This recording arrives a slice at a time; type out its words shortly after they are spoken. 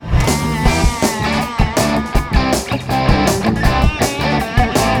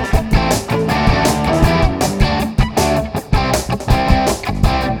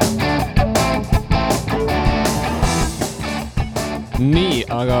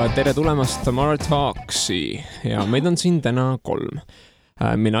aga tere tulemast Tamara Talksi ja meid on siin täna 3.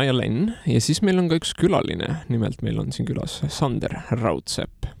 Mina ja Len ja siis meil on ka üks külaline, nimelt meil on siin külas Sander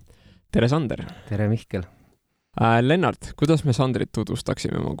Raudsepp. Tere Sander! Tere Mihkel! Lennart, kuidas me Sandrit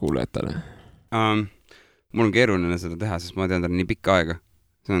tutvustaksime oma kuulajatele? Mul on keeruline seda teha, sest ma tean tal nii pikka aega.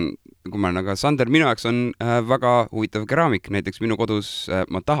 See on, kui ma olen, aga Sander minu jaoks on väga huvitav keraamik. Näiteks minu kodus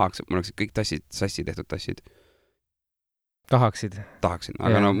ma tahaks, et mul oleksid kõik tassid, sassi tehtud tassid. Tahaksin,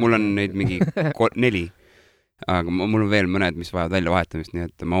 aga no mul on neid mingi 4. Aga mul on veel mõned, mis vajavad välja vahetamist, nii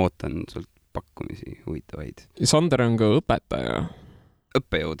et ma ootan sult pakkumisi huvitavaid. Sander on ka õpetaja.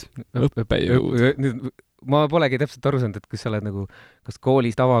 Õppejõud. Ma polegi täpselt aru saanud, et kus sa oled nagu kas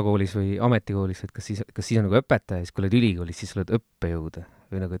koolis, tavakoolis või ametikoolis, et kas siis on nagu õpetaja, siis kui oled ülikoolis, siis oled õppejõud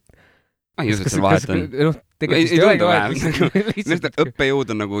või nagu, et just, et seal vahetan.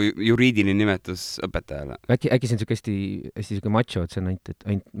 Õppejõud on nagu juriidiline nimetus õpetajale. Äkki see on hästi macho, et see on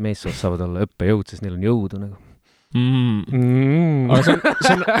ainult meessoos saavad olla õppejõud, sest neil on jõudu nagu. Aga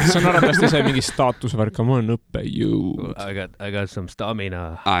see on arvatavasti see mingi staatusvärk, ma olen õppejõud. I got some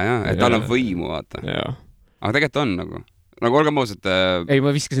stamina. Et tal on võimu, vaata. Aga tegelikult on nagu olgem ausad. Ei, ma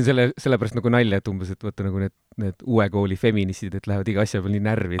viskasin sellepärast nagu nalja, et umbes, et võtta nagu need uue kooli feministid, et lähevad iga asja peal nii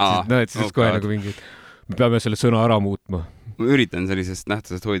närvi, et siis kohe nagu mingi, me peame selle sõna ära muutma. Ma üritan sellisest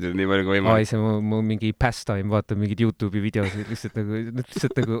nähtusest hoida nii palju kui võimalik. See ma mingi pastime, vaatan mingid YouTube'i videosid, lihtsalt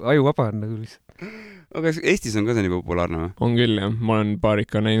nagu ajuvaba on nagu lihtsalt. Aga Eestis on ka see nii populaarne või? On küll, jah. Ma olen paar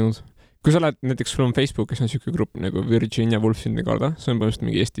ikka näinud. Kui sa lähed, näiteks sul on Facebookis on siuke grupp nagu Virginia Woolfinde Garda, see on põhimõtteliselt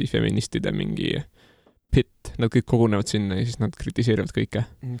mingi Eesti feministide mingi pit. Nad kõik kogunevad sinna ja siis nad kritiseerivad kõike.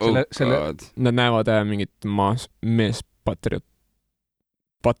 Nad näevad mingit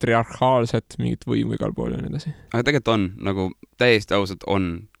patriarhaalset mingit võimu igal pool ja nii edasi. Aga tegelikult on, nagu täiesti ausalt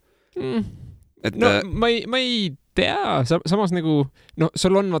on. Ma ei tea, samas nagu,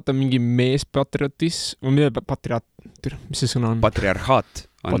 sul on vaata mingi meespatriotism, mis see sõna on? Patriarhaat.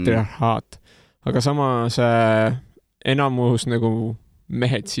 Patriarhaat. Aga samas enamus nagu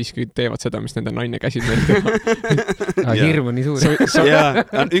mehed siiski teevad seda, mis nende naine käsid neil teha. Hirm on nii suur.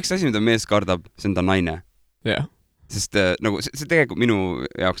 Üks asi, mida mees kardab, see on ta naine. Jah. Sest nagu, see tegelikult minu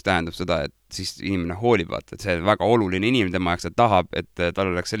jaoks tähendab seda, et siis inimene hoolib, vaata, et see on väga oluline inimene, tema jaoks ta tahab, et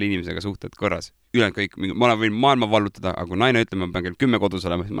tal oleks selle inimesega suhted korras. Ülejäänud kõik, ma võin maailma vallutada, aga kui naine ütleb, ma pean kell 10 kodus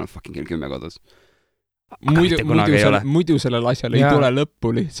olema, siis ma olen fucking kell 10 kodus. Muidu sellel asjal ei tule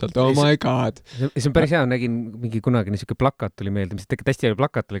lõppu lihtsalt, oh my god. See on päris hea, nägin mingi kunagi niisugune plakat tuli meelde, mis tegelikult hästi hea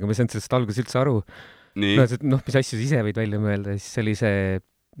plakat oli, aga ma ei saanud sellest alguses üldse aru. Mis asju ise võid välja mõelda, siis see oli see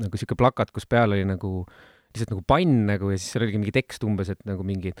nagu niisugune plakat, kus peal oli nagu lihtsalt nagu pann nagu ja siis seal oligi mingi tekst umbes, et nagu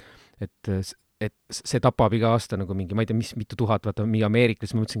mingi, et see tapab iga aasta nagu mingi, ma ei tea, mitu tuhat, vaata, mingi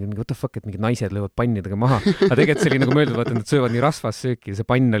Ameerikas, ma mõtlesin, what the fuck, et mingid naised löövad pannidega maha. Aga tegelikult see oli nagu mõeldud, vaata, nad söövad nii rasvast sööki ja see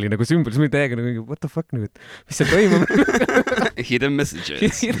pann oli nagu sümbol, siis ma täiega nagu, what the fuck, nagu, mis seal toimub? Hidden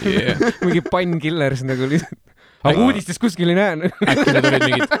messages. Mingi pannkillers nagu lihtsalt. Aga uudistes kuskil ei näe. Äkki need olid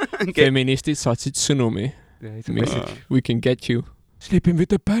mingid feministid saatsid sõnumi. We can get you. Sleeping with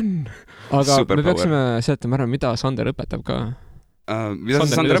a pen. Aga me peaksime seletama ära, mida Sander õpetab ka. Mida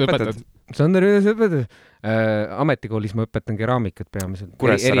Sander õpetab? Sander õpetab. Ametikoolis ma õpetan keraamikat peamiselt.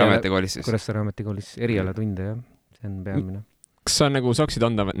 Kuressaare ametikoolis siis? Kuressaare ametikoolis erialatunde, jah. See on peamine. Kas sa nagu saaksid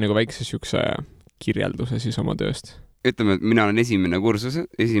anda nagu väikse siukse kirjelduse siis oma tööst? Ütleme, et mina olen esimene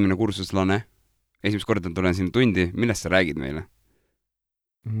kursuslane. Esimest korda tulen siin tundi. Millest sa räägid meile?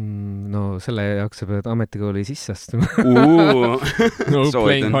 No selle jaoks sa pead ametikooli sisse astuma.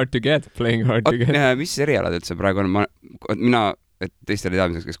 Playing hard to get. Mis erialad üldse praegu on? Mina, et teistele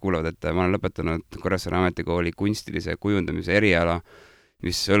teadmiseks, kes kuulavad, et ma olen lõpetanud Kuressaare ametikooli kunstilise kujundamise eriala,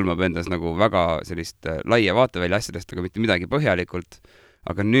 mis hõlmab endas nagu väga sellist laia vaatevälja asjadest, aga mitte midagi põhjalikult.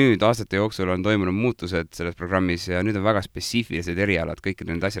 Aga nüüd aastate jooksul on toimunud muutused selles programmis ja nüüd on väga spetsiifilised erialad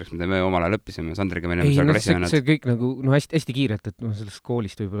kõikide nende asjadeks, mida me omal ajal õppisime. Sandriga meil on see kõik nagu hästi kiirelt, et sellest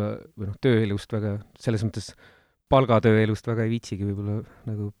koolist võib-olla või tööelust väga, selles mõttes palgatööelust väga ei viitsigi võib-olla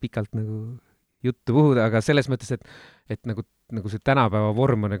nagu pikalt nagu juttu puhuda, aga selles mõttes, et nagu see tänapäeva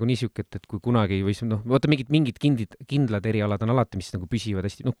vorm on nagu niisugune, et kui kunagi või vaata mingid kindlad erialad on alati, mis nagu püsivad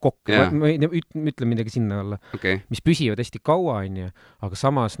hästi, kokku, ma ütlen midagi sinna alla, mis püsivad hästi kaua, aga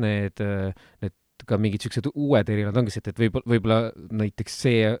samas need ka mingid siuksed uued erialad ongi see, et võib-olla näiteks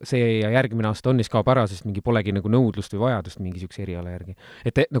see ja järgmine aasta on siis kaob ära, sest mingi polegi nagu nõudlust või vajadust mingi siukse eriala järgi.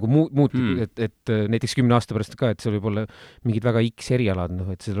 Et nagu muutub, et näiteks 10 aasta pärast ka, et seal võib olla mingid väga X erialad,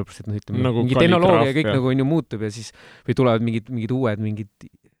 et sellepärast, et ütleme, nagu mingi tehnoloogia kõik nagu on ju muutub ja siis või tulevad mingid uued, mingid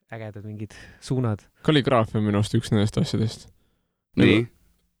ägedad, mingid suunad. Kalligraafia on minu arust üks nendest asjadest. Nii?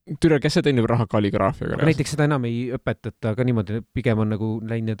 türa, kes see teenib raha kalligraafiaga? Aga näiteks seda enam ei õpetata, aga niimoodi pigem on nagu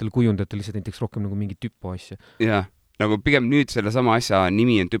läinud nendel kujundajatel lihtsalt näiteks rohkem nagu mingi tüpo asja. Jah, nagu pigem nüüd selle sama asja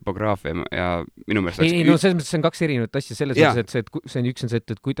nimi on tüpograafia ja minu meelest... Ei, no selles mõttes see on 2 erinevat asja, selles mõttes, et see on üks on see,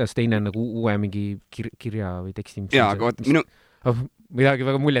 et kuidas teine on nagu uue mingi kirja või teksti. Jaa, aga vaata, minu... midagi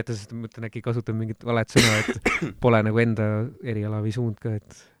väga muljetas, sest ma mõtlen, äkki kasutan mingit valet sõna, et pole nagu enda eriala või suund ka,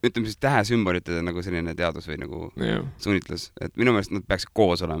 et... Ütleme siis tähesümbolite nagu selline teadus või nagu suunitlus, et minu meelest nad peaksid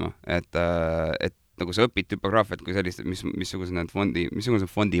koos olema, et nagu sa õpid tüpograafiat kui sellist, missugune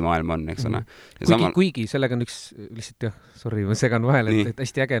fondimaailm on, eks ole. Kuigi sellega on üks, lihtsalt jah, sorry, ma segan vahel, et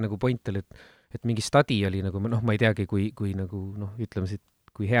hästi äge nagu point oli, et mingi stadi oli nagu, ma ei teagi, kui nagu, ütleme siit,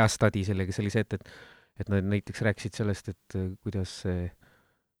 kui hea stadi sellega, see oli see, et nad näiteks rääkisid sellest, et kuidas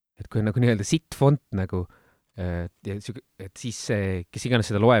et kui on nagu nii-öelda sitt-font nagu, et siis see, kes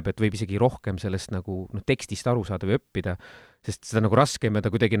iganes seda loeb, et võib isegi rohkem sellest nagu tekstist aru saada või õppida, sest seda nagu raskem ja ta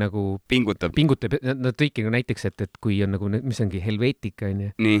kuidagi nagu pingutab. Nad tõiki näiteks, et kui on nagu, mis ongi helveetika,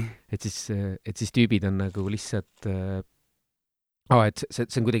 et siis tüübid on nagu lihtsalt et see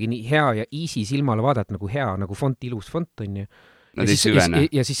on kuidagi nii hea ja easy silmale vaadata, nagu hea, nagu font, ilus font on ju. Nad ei süvene.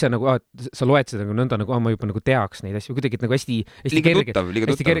 Ja siis sa nagu, sa loed seda nagu nõnda, nagu ma juba nagu teaks neid asju, kuidagi nagu hästi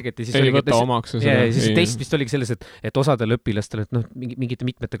kerget. Ei võta omaks. Ja siis test vist oligi selles, et osadel õpilastel, et mingite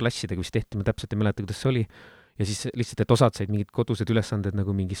mitmete klassidega vist tehti, ma täpselt ei mäleta, kuidas see oli. Ja siis lihtsalt, et osad said mingid kodused ülesanded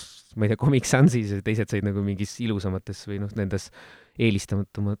nagu mingis, ma ei tea, Comic Sansis ja teised said nagu mingis ilusamates või nendes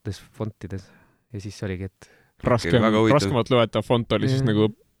eelistamatumates fontides. Ja siis oligi, et raskemat loetav font oli siis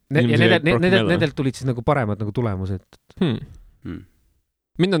nagu nendelt tulid siis nagu paremad nagu tulemused.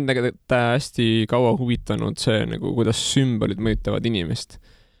 Mind on tegelikult hästi kaua huvitanud see, nagu kuidas sümbolid mõjutavad inimest.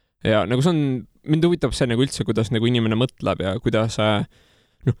 Ja nagu see on, mind huvitab see nagu üldse, kuidas nagu inimene mõtleb ja kuidas sa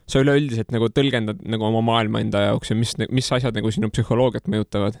üleüldiselt nagu tõlgendad nagu oma maailma enda jaoks ja mis asjad nagu sinu psühholoogiat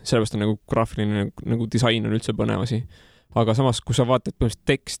mõjutavad. Sellepärast on nagu graafiline nagu disain on üldse põnev asi. Aga samas, kui sa vaatad põhimõtteliselt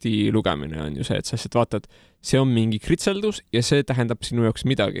teksti lugemine on ju see, et sa lihtsalt vaatad, see on mingi kritseldus ja see tähendab sinu jaoks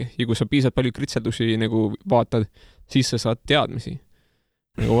midagi. Ja kui sa piisavalt palju kritseldusi nagu vaatad, siis sa saad teadmisi.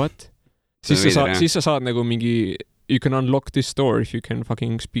 Nagu what? Siis sa saad nagu mingi you can unlock this door if you can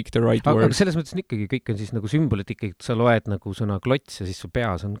fucking speak the right word. Aga selles mõttes on ikkagi, kõik on siis nagu sümbolid ikkagi, sa loed nagu sõna klots ja siis su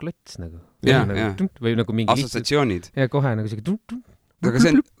peas on klots nagu. Või nagu mingi assotsiatsioonid. Ja kohe nagu siuke aga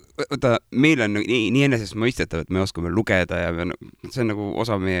see on, meil on nii enesest mõistetav, et me oskame lugeda ja see on nagu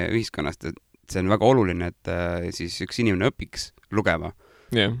osa meie ühiskonnast, et see on väga oluline, et siis üks inimene õpiks lugema.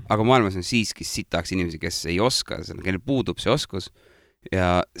 Aga maailmas on siiski sitaks inimesi, kes ei oska, kellel puudub see oskus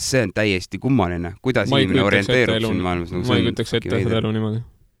ja see on täiesti kummaline, kuidas inimene orienteerub siin maailmas. Ma ei kütaks ette seda elu niimoodi.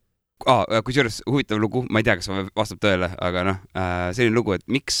 Kusjuures huvitav lugu, ma ei tea, kas vastab tõele, aga selline lugu, et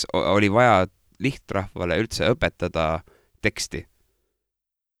miks oli vaja lihtrahvale üldse õpetada teksti?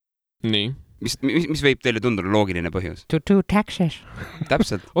 Nii. Mis võib teile tunduda loogiline põhjus? To taxes.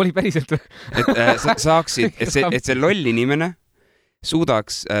 Täpselt. Oli päriselt või? Et saaksid, et see loll inimene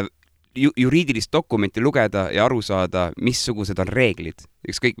suudaks juriidilist dokumenti lugeda ja aru saada, missugused on reeglid.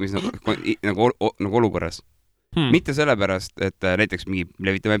 Ükskõik mis nagu olukorras. Mitte sellepärast, et näiteks mingi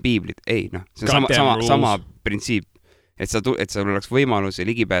levitame piiblit. Ei, see on sama printsiip. Et sul oleks võimalus ja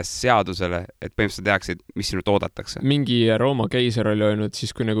ligipääs seadusele, et põhimõtteliselt teaksid, mis sinult oodatakse. Mingi Rooma keiser oli öelnud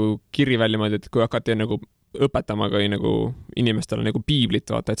siis, kui nagu kiri välja mõeldi, et kui hakati nagu õpetama ka nagu inimestele nagu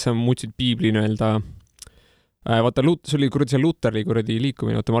piiblit, vaata, et sa muutsid piibli nii-öelda vaata, see oli kuradi see Luteri kuradi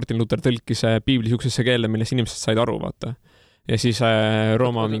liikumine, vaata Martin Luther tõlkis piibli siuksesse keelde, milles inimesed said aru, vaata. Ja siis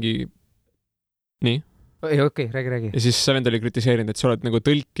Rooma mingi... Nii? Okei, räägi. Ja siis see vend oli kritiseerinud, et sa oled nagu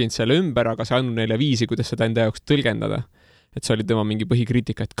tõlkinud selle ümber, aga sa andnud neile viisi, kuidas seda enda jaoks tõlgendada. Et see oli tema mingi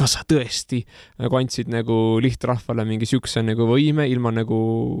põhikriitika, et kas sa tõesti nagu andsid nagu lihtrahvale mingi siukse nagu võime ilma nagu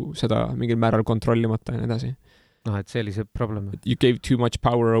seda mingil määral kontrollimata ja nii edasi. Et see oli see problem. You gave too much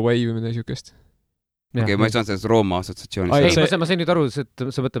power away või mida siukest. Okei, ma ei saanud sellest Rooma assotsiatsioonist. Ei, ma sain nüüd aru, et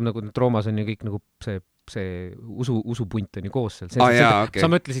sa mõtleb nagu, et Roomas on ju kõik nagu see usupunt on ju koos seal.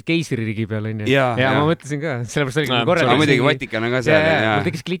 Sa mõtlesid keisririigi peal, on ju? Ja ma mõtlesin ka, sellepärast oli nagu korralik. Aga muidugi Vatikan on ka seal. Mul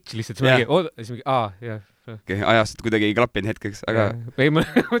tekkis glitch lihtsalt, siis mingi, Okei, ajast kuidagi ei klappinud hetkeks, aga... Ei, ma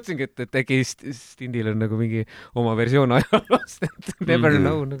mõtlesingi, et äkki Stindil on nagu mingi oma versioon ajaloost, et never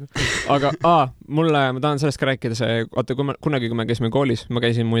know. Aga ma tahan sellest ka rääkida see, vaata, kunagi, kui me käisime koolis, ma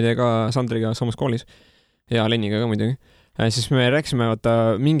käisin muide ka Sandriga samas koolis ja Lenniga ka muidugi, siis me rääkisime, vaata,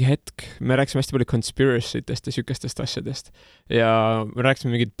 mingi hetk, me rääkisime hästi palju conspiracytest ja sükestest asjadest ja me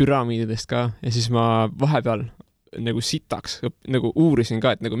rääkisime mingid püramiididest ka ja siis ma vahepeal nagu sitaks, nagu uurisin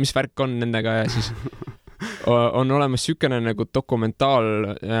ka, et nagu mis värk on nendega ja siis on olemas sükene nagu dokumentaal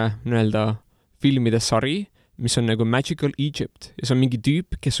nii-öelda filmide sari, mis on nagu Magical Egypt ja see on mingi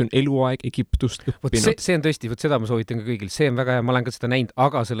tüüp, kes on eluaeg Egiptust õppinud. See on tõesti, seda ma soovitan ka kõigil, see on väga hea, ma olen ka seda näinud,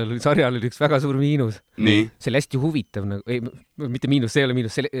 aga sellel sarjal oli üks väga suur miinus. See oli hästi huvitav, nagu, ei, mitte miinus, see ei ole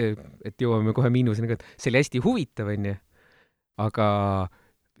miinus, et jõuame kohe miinuseni, see oli hästi huvitav, onju. Aga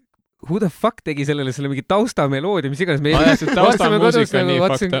who the fuck tegi sellele mingi taustameloodia, mis iganes me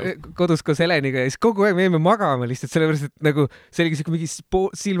vaatasime kodus koos Heleniga ja siis kogu aeg me jäime magama lihtsalt sellepärast, et nagu see oligi mingi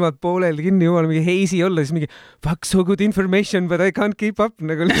silmad poolel kinni, jumal mingi heisi olla, siis mingi fuck, so good information, but I can't keep up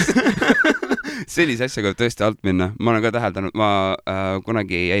nagu lihtsalt. Sellise asjaga võib tõesti alt minna. Ma olen ka täheldanud, ma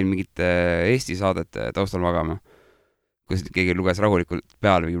kunagi jäin mingite Eesti saadete taustal magama, kus keegi luges rahulikult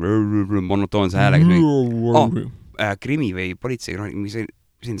peale mingi monotoonse häälega. Krimi või politsei,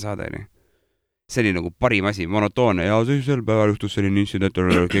 siin saade oli. See oli nagu parim asi, monotoonne ja sel päeval juhtus selline incident,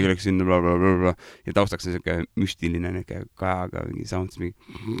 keegi läks sinna blablabla ja taustaks on selline müstiline kajaga mingi sounds.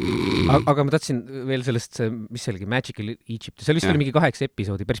 Aga ma tahtsin veel sellest, mis see oligi, Magical Egypt, seal vist oli mingi 8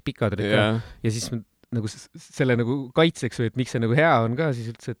 episoodi, päris pikad olid ka ja siis nagu selle nagu kaitseks või, et miks see nagu hea on ka,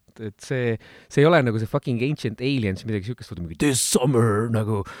 siis üldse, et see ei ole nagu see fucking Ancient Aliens, midagi siukest, mingi This Summer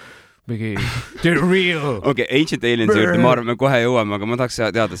nagu mingi they're real. Okei, Ancient Aliens juurde, ma arvan, me kohe jõuame, aga ma tahaks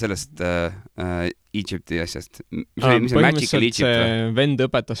teada sellest Egypti asjast. Mis on Magical Egypt? See vend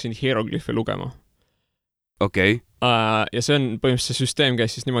õpetas sind hieroglüüfe lugema. Okei. Ja see on põhimõtteliselt see süsteem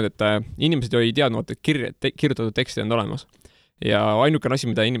käis siis niimoodi, et inimesed ju ei teadnud, et kirjutatud tekstid on olemas. Ja ainukene asi,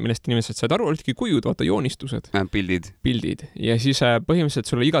 millest inimesed said aru, olidki kujud, vaata joonistused. Pildid. Ja siis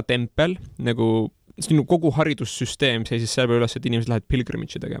põhimõtteliselt sul iga tempel nagu sinu kogu haridussüsteem seisis selle üles, et inimesed lähevad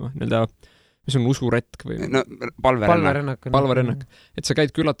pilgrimitsi tegema. Mis on usuretk või? No, palverennak. Et sa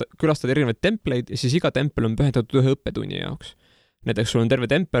käid külastad erinevaid templeid ja siis iga tempel on pühendatud ühe õppetunni jaoks. Näiteks sul on terve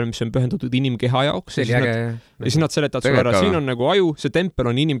tempel, mis on pühendatud inimkeha jaoks. Ja siis nad seletavad sulle ära, siin on nagu aju, see tempel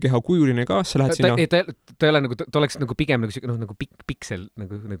on inimkeha kujuline ka, sa lähed sinna. Ta ei ole nagu, ta oleks nagu pigem nagu piksel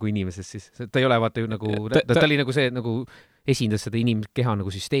nagu inimeses siis. Ta ei ole vaata ju nagu, ta oli nagu see nagu esindas seda inimkeha nagu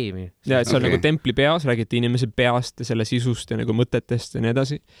süsteemi. Ja, et seal nagu templi peas räägiti inimese peast ja selle sisust ja nagu mõtetest ja nii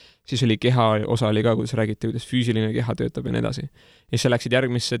edasi. Siis oli keha osa oli ka, kuidas räägiti, kuidas füüsiline keha töötab ja nii edasi. Ja siis sa läksid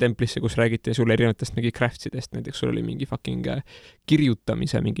järgmisse templisse, kus räägiti sulle erinevatest mingi craftsidest, näiteks sul oli mingi fucking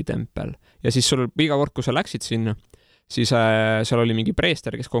kirjutamise mingi tempel. Ja siis sul iga kord, kui sa läksid sinna, siis seal oli mingi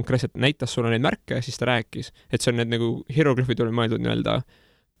preester, kes konkreetselt näitas sulle neid märke ja siis ta rääkis, et see on need nagu hieroglüüfid oli mõeldud nii-öelda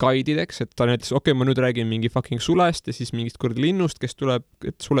guidideks, et ta näitas, okei, ma nüüd räägin mingi fucking sulest ja siis mingist kord linnust, kes tuleb,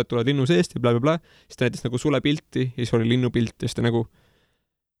 et suled tulevad linnu seest ja blablabla. Siis ta näitas nagu sulepilti ja siis oli linnupilt ja siis ta nagu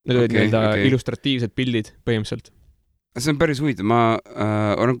need olid nii-öelda illustratiivsed pildid põhimõtteliselt. See on päris huvitav. Ma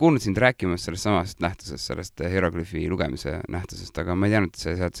olen kuulnud sind rääkimas sellest samast nähtusest, sellest hieroglüüfi lugemise nähtusest, aga ma ei teadnud, et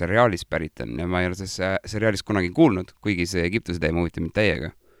see sealt seriaalis pärit on ja ma ei ole sellest seriaalis kunagi kuulnud, kuigi see Egiptuse teema huvitab mind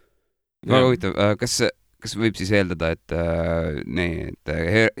täiega. Väga huvitav. Kas võib siis eeldada, et need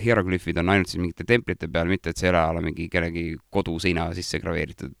hieroglüüfid on ainult siis mingite templite peal, mitte et see ei ole mingi kellegi koduseina sisse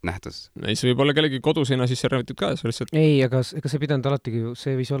graveeritud nähtus? Ei, see võib olla kellegi koduseina sisse graveeritud ka. Lihtsalt... Ei, aga see pidanud alati,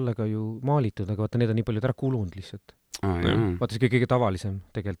 see võis olla ka ju maalitud, aga vaata, need on nii palju ära kulunud lihtsalt. Vaata, see kõige tavalisem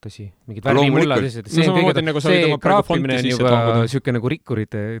tegelikult asi. Mingid värvimullad. See graafimine on juba siuke nagu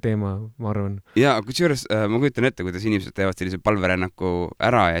rikkurite teema, ma arvan. Ja, kusjuures ma kujutan ette, kuidas inimesed teevad sellise palverännaku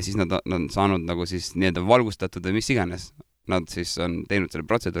ära ja siis nad on saanud nagu siis nii-öelda valgustatud või mis iganes. Nad siis on teinud selle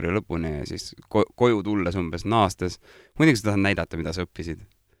protseduuri lõpuni ja siis koju tulles umbes naastes. Muidugi sa tahad näidata, mida sa õppisid.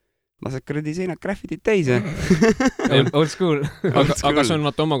 Lased kredi seinad graffitid täis. Old school. Aga see on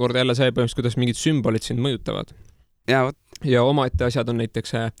vaata omakorda jälle see põhimõtteliselt, kuidas mingid sümbolid sind mõjutavad. Ja omaette asjad on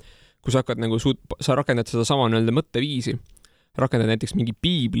näiteks, kui sa hakkad nagu sa rakendad seda sama nii-öelda mõtteviisi, rakendad näiteks mingi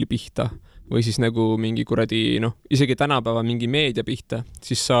piibli pihta või siis nagu mingi kuradi, isegi tänapäeva mingi meedia pihta,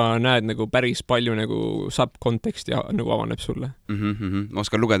 siis sa näed nagu päris palju nagu subkonteksti nagu avaneb sulle. Ma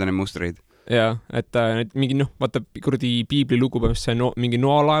oskan lugeda neid mustreid. Ja, et mingi vaata kuradi piibli lugu põhimõtteliselt mingi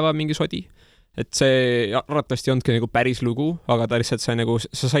noalaeva mingi sodi. Et see arvatavasti ei olnudki nagu päris lugu, aga ta lihtsalt sai nagu,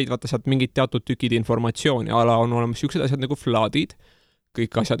 sa said vaata sealt mingid teatud tükid informatsiooni, ala on olemas siuksed asjad nagu flaadid,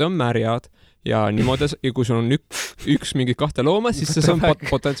 kõik asjad on märjad ja niimoodi, ja kui sul on üks mingi 2 looma, siis see on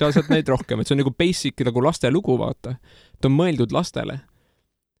potentsiaalselt neid rohkem, et see on nagu basic nagu laste lugu, vaata. Ta on mõeldud lastele.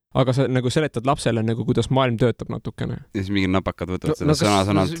 Aga sa nagu seletad lapsele nagu, kuidas maailm töötab natukene. Ja siis mingi napakad võtavad seda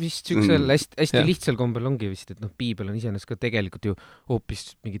sõna-sõnalt. Vist siuksel hästi lihtsal kombel ongi vist, et piibel on iseenesest ka tegelikult ju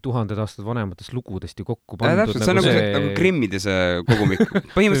hoopis mingi 1000 aastat vanematest lugudest ju kokku pandud. Täpselt, see on nagu Grimmide see kogumik.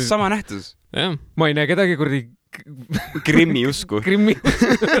 Põhimõtteliselt sama nähtus. Ma ei näe kedagi kurdi Grimmi usku.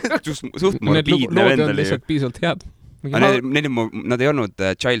 Suht morbiidne vend oli. Lood on lihtsalt piisavalt head. Nad ei olnud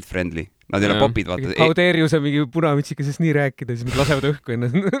child-friendly. Nad ei ole popid, vaata. Kaudeerius on mingi punamütsikas nii rääkida, siis nad lasevad õhku enne.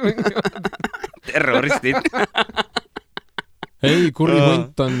 terroristid. ei, kuri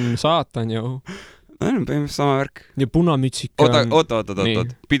hunt on saatan ju. Põhimõtteliselt sama värk. Ja punamütsik on... Oota,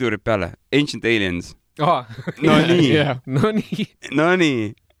 pidurid peale. Ancient Aliens. Aha. No nii. No nii.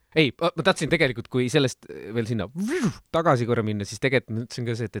 Ei, ma tahtsin tegelikult, kui sellest veel sinna tagasi korra minna, siis tegelikult ma ütlesin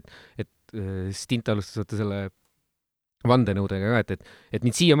ka see, et Stint alustas võtta selle vandenõudega ka, et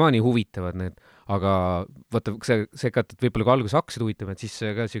mind siiamaani huvitavad need, aga vaata, see ka, et võib-olla kui alguses hakkasid huvitama, et siis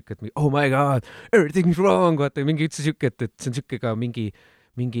ka siuke, et oh my god, everything's wrong, vaata, mingi üldse siuke, et see on siuke ka mingi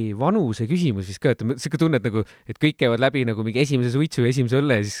vanuse küsimus vist ka, et siuke tunne, et nagu, et kõik käivad läbi nagu mingi esimese suitsu ja esimese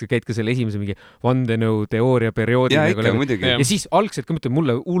õlle ja siis käid ka selle esimese mingi vandenõu teooria perioodi. Ja ikka, muidugi. Ja siis algselt, kui mõtled,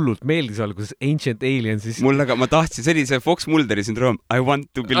 mulle hullult meeldis alguses Ancient Aliens. Siis... Mulle ka, ma tahtsin, see oli see Fox Mulderi syndroom. I want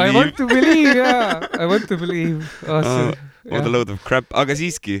to believe. I want to believe, jaa. I want to believe. What a load of crap, aga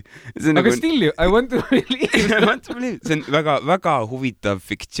siiski. Aga nagu... still ju, I want to believe. I want to believe. See on väga, väga huvitav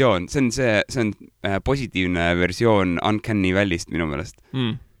fiktsioon. See on positiivne versioon Uncanny Valley'st minu meelest.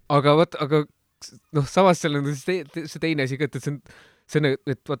 Aga samas seal on see teine asi ka, et see on,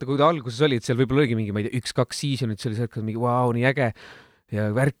 et vaata, kui ta alguses oli, et seal võib-olla oligi mingi, ma ei tea, 1-2 seasonit, see oli seal mingi vau, nii äge ja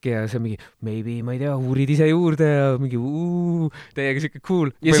värk ja see on mingi maybe, ma ei tea, uurid ise juurde ja mingi täiega siuke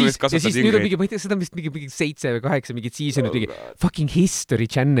cool. Ja siis nüüd on mingi, ma ei tea, seda on vist mingi 7 või 8 mingid seasonid, mingi fucking History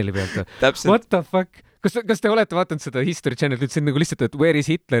Channeli pealt. What the fuck? Kas te olete vaatanud seda History Channel, see on nagu lihtsalt, et Where is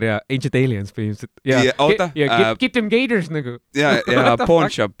Hitler ja Ancient Aliens põhimõtteliselt. Ja Get Them Gators nagu. Ja Pawn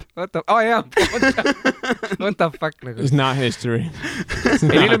Shop. What the fuck nagu. It's not history.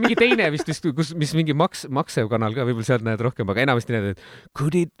 Neil on mingi teine vist, mis mingi maksev kanal ka, võib-olla sealt näed rohkem, aga enamasti näed, et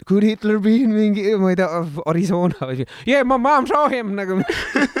could Hitler be in mingi, ma ei tea, Arizona või yeah, my mom saw him nagu.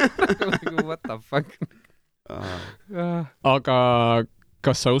 What the fuck. Aga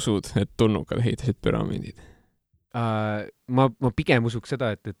kas sa usud, et tulnukad ehitasid püramiidid? Ma pigem usuks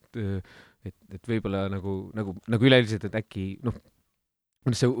seda, et võib-olla nagu üleüldiselt, et äkki,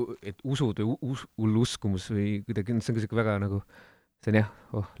 et usud või uskumus või kuidagi, see on ka siuke väga nagu, see on jah,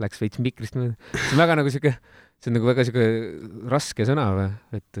 läks veits mikrist, see on väga nagu siuke, see on nagu väga siuke raske sõna või,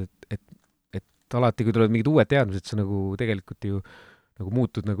 et alati, kui tulevad mingid uued teadmised, sa nagu tegelikult ju nagu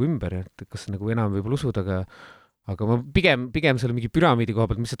muutud nagu ümber, et kas nagu enam võib-olla usud, aga ma pigem selle mingi püramiidi koha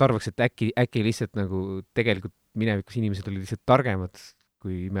pealt, mis sa arvaks, et äkki lihtsalt nagu tegelikult minevikus inimesed olid lihtsalt targemad,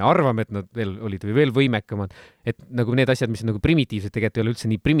 kui me arvame, et nad veel olid või veel võimekamad, et nagu need asjad, mis on nagu primitiivsed, tegelikult ei ole üldse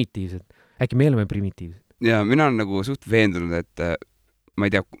nii primitiivsed. Äkki me oleme primitiivsed? Ja mina olen nagu suht veendunud, et ma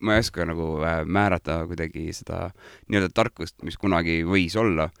ei tea, ma ei oska nagu määrata kuidagi seda nii-öelda tarkust, mis kunagi võis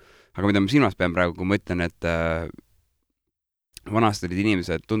olla, aga mida ma silmas pean praegu, kui ma ütlen, et vanasti olid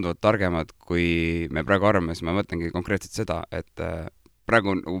inimesed tunduvalt targemad, kui me praegu arvame, siis ma mõtlengi konkreetselt seda, et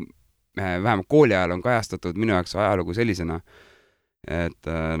praegu vähemalt kooli ajal on kajastatud minu jaoks ajalugu sellisena, et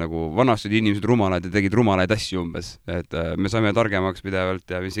nagu vanasti olid inimesed rumalad ja tegid rumalaid asju umbes, et me saime targemaks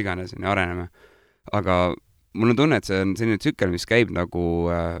pidevalt ja mis iganes ja areneme. Aga mul on tunne, et see on selline tsükkel, mis käib nagu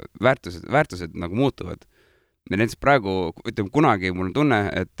väärtused nagu muutuvad. Me näiteks praegu, ütleme kunagi mul on tunne,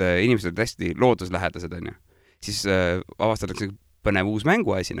 et inimesed olid hästi looduslähedased, on ju. Siis avastatakse põnev uus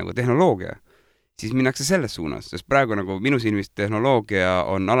mänguasi nagu tehnoloogia, siis minnakse selles suunas, sest praegu nagu minu silmist tehnoloogia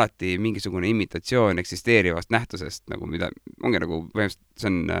on alati mingisugune imitatsioon eksisteerivast nähtusest, nagu mida ongi nagu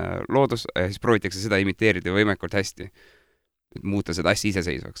see on loodus ja siis proovitakse seda imiteerida võimekalt hästi, et muuta seda asja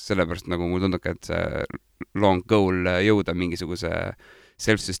iseseisvaks, sellepärast nagu mul tundub, et see long goal jõuda mingisuguse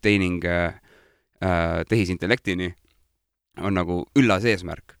self-sustaining tehisintellektini on nagu üllas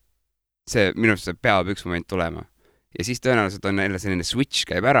eesmärk. See minu arust see peab üks moment tulema. Ja siis tõenäoliselt on jälle selline switch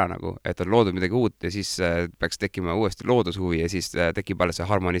käib ära nagu, et on loodud midagi uut ja siis peaks tekkima uuesti loodushuvi ja siis tekib alles see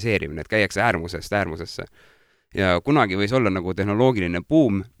harmoniseerimine, et käiakse äärmusest äärmusesse. Ja kunagi võis olla nagu tehnoloogiline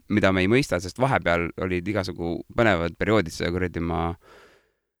buum, mida me ei mõista, sest vahepeal olid igasugu põnevad perioodid, see kuradi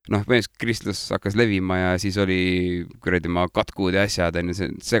põhimõtteliselt kristlus hakkas levima ja siis oli kuradi katkud ja asjad, see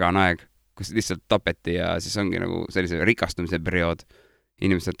segane aeg, kus lihtsalt tapeti ja siis ongi nagu sellise rikastumise periood.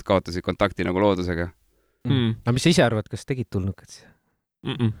 Inimesed kaotasid kontakti nagu loodusega. Aga mis sa ise arvad, kas tegid tulnukad siis?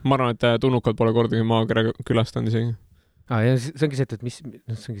 Ma arvan, et tulnukad pole kordagi maakera külastanud isegi. Ja see ongi see,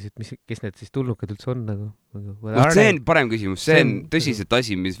 et kes need siis tulnukad üldse on nagu? See on parem küsimus, see on tõsiselt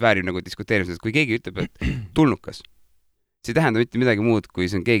asi, mis väärib nagu diskuteerimisest. Kui keegi ütleb, et tulnukas, see ei tähenda mitte midagi muud, kui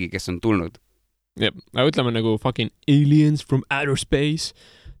see on keegi, kes on tulnud. Ja, ütleme nagu fucking aliens from outer space.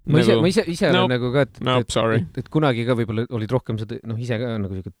 Ma ise olen nagu ka, et kunagi ka võib-olla olid rohkem seda, ise ka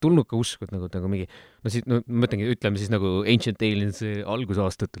nagu tulnuka usku, et nagu mingi, ma mõtlengi, ütleme siis nagu Ancient Aliens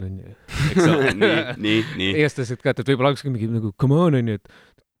algusaastatel on ju. Nii. Eestased ka, et võib-olla alguses mingi nagu come on on ju, et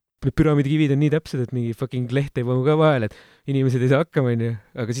püramiidikivid on nii täpsed, et mingi fucking leht ei põmu ka vahel, et inimesed ei saa hakkama, onju.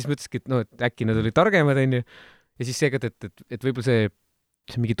 Aga siis mõtleski, et et äkki nad olid targemad, onju. Ja siis seega, et võib-olla see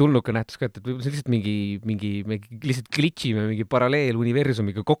mingi tulnuka nähtus ka, et võib-olla see lihtsalt mingi lihtsalt glitchime mingi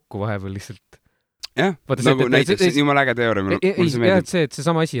paralleeluniversumiga kokku vahepeal lihtsalt. Jah, nagu näiteks jumala äge teooria. Jah, et see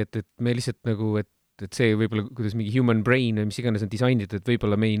sama asi, et me lihtsalt nagu, et see võib-olla, kuidas mingi human brain või mis iganes on disainid, et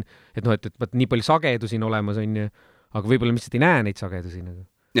võib-olla meil, et nii palju sagedusi on olemas, on ju, aga võib-olla me lihtsalt ei näe neid sagedusi nagu.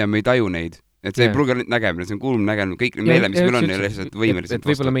 Ja me ei taju neid. Et see ei pruugi olla nägemine, see on kuulm nägemine, kõik meile, mis meil on, ja lihtsalt võimelised vastu.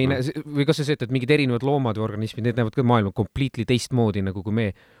 Võib-olla me ei näe, või kas see, et mingid erinevad loomad või organismid, need näevad ka maailma completely teistmoodi, nagu kui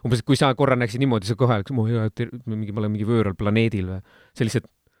me. Umbes, kui sa korra näeksid niimoodi, sa kohe oleks, ma olen mingi võõral planeedil või. See lihtsalt,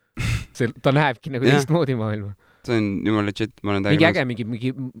 ta näebki nagu teistmoodi maailma. See on jumal legit, ma olen mingi äge,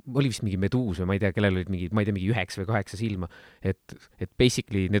 oli vist mingi meduus või ma ei tea, kellel olid mingi 9 või 8 silma. Et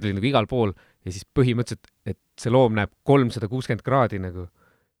basically need olid nagu igal pool ja siis põhimõtteliselt, et see loom näeb 360 kraadi nagu.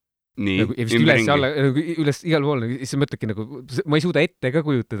 Nii, nagu, ja vist üles igal pool, siis mõtledki nagu, ma ei suuda ette ka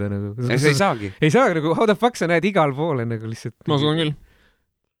kujutada nagu. See ei saagi. Ei saa nagu, how the fuck sa näed igal poole nagu lihtsalt. Ma suun küll.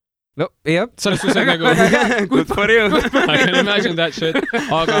 No, jah. Selles suhtes nagu good for you. I can imagine that shit.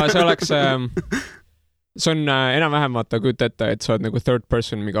 Aga see oleks, see on enam-vähem vaata kujuta ette, et sa oled nagu third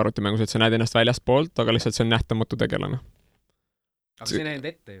person mingi arvutimängus, et sa näed ennast väljast poolt, aga lihtsalt see on nähtamatu tegelane. Aga see näed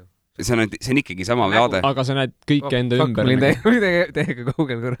ette ju. See on ikkagi sama vaade. Aga sa näed kõike enda ümber. Ma olin teiega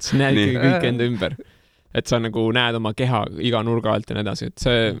kaugel korra. Sa näed kõike enda ümber. Et sa nagu näed oma keha iga nurga alt ja nii edasi. Et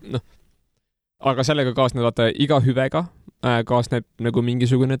see, aga sellega kaasneb, vaata, iga hüvega kaasneb nagu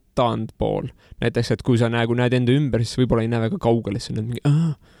mingisugune taandpool. Näiteks, et kui sa näed enda ümber, siis võib-olla ei näe väga kaugele, siis on mingi,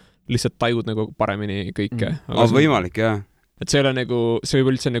 lihtsalt tajud nagu paremini kõike. Võimalik, jah. Et see ei ole nagu, see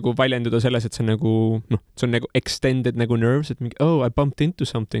võib üldse nagu väljenduda selles, et see on nagu, see on nagu extended nagu nerves, et mingi, I bumped into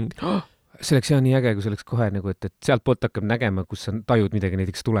something. See oleks nii äge, kui see oleks kohe nagu, et sealt poolt hakkab nägema, kus sa tajud midagi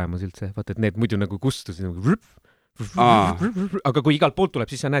näiteks tulemas üldse. Vaata, et need muidu nagu kustusid nagu aga kui igalt poolt tuleb,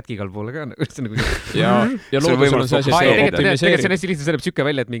 siis sa näedki igal poole ka. Ja loodusel on see asi, tegelikult see on hästi lihtsalt, see näeb süke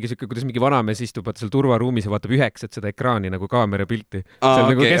välja, et mingi süke, kuidas mingi vanamees istub seal turvaruumis ja vaatab 9 seda ekraani nagu kaamera pilti. See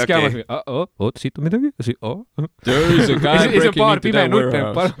on nagu keskjaamas, siit on midagi.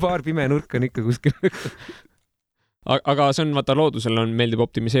 Paar pime nurk on ikka kuskil. Aga see on, vaata, loodusel meeldib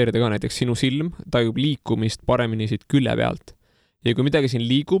optimiseerida ka, näiteks sinu silm tajub liikumist paremini siit külje pealt. Ja kui midagi siin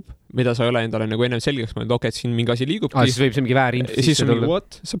liigub, mida sa ei ole endale nagu ennem selgeks mõelnud, et siin mingi asi liigub, siis võib see mingi väärinfo sisse tulla.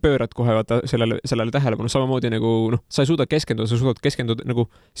 What? Sa pöörad kohe vaata sellele tähelepanu. Samamoodi nagu, sa ei suuda keskenduda nagu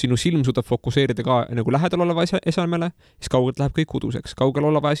sinu silm suudab fokuseerida ka nagu lähedal oleva esamele, siis kaugelt läheb kõik uduseks. Kaugel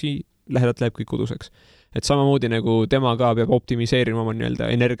oleva asi, lähedalt läheb kõik uduseks. Et samamoodi nagu tema ka peab optimiseerima oma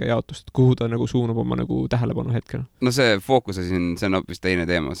nii-öelda energiajaotust, kuhu ta nagu suunab oma nagu tähelepanu hetkel. No see fookuse siin, see on hoopis teine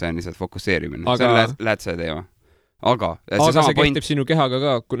teema, see on lihtsalt fokuseerimine. See lähed see teema. Aga see kehtib sinu kehaga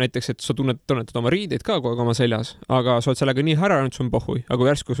ka, kui näiteks, et sa tunnetad oma riideid ka kogu aeg oma seljas, aga sa oled sellega nii häranud, sul on pohhui, aga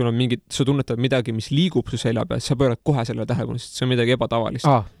järsku sul on mingid, sa tunnetad midagi, mis liigub su selja peal, sa pöörad kohe selle tähelepanu, sest see on midagi ebatavalist.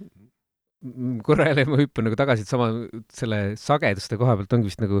 Korra jälle ma hüppan nagu tagasi, sama selle sageduste koha pealt ongi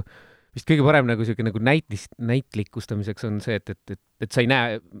vist kõige parem nagu siuke nagu näitlikustamiseks on see, et sa ei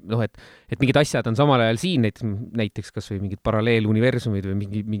näe, et mingid asjad on samal ajal siin, näiteks kas või mingid paralleeluniversumid või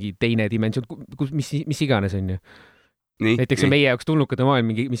mingi teine dimensioon, mis iganes on ju. Näiteks meie jaoks tulnukade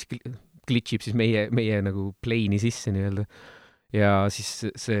maailm, mis glitchib siis meie nagu plane'i sisse nii-öelda. Ja siis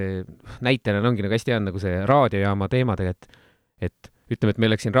see näitena ongi nagu hästi hea nagu see raadiojaama teemadega, et ütleme, et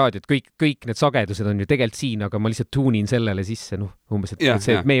meil oleks siin raadiot, kõik need sagedused on ju tegelikult siin, aga ma lihtsalt tuunin sellele sisse, umbes,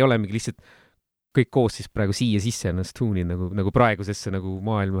 et me ei olemegi lihtsalt kõik koos siis praegu siia sisse ennast tuunin nagu praegusesse nagu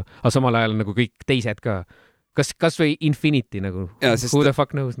maailma, aga samal ajal nagu kõik teised ka. Kas või Infinity nagu, who the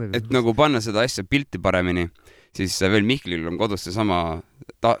fuck knows nagu. Et nagu panna seda asja pilti paremini, siis veel Mihklil on kodus see sama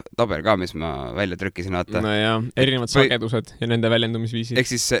tabel ka, mis ma välja trükkisin, vaata. No jah, erinevad sagedused ja nende väljendumisviisid.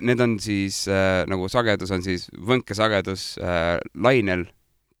 Ehk siis need on siis nagu sagedus on siis võnkesagedus lainel,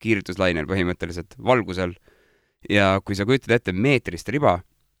 kiirituslainel põhimõtteliselt, valgusel. Ja kui sa kujutad ette meetrist riba,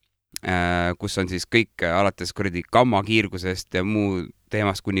 kus on siis kõik alates kuradi gamma kiirgusest ja muu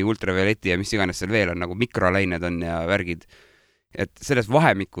teemast kuni ultravioleti ja mis iganes seal veel on, nagu mikrolained on ja värgid. Et selles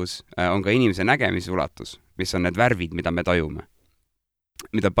vahemikus on ka inimese nägemisulatus, mis on need värvid, mida me tajume.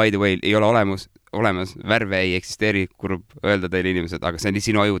 Mida by the way ei ole olemas, värve ei eksisteeri, kurb öelda teile inimesed, aga see on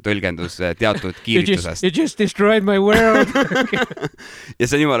sinu aju tõlgendus teatud kiiritusest. You just destroyed my world. Ja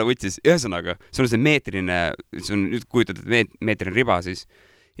see on jumala võtsis. Ühesõnaga, sul on see meetrine, nüüd kujutad meetrine riba siis,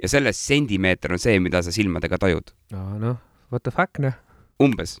 ja selles sentimeeter on see, mida sa silmadega tajud. What the fuck,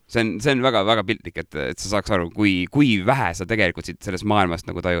 Umbes. See on väga, väga piltlik, et sa saaks aru, kui vähe sa tegelikult siit sellest maailmast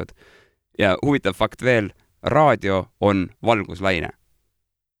nagu tajud. Ja huvitav fakt veel, raadio on valguslaine.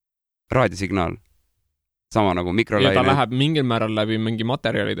 raadiosignaal. Sama nagu mikrolaine. Ja ta läheb mingil määral läbi mingi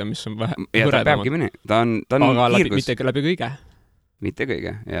materjalide, mis on vähe võredamad. Ta on aga kiirgus. Mitte läbi kõige. Mitte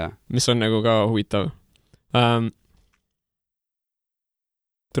kõige, jah. Mis on nagu ka huvitav.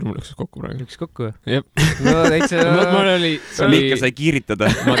 Mul läks kokku praegu. Läks kokku, jah? Jep. No täitsa... Mul oli... Liike sai kiiritada.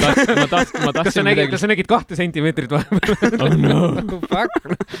 Ma tahtsin kas sa nägid 2 sentimeetrit vahepeal? Oh no. Fuck.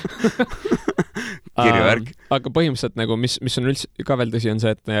 Kirjuvärk. Aga põhimõtteliselt nagu, mis on üldse ka veel tõsi, on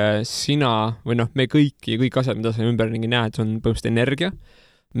see, et sina või me kõik asjad, mida sa ümberringi näed, on põhimõtteliselt energia,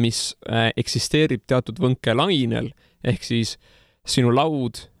 mis eksisteerib teatud võnkelainel, ehk siis sinu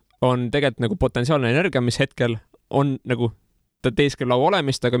laud on tegelikult nagu potentsiaalne energia, mis hetkel on nagu ta teeskab laua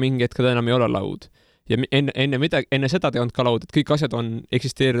olemist, aga mingi hetk ta enam ei ole laud. Ja enne seda te olnud ka laud, et kõik asjad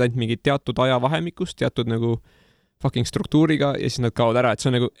eksisteerivad ainult mingi teatud ajavahemikus, teatud nagu fucking struktuuriga ja siis nad kaod ära, et see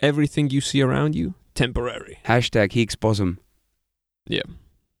on nagu everything you see around you, temporary. #Higgsbosom. Yeah.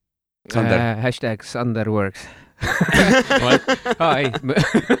 #Sanderworks.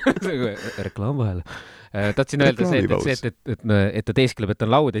 Reklaam vahel. Tahtsin öelda see, et ta teeskleb, et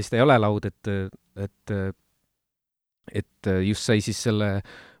on laud ja siis ta ei ole laud, et just sai siis selle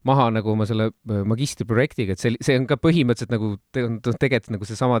maha nagu oma selle magistriprojektiga, et see on ka põhimõtteliselt nagu tegelikult nagu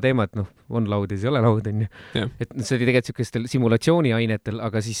see sama teema, et on laud ja siis ei ole laud, on ju. Et see oli tegelikult sellistel simulatsiooniainetel,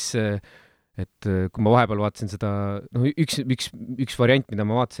 aga siis et kui ma vahepeal vaatasin seda, üks variant, mida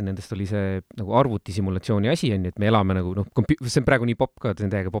ma vaatasin nendest oli see nagu arvutisimulatsiooni asi on, et me elame nagu, see on praegu nii popp ka, see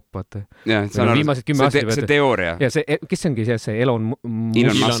on täiega popp, vaata. Viimased 10 aastat. See teooria. Ja see, kes ongi see Elon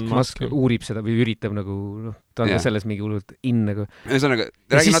Musk uurib seda või üritab nagu, ta on ka selles mingi hullult nagu. Ühesõnaga,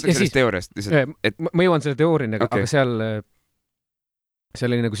 räägi natuke sellest teooriast. Ma jõuan selle teooriani, aga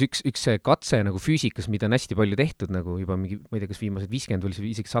seal oli nagu üks katse nagu füüsikas, mida on hästi palju tehtud nagu juba mingi, ma ei tea, kas viimased 50 või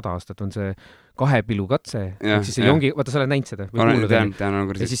isegi 100 aastat on see 2 pilu katse. Siis see jongi, vaata, sa oled näinud seda?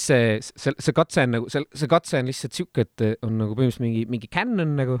 Ja siis see katse on nagu, see katse on lihtsalt siuke, et on nagu põhimõtteliselt mingi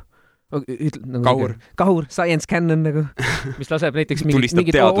cannon nagu, kahur, science cannon nagu, mis laseb näiteks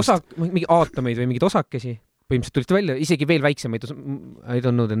mingi aatomeid või mingid osakesi. Põhimõtteliselt tulite välja, isegi veel väiksemaid, I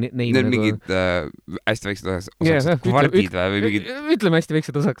don't know the name. Need mingid hästi väiksed osakesed, kvardid või mingid... Ütleme hästi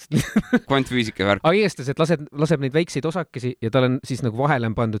väiksed osakesed. Kvantfüüsika värk. Aga eestas, et laseb neid väikseid osakesi ja tal on siis nagu vahele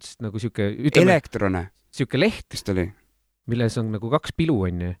on pandud nagu siuke... Elektrone. Siuke leht, milles on nagu 2 pilu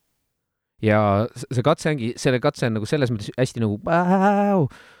on ju. Ja see katse on nagu selles mõttes hästi nagu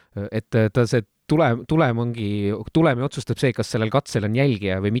et ta see tulemi otsustab see, kas sellel katsel on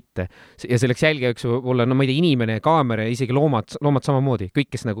jälgija või mitte. Ja selleks jälgija võiks olla, ma ei tea, inimene, kaamera ja isegi loomad samamoodi. Kõik,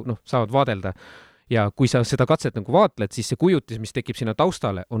 kes nagu, saavad vaadelda. Ja kui sa seda katset nagu vaatled, siis see kujutis, mis tekib sinna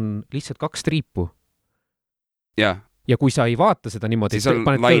taustale, on lihtsalt 2 triipu. Ja kui sa ei vaata seda niimoodi,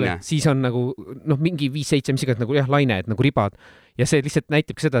 siis on nagu, mingi 5-7, mis iganes nagu laine, et nagu ribad. Ja see lihtsalt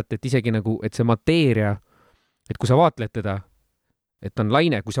näitab seda, et isegi nagu, et see mateeria, et kui sa vaatled teda, et ta on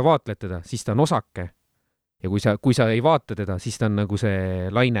laine, kui sa vaatled teda, siis ta on osake. Ja kui sa ei vaata teda, siis ta on nagu see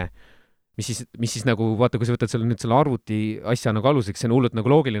laine, mis siis nagu, vaata, kui sa võtad selle arvuti asja nagu aluseks, see on hullult nagu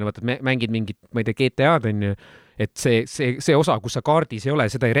loogiline, vaata, et mängid mingit, ma ei tea, GTA-d on ju, et see osa, kus sa kaardis ei ole,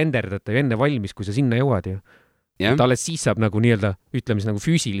 seda ei renderdata ju enne valmis, kui sa sinna jõuad ju. Ta alles siis saab nagu nii-öelda, ütleme siis nagu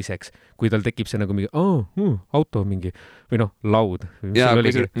füüsiliseks, kui tal tekib see nagu mingi auto mingi või laud.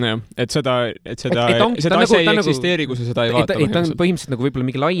 Et seda asja ei eksisteeri, kui sa seda ei vaata. Ta on põhimõtteliselt nagu võib-olla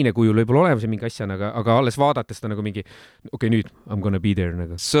mingi laine kujul võib-olla olemas mingi asjana, aga alles vaadates ta nagu mingi nüüd I'm gonna be there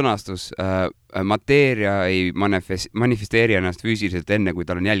nagu. Sõnastus, mateeria ei manifesteeri ennast füüsiliselt enne, kui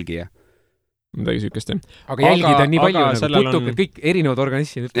tal on jälgija. Midagi sükest, jah. Aga jälgida on nii palju, nagu putukad, kõik erinevad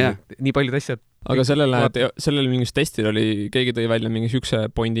organismid, nii paljud asjad. Aga sellel mingis testil oli, keegi tõi välja mingi sükse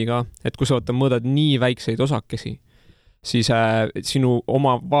pointi ka, et kui sa mõõdad nii väikseid osakesi, siis sinu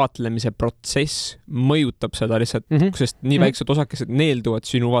oma vaatlemise protsess mõjutab seda lihtsalt, sest nii väiksed osakesed neelduvad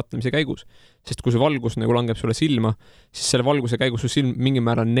sinu vaatlemise käigus. Sest kui see valgus nagu langeb sulle silma, siis selle valguse käigus su silm mingi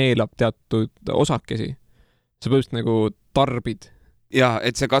määral neelab teatud osakesi. Sa põhimõtteliselt nagu tarbid. Ja,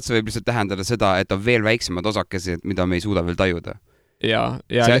 et see katse võib lihtsalt tähendada seda, et on veel väiksemad osakesed, mida me ei suuda veel tajuda.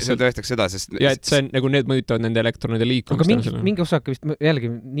 See tõestaks seda, sest... Ja, et see nagu need mõjutavad nende elektronide liikumist. Aga mingi osake vist,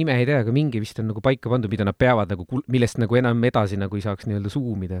 jällegi nime ei tea, aga mingi vist on nagu paika pandud, mida nad peavad nagu, millest nagu enam edasi nagu ei saaks nii-öelda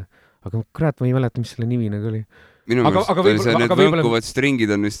suumida. Aga kurat, ma ei mäleta, mis selle nimi nagu oli. Minu mõelest need võnkuvad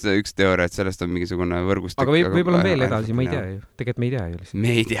stringid on vist üks teooria, et sellest on mingisugune võrgustik. Aga võib-olla on veel edasi, ma ei tea ju. Tegelikult me ei tea ju lihtsalt.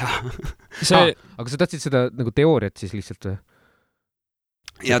 Me ei tea. Aga sa tahtsid seda nagu teooriat siis lihtsalt või?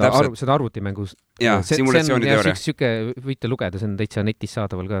 Seda arvutimängus. Simulatsiooniteooria. Süke võite lugeda, see on täitsa netis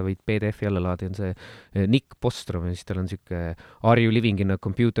saadaval ka, võid PDF-i alla laadi, on see Nick Bostrom ja siis tal on süke Are you living in a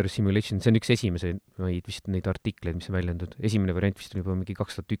computer simulation? See on üks esimese vist neid artikleid, mis on väljendud. Esimene variant vist on juba mingi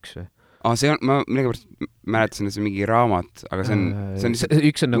 2001 või? See on, ma millegipärast mäletasin, et see on mingi raamat, aga see on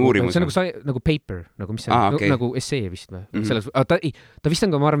üks on nagu paper, nagu mis see nagu essee vist või? Ta vist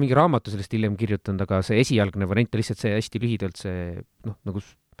on ka, ma arvan, mingi raamatu sellest hiljem kirjutanud, aga see esialgne variant on lihtsalt see hästi lühidalt see, nagu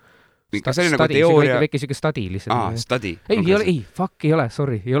väike siuke study lihtsalt. Study. Ei ole,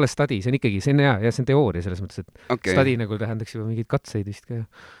 sorry, ei ole study, see on ikkagi, see on hea, ja see on teooria selles mõttes, et study nagu tähendaks juba mingeid katseid vist ka.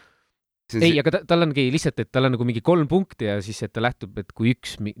 Aga tal ongi lihtsalt, et tal on nagu mingi 3 punkti ja siis, et ta lähtub, et kui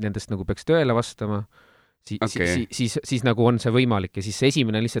üks nendest nagu peaks tõele vastama, siis nagu on see võimalik ja siis see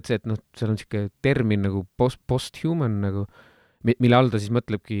esimene on lihtsalt see, et seal on siuke termin nagu post-human nagu, mille all ta siis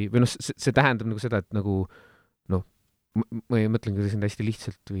mõtlebki, või see tähendab nagu seda, et nagu ma ei mõtlen, kuidas on hästi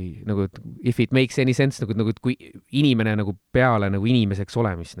lihtsalt või nagu, et if it makes any sense, nagu kui inimene nagu peale nagu inimeseks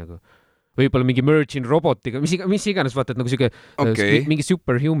olemist nagu, võib-olla mingi merging robotiga, mis iganes, vaata, et nagu siuke mingi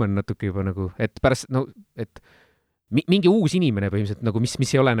superhuman natuke juba nagu, et pärast, et mingi uus inimene põhimõtteliselt nagu,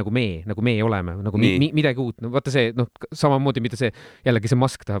 mis ei ole nagu me oleme, nagu midagi uut, vaata see, samamoodi, mida see, jällegi see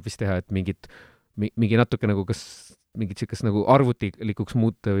Musk tahab vist teha, et mingi natuke nagu, kas mingit siukest nagu arvutilikuks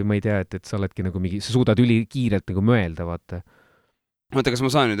muuta või ma ei tea, et sa oledki nagu mingi, sa suudad ülikiirelt nagu mõelda, vaata. Oota, kas ma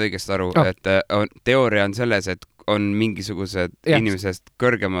saan nüüd õigesti aru, et teooria on selles, et on mingisugused inimesest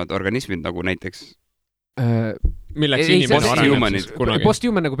kõrgemad organismid, nagu näiteks milleks inimene areneb kunagi?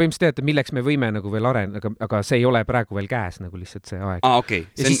 Post-human nagu põhimõtteliselt tead, et milleks me võime nagu veel areneda, aga see ei ole praegu veel käes nagu lihtsalt see aeg. Okei.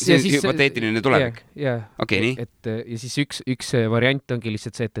 See on hüpoteetiline tulevik. Okei, nii. Ja siis üks variant ongi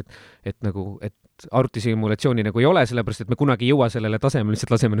lihtsalt see, et nagu, et arvutisimulatsiooni nagu ei ole, sellepärast, et me kunagi ei jõua sellele tasemele,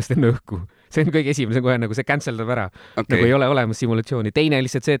 lihtsalt laseme ennast enne õhku. See on kõige esimene, see on kohe nagu see canceldab ära. Nagu ei ole olemas simulatsiooni. Teine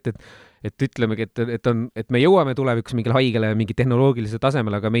lihtsalt see, et ütlemegi, et me jõuame tulevikus mingile haigele mingi tehnoloogilise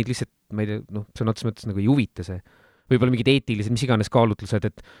tasemele, aga meid lihtsalt, ma ei tea, see on otseses mõttes nagu ei huvita see. Võib-olla mingid eetilised, mis iganes kaalutlused,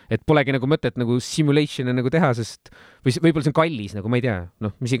 et polegi nagu mõtet nagu simulation'e nagu teha, sest võib-olla see on kallis, nagu ma ei tea,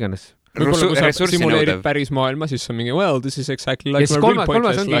 mis iganes. Võib-olla kui sa simuleerid päris maailma, siis on mingi, well, this is exactly like my real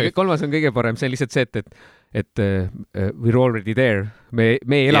pointless life. Kolmas on kõige parem, see on lihtsalt see, et we're already there.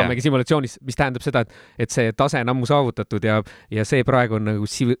 Me elamegi simulatsioonis, mis tähendab seda, et see tase on ammu saavutatud ja see praegu on nagu,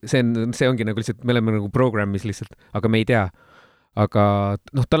 see ongi nagu lihtsalt, me oleme nagu programmis lihtsalt, aga me ei tea. Aga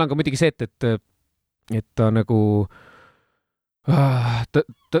tal on ka muidugi see, et ta nagu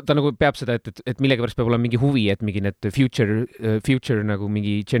ta nagu peab seda, et millegipärast peab olema mingi huvi, et mingi need future nagu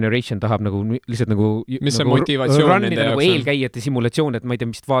mingi generation tahab nagu lihtsalt nagu mis see motivatsioon nende jaoks on? Eelkäijate simulatsioon, et ma ei tea,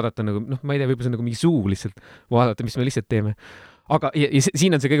 mis vaadata nagu, ma ei tea, võib-olla see on nagu mingi suu lihtsalt vaadata, mis me lihtsalt teeme. Aga ja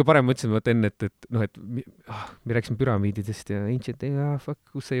siin on see kõige parem, mõtlesin vaata enne, et me rääkisime püramiididest ja ancient,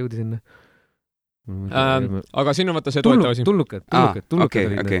 kus see jõudis enne? Aga siin on vaata see toetavasim. Tulnukad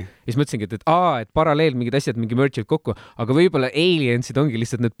olid. Ja siis mõtlesingi, et paralleel mingid asjad mingi merge'ivad kokku, aga võib-olla aliensid ongi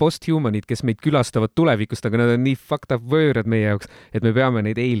lihtsalt need post-humanid, kes meid külastavad tulevikust, aga nad on nii fucked up võõrad meie jaoks, et me peame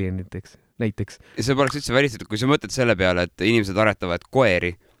neid alieniteks, näiteks. Ja see poleks üldse välistatud, kui sa mõtled selle peale, et inimesed aretavad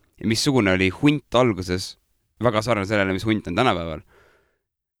koeri ja missugune oli hunt alguses, väga sarnane sellele, mis hunt on tänapäeval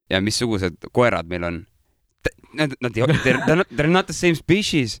ja missugused koerad meil on. They're not the same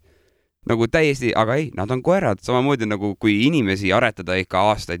species. Nagu täiesti, aga ei, nad on koerad. Samamoodi nagu kui inimesi aretada ikka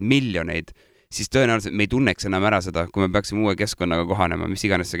aastaid, miljoneid, siis tõenäoliselt me ei tunneks enam ära seda, kui me peaksime uue keskkonnaga kohanema, mis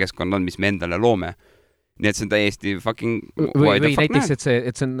iganes see keskkond on, mis me endale loome. Nii et see on täiesti fucking või näiteks, et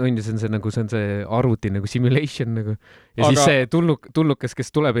see on see arvuti nagu simulation nagu. Ja siis see tulnukas, kes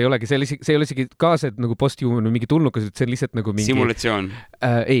tuleb, ei olegi, see ei ole isegi ka see nagu post-human või mingi tulnukas, see on lihtsalt nagu mingi simulatsioon.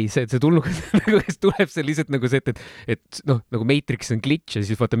 Ei, see tulnukas, kes tuleb, see lihtsalt nagu see, et nagu Matrix on glitch ja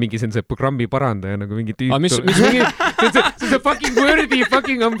siis vaata mingi see on see programmi parandaja nagu mingi tüüp. See fucking Wordi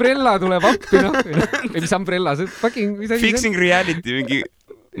fucking umbrella tuleb appi, või mis umbrella, see fucking Fixing reality, mingi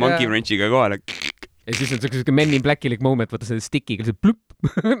monkey wrenchiga kohale. Ja siis on selline Men in Blackilik moment, vaata see stickiga, see plüpp.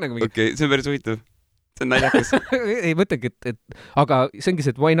 Okei, see on päris huvitav. See on naljakas. Ei mõtlegi, aga see ongi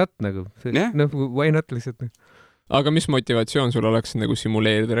see, et why not nagu. Why not lihtsalt. Aga mis motivatsioon sul oleks nagu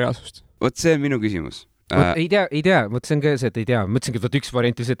simuleerida reaalsust? Vot see on minu küsimus. Ei tea, mõt see on ka see, et ei tea. Mõtlesingi, et üks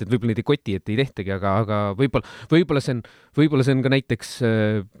variant on see, et võib-olla neid ei koti, et ei tehtagi, aga võib-olla see on ka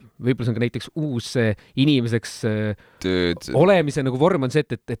näiteks uus inimeseks olemise nagu vorm on see,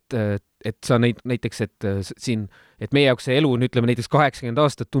 et sa näiteks, et meie jaoks see elu on, ütleme näiteks 80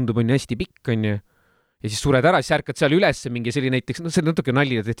 aastat tundub on hästi pikk, on ju. Ja siis sured ära, siis ärkad seal üles mingi selline näiteks, see on natuke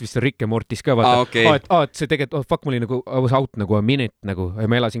nalja, tehti vist Rick ja Mortis ka, vaata, et see tegelikult, fuck, ma olin nagu, I was out nagu a minute nagu, ja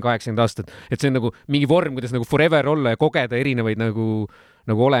ma elasin 80 aastat, et see on nagu mingi vorm, kuidas nagu forever olla ja kogeda erinevaid nagu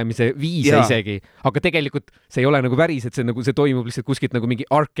olemise viise isegi, aga tegelikult see ei ole nagu päris, et see toimub lihtsalt kuskilt nagu mingi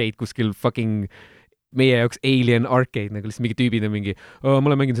arcade kuskil fucking meie jaoks Alien Arcade, nagu lihtsalt mingi tüübid on mingi, ma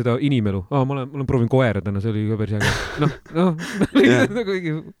olen mänginud seda inimelu, ma olen proovinud koera täna, see oli ka päris äge.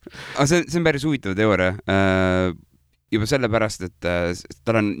 Aga see on päris huvitav teooria. Juba sellepärast, et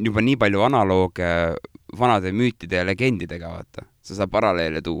tal on juba nii palju analooge vanade müütide ja legendidega, vaata. Sa saab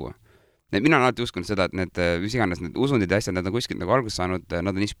paralleele tuua. Mina olen alati uskunud seda, et need, mis iganes need usundid ja asjad, nad on kuskilt nagu alguses saanud,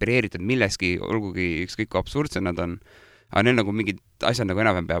 nad on inspireeritud milleski, olgugi ükskõik kui absurdsed nad on. Aga neil nagu mingid asjad nagu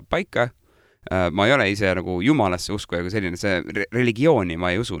enam peab paika. Ma ei ole ise nagu jumalasse usku ja selline, see religiooni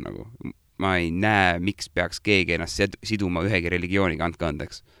ma ei usu nagu. Ma ei näe, miks peaks keegi ennast siduma ühegi religiooniga, andke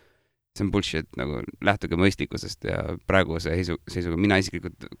andeks. See on bullshit, nagu lähtuge mõistlikkusest ja praegu see seisuga mina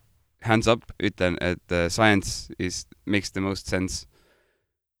isiklikult hands up ütlen, et science makes the most sense.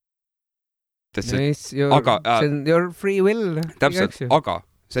 Nice, your free will. Täpselt, aga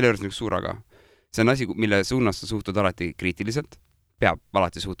selle juures on üks suur aga. See on asi, mille suunas sa suhtud alati kriitiliselt, peab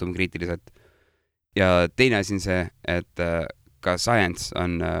alati suhtuma kriitiliselt. Ja teine asi on see, et ka science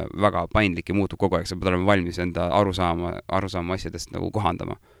on väga paindlik ja muutub kogu aeg, sa pead olema valmis enda arusaama asjadest nagu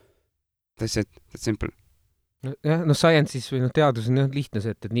kohandama. That's it, that's simple. Science'is või teadus on lihtne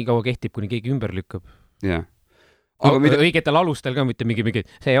see, et nii kaua kehtib, kuni keegi ümber lükkab. Jah. Õigetel alustel ka mitte mingi,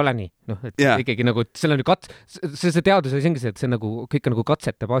 see ei ole nii. Ikkagi nagu, seal on ju see teadus on see, et see nagu, kõik on nagu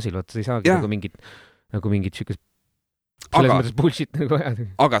katsete baasil, sa ei saagi nagu mingit sükest selles mõttes bullshit nagu vaja.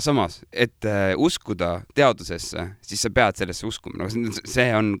 Aga samas, et uskuda teadusesse, siis sa pead sellesse uskuma. See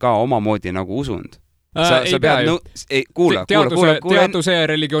on ka omamoodi nagu usund. Teaduse ja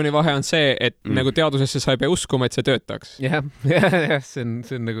religiooni vahe on see, et nagu teadusesse sa ei pea uskuma, et see töötaks. Jah, see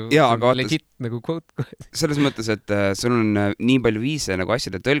on nagu legit nagu quote. Selles mõttes, et sul on nii palju viise nagu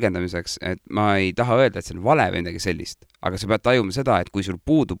asjade tõlgendamiseks, et ma ei taha öelda, et see on vale või midagi sellist. Aga sa pead tajuma seda, et kui sul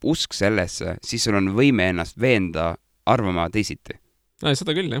puudub usk sellesse, siis sul on võime ennast veenda arvama teisiti.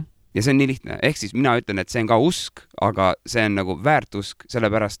 Seda küll, jah. Ja see on nii lihtne. Ehk siis mina ütlen, et see on ka usk, aga see on nagu väärtusk,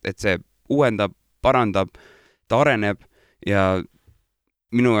 sellepärast, et see uuendab, parandab, ta areneb ja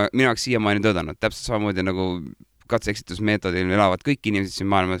minu jaoks siiamaani töötanud. Täpselt samamoodi nagu katse-eksitusmeetodil elavad kõik inimesed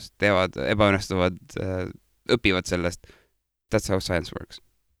siin maailmas, teevad, ebaõnnestuvad, õpivad sellest. That's how science works.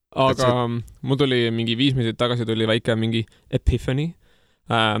 Aga mul tuli mingi 5 minutit tagasi tuli väike mingi epiphany.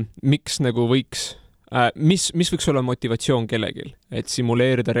 Miks nagu võiks mis võiks olla motivatsioon kellegil, et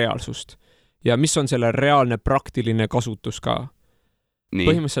simuleerida reaalsust ja mis on selle reaalne praktiline kasutus ka? Nii.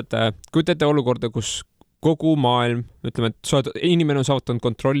 Põhimõtteliselt, kujutate olukorda, kus kogu maailm, ütleme, et inimene on saavutanud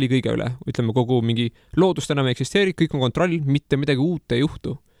kontrolli kõige üle, ütleme, kogu mingi loodust enam eksisteerib, kõik on kontroll, mitte midagi uut ei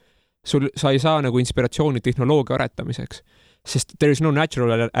juhtu. Sa ei saa nagu inspiratsiooni tehnoloogia aretamiseks, sest there is no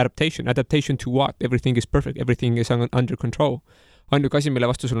natural adaptation to what? Everything is perfect, everything is under control. Ainuke asi, mille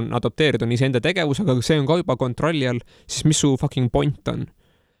vastu sul on adopteerida, on iseenda tegevus, aga see on ka juba kontrolli all, siis mis su fucking point on?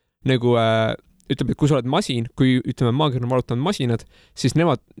 Nagu, ütleme, et kui sa oled masin, kui ütleme, maagir on valutanud masinad, siis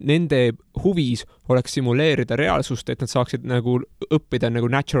nende huvis oleks simuleerida reaalsust, et nad saaksid nagu õppida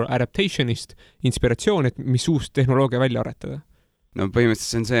nagu natural adaptationist inspiratsiooni, et mis uus tehnoloogia välja aretada. No põhimõtteliselt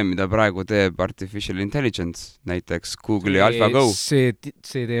see on see, mida praegu teeb artificial intelligence, näiteks Google'i AlphaGo. See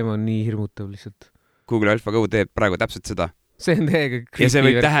teema on nii hirmutav lihtsalt. Google'i AlphaGo teeb praegu täpselt seda. See on täiega ja see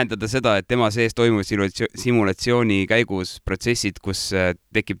võib tähendada seda, et tema sees toimub simulatsiooni käigus protsessid, kus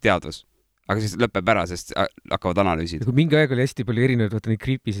tekib teadvus. Aga siis lõpeb ära, sest hakkavad analüüsid. Mingi aeg oli hästi palju erinevaid, vaata neid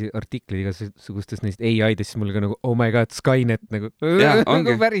creepy artikleid igasugustest neist AI-dest, siis mul ka nagu, oh my god, Skynet nagu,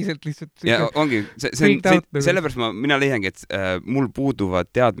 nagu päriselt lihtsalt. Ja ongi, sellepärast mina leiangi, et mul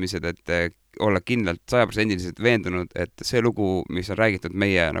puuduvad teadmised, et olla kindlalt 100% veendunud, et see lugu, mis on räägitud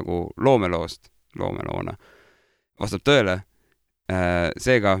meie nagu loomeloona, vastab tõele.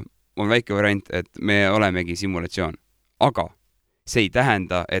 Seega on väike variant, et me olemegi simulatsioon. Aga see ei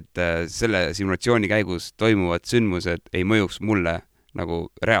tähenda, et selle simulatsiooni käigus toimuvad sündmused ei mõjuks mulle nagu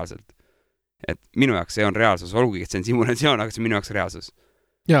reaalselt. Et minu jaoks see on reaalsus, olgugi, et see on simulatsioon, aga see on minu jaoks reaalsus.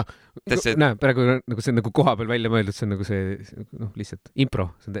 Jaa, praegu nagu see on nagu koha peal välja mõeldud, see on nagu see lihtsalt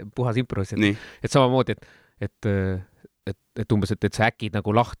impro, see on puhas impro, et samamoodi, et umbes, et sa äkid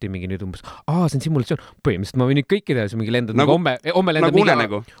nagu lahti mingi nüüd umbes, see on simulatsioon, põhimõtteliselt ma võin nüüd kõiki teha, see mingi lendad nagu homme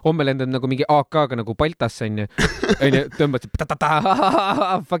lendad nagu mingi AK-ga nagu Baltasse onju, tõmbad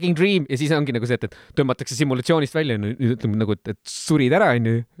fucking dream ja siis ongi nagu see, et tõmbatakse simulatsioonist välja, ütleme nagu, et surid ära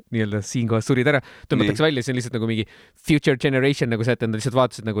onju, nii-öelda siinkohas surid ära, tõmbatakse välja, see on lihtsalt nagu mingi future generation nagu see, et nad lihtsalt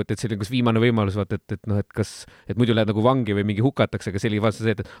vaatasid nagu, et see oli nagu viimane võimalus, vaata, et muidu lähed nagu vangi või mingi hukatakse, aga see oli vaata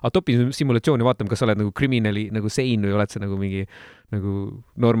see, et topi simulatsiooni vaatame, kas sa oled nagu kriminali nagu sein või oled sa nagu mingi nagu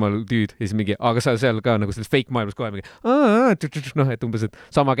normal dude ja siis mingi, aga sa seal ka nagu selles fake maailmas kohe mingi noh, et umbes, et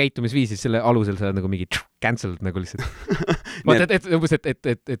sama käitumisviis, siis selle alusel sa oled nagu mingi cancelled nagu lihtsalt. Vaata, et umbes,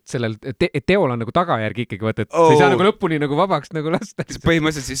 et sellel teol on nagu tagajärg ikkagi, vaata, et sa ei saa nagu lõpuni nagu vabaks nagu lasta.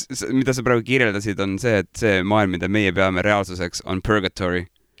 Põhimõtteliselt siis, mida sa praegu kirjeldasid, on see, et see maailm, mida meie peame reaalsuseks, on purgatory.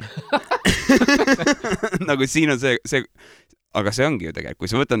 Nagu siin on see, aga see ongi ju tegelikult,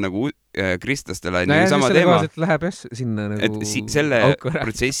 kui sa võtad nagu kristlastele no sama teema, läheb sinna nagu et selle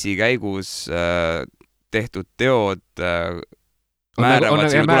protsessi käigus tehtud teod määravad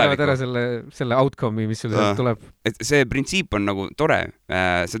sinu tulevikku. Ära selle outcome'i, mis sulle tuleb. Et see printsiip on nagu tore.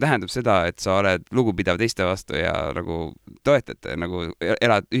 See tähendab seda, et sa oled lugupidav teiste vastu ja nagu toetad, nagu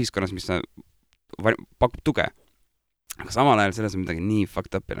elad ühiskonnas, mis pakub tuge. Aga samal ajal selles on midagi nii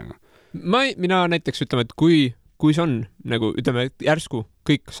fucked up'i nagu. Mina näiteks ütleme, et kui see on, nagu ütleme, järsku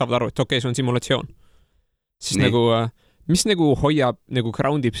kõik saavad aru, et okei, see on simulatsioon. Siis nii. Nagu, mis nagu hoiab, nagu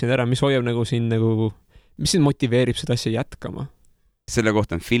groundib sind ära, mis hoiab nagu sind nagu, mis sind motiveerib seda asja jätkama? Selle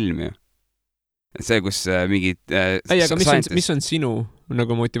kohta on film ju. See, kus mingid... aga mis on sinu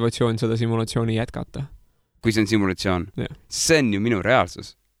nagu motivatsioon seda simulatsiooni jätkata? Kui see on simulatsioon? Ja. See on ju minu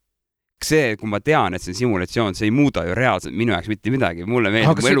reaalsus. See, kui ma tean, et see on simulatsioon, see ei muuda ju reaalselt minu jaoks mitte midagi. Mulle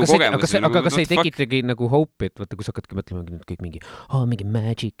meeldib elu kogemus. Aga kas ei tekitagi nagu hope, et vaata, kui sa hakkadki mõtlema kõik mingi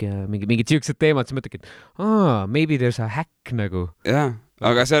magic ja mingid siuksed teemad, siis mõtledki, et maybe there's a hack nagu. Jah,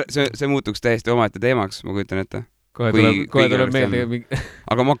 aga see muutuks täiesti omaette teemaks, ma kujutan ette. Kohe tuleb meelde.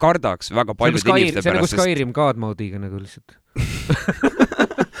 Aga ma kardaks väga paljude inimeste pärast. See on nagu Skyrim God mode'iga nagu lihtsalt.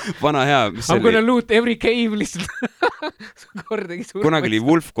 Vana hea. I'm gonna loot every cave lihtsalt. Kunagi oli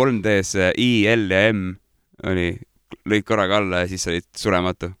Wolf 3D's I, L ja M lõid korraga alla ja siis olid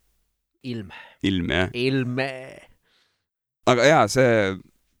surematu. Ilm, jah. Ilme. Aga jaa, see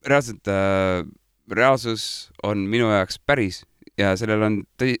reaalselt reaalsus on minu jaoks päris ja sellel on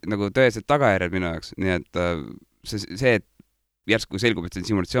nagu tõesed tagajärjed minu jaoks. Nii et see, et järsku selgub, et see on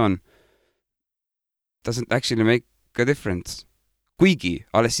simulatsioon, doesn't actually make a difference. Kuigi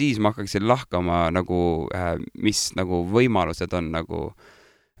alles siis ma hakkaksin lahkama nagu, mis nagu võimalused on nagu,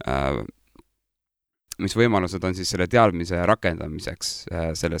 mis võimalused on siis selle teadmise rakendamiseks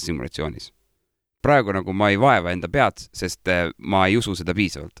selles simulatsioonis. Praegu nagu ma ei vaeva enda pead, sest ma ei usu seda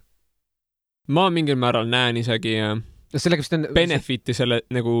piisavalt. Ma mingil määral näen isegi benefiti selle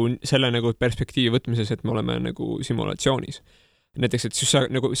nagu perspektiivi võtmises, et me oleme nagu simulatsioonis. Näiteks, et siis sa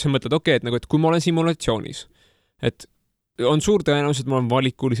mõtled, okei, et kui ma olen simulatsioonis, et on suur tõenäoliselt, et ma olen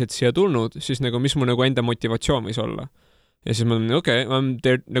valikuliselt siia tulnud, siis nagu, mis mu nagu enda motivatsioon võis olla. Ja siis ma olen,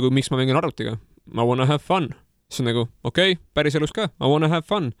 nagu, miks ma mängin arvutiga? I wanna have fun. See on nagu, päris elus ka, I wanna have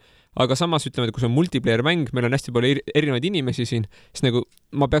fun. Aga samas ütleme, et kui see on multiplayer mäng, meil on hästi palju erinevaid inimesi siin, siis nagu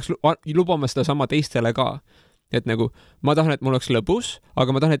ma peaks lubama seda sama teistele ka. Et nagu, ma tahan, et mul oleks lõbus,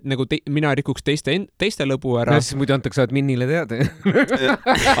 aga ma tahan, et nagu mina rikuks teiste lõbu ära. Siis muidu antakse saad minnile teada.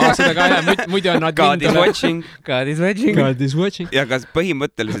 Seda ka jah, muidu on God is watching. God is watching. Ja kas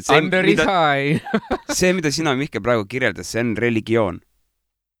põhimõtteliselt see, mida sina, Mihkel, praegu kirjeldas, see on religioon.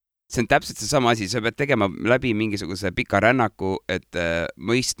 See on täpselt see sama asi, sa pead tegema läbi mingisuguse pika rännaku, et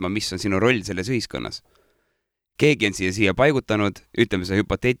mõistma, mis on sinu roll selles ühiskonnas. Keegi on siia paigutanud, ütleme see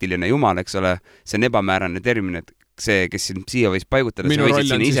hüpoteetiline jumal, eks ole, see on ebamäärane termin, et see, kes siia võis paigutada, minu roll on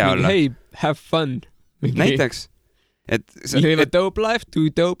siis mingi, hey, have fun. Näiteks. Live a dope life, do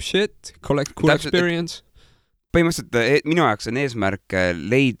dope shit, collect cool experience. Põhimõtteliselt minu jaoks on eesmärk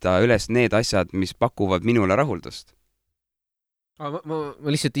leida üles need asjad, mis pakuvad minule rahuldust. Ma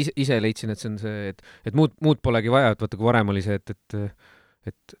lihtsalt ise leidsin, et see on see, et muud polegi vaja, et vaata, kui varem oli see, et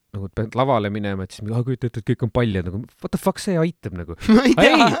nagu pead lavale minema, et siis et kõik on paljad, nagu what the fuck see aitab nagu.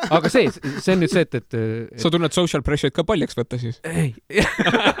 Ei, aga see on nüüd see, et sa tunned social pressure'id ka paljaks võtta siis? Ei,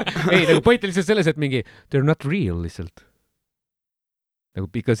 nagu point lihtsalt selles, et mingi they're not real lihtsalt. Nagu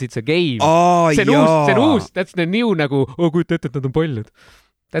because it's a game. See on uus, that's the new nagu, kujuta ette, et nad on paljad.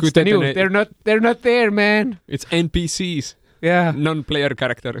 That's the new, they're not there, man. It's NPCs. Yeah. Non-player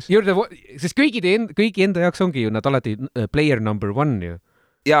characters. Sest kõigi enda jaoks ongi ju nad alati player number 1 ju.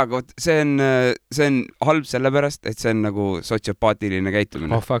 Jaa, aga see on halb sellepärast, et see on nagu sotsiopaatiline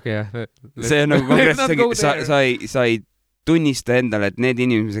käitumine. Oh fuck, jah. See on nagu konkreetselt, sa ei tunnista endale, et need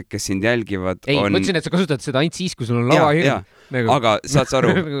inimesed, kes sind jälgivad, ei, mõtlesin, et sa kasutad seda ainult siis, kui sul on lava hirm. Nagu. Aga saad sa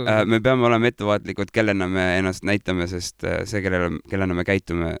aru, me peame olema ettevaatlikud, kellena me ennast näitame, sest see, kellena me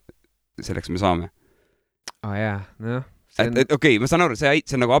käitume, selleks me saame. Jah, noh. Okei, ma saan aru, see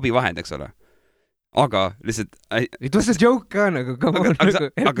on nagu abivahend, eks ole. Aga lihtsalt... It was a joke ka nagu.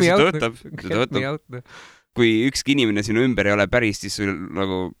 Aga see töötab. Kui ükski inimene sinu ümber ei ole päris, siis sul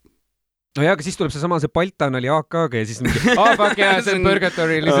nagu no jaa, aga siis tuleb see Baltan oli AK-ga ja siis mingi, fuck yeah, see on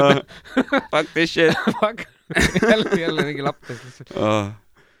purgatory lihtsalt. Fuck this shit. jälle mingi laptas lihtsalt.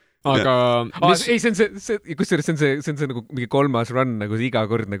 Aga ei, see kusjuures see on nagu mingi 3. run, nagu iga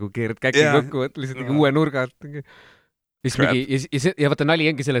kord nagu keerad käki kokku, lihtsalt mingi uue nurga alt. Ja vaata nali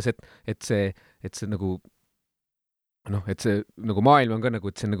ongi selles, et see nagu noh, et see nagu maailm on ka nagu,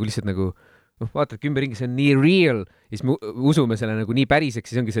 et see on nagu lihtsalt nagu vaatad ümberringi, see on nii real ja siis me usume selle nagu nii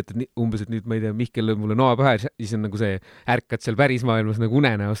päriseks, siis ongi see, et umbes, et nüüd ma ei tea, Mihkel lööb mulle noa pähe ja siis on nagu see ärkad seal pärismaailmas nagu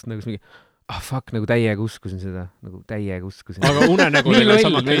unenäost nagu mingi fuck, nagu täiega uskusin seda, nagu täiega uskusin. Aga unenägudel on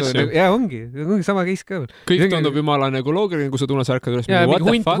sama case ju. Jaa, ongi sama case ka. Kõik tundub jumala nagu loogiline, kui sa tunned sa ärkad üles.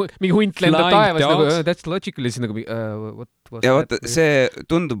 Mingi hunt lendab taevas nagu, that's logical ja siis nagu ja vaata, see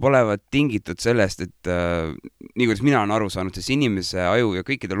tundub olevat tingitud sellest, et nii kuidas mina olen aru saanud, siis inimese aju ja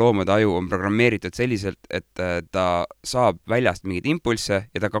kõikide loomade aju on programmeeritud selliselt, et ta saab väljast mingeid impulsse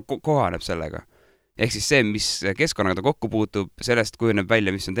ja ta ka kohaneb sellega. Ehk siis see, mis keskkonnaga ta kokku puutub, sellest kujuneb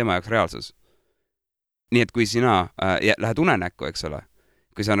välja, mis on tema jaoks reaalsus. Nii et kui sina lähed unenäkku, eks ole,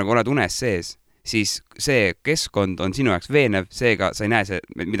 kui sa nagu oled unes sees, siis see keskkond on sinu jaoks veenev, seega sa ei näe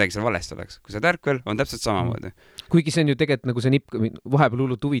midagi seal valesti oleks. Kui sa tärkvel, on täpselt samamoodi. Kuigi see on ju tegelikult nagu see nipp, vahepeal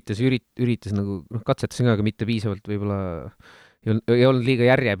hullult huvitas ja üritas nagu, katsetasin ka, aga mitte piisavalt võib-olla ei olnud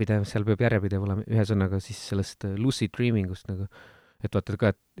liiga järjepidev, seal peab järjepidev olema ühesõnaga siis sellest lucid dreamingust nagu. Et vaatad ka,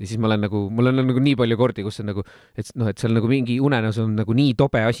 et siis mul on nagu nii palju kordi, kus on nagu, et seal nagu mingi unenõus on nagu nii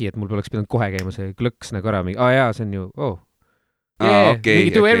tobe asi, et mul oleks pidanud kohe käima see klõks nagu ära, mingi, jaa, see on ju,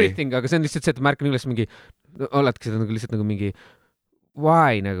 mingi do everything, aga see on lihtsalt see, et märkan üles mingi, oledki seda nagu lihtsalt nagu mingi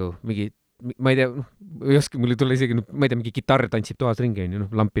why nagu, mingi, ma ei tea, ei oska, mul ei tule isegi, ma ei tea, mingi kitarr tantsib toas ringi, on ju,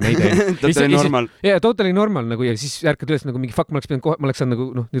 lampi näide. Totally normal. Jaa, totally normal nagu ja siis ärkad üles nagu mingi fuck, ma oleks saanud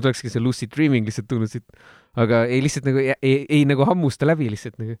nagu, nüüd olekski see lucid dreaming lihtsalt tulnud siit, aga ei lihtsalt nagu, ei nagu hammusta läbi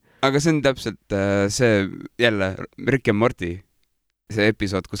lihtsalt nagu. Aga see on täpselt see jälle Rick and Morty see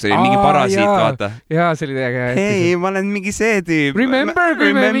episood, kus oli mingi parasiit, vaata. Jaa, see oli täiega hea. Hei, ma olen mingi see tüüp. Remember,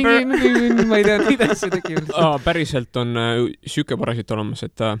 ma ei tea, mida see tegi. Päriselt on süke parasiit olemas,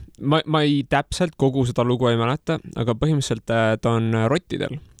 et ma ei täpselt kogu seda lugu ei mäleta, aga põhimõtteliselt ta on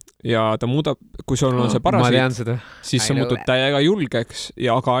rottidel ja ta muudab, kui sul on see parasiit, siis sa muutud täiega julgeks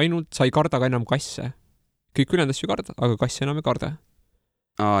ja aga ainult sa ei karda ka enam kasse. Kõik ülejäänud asju karda, aga kasse enam ei karda.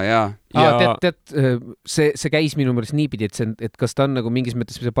 Tead, see käis minu mõttes niipidi, et kas ta on nagu mingis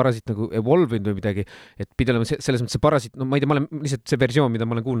mõttes see parasiit nagu evolvinud või midagi, et pidi olema selles mõttes see parasiit, no ma ei tea, ma olen lihtsalt see versioon, mida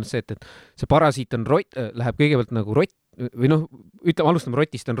ma olen kuulnud, see, et see parasiit on läheb kõigepealt nagu rott, või noh, alustame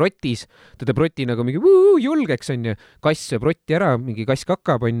rotist, on rotis, ta teeb roti nagu mingi julgeks, on ju, kass sööb rotti ära, mingi kass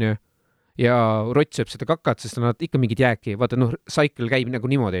kakab, on ju, ja rott sööb seda kakat, sest on ikka mingid jääki, vaata, noh, cycle käib nagu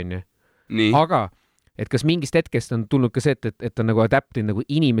niimoodi, on ju. Aga et kas mingist hetkest on tulnud ka see, et on nagu adaptinud nagu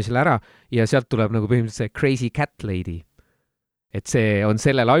inimesele ära ja sealt tuleb nagu põhimõtteliselt see crazy cat lady. Et see on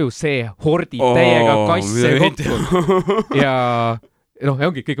sellel ajus, see hordib täiega kasse kokku. Ja noh, ja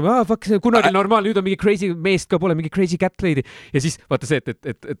ongi kõik, fuck, kunagi normaalne, nüüd on mingi crazy meest ka pole, mingi crazy cat lady. Ja siis vaata see,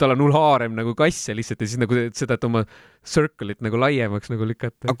 et tal on hull haarem nagu kasse lihtsalt ja siis nagu seda, et oma circle'it nagu laiemaks nagu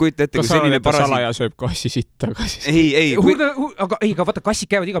lükata. Aga kujuta ette, kui selline parasiit... salaja sööb kassi sitta. Ei. Aga vaata, kassid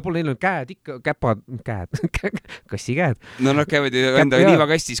käivad igal pool, neil on käed, ikka käpad, kassi käed. No nad käivad ju enda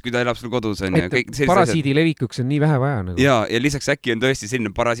liivakastis, kui ta elab sul kodus. Parasiidi levikuks on nii vähe vaja. Nagu. Ja lisaks äkki on tõesti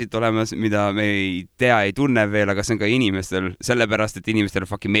selline parasiit olemas, mida me ei tea, ei tunne veel, aga see on ka inimestel, sellepärast, et inimestele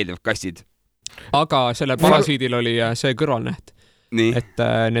fucking meeldivad kassid. Aga sellel parasiidil oli see kõrvalnäht. Nii. Et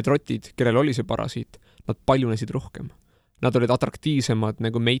need rotid, kellel oli see parasiit, nad paljunesid rohkem. Nad olid atraktiivsemad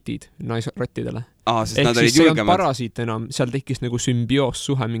nagu meitid naisrottidele. Sest ehk nad siis olid see on julgemad. Parasiit enam, seal tekkis nagu sümbioos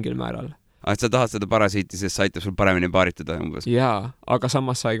suhe mingil määral. Et sa tahad seda parasiiti, sest sa aitab sul paremini paaritada umbes. Jaa, aga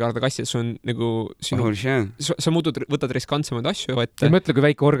samas sa ei karda kassi, see on nagu sinu... sa võtad riskantsemaid asju. Ja mõtle, kui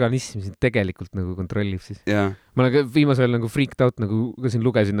väike organism sind tegelikult nagu kontrollib siis. Yeah. Ma olen viimasel nagu freaked out, nagu ka siin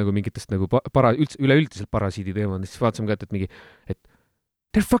lugesin nagu mingitest nagu üleüldiselt parasiidi teemad, siis vaatasime ka, et mingi, et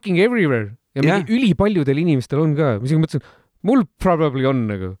they're fucking everywhere. Ja mingi ülipaljudel inimestel on ka. Mis mõtlesin, mul probably on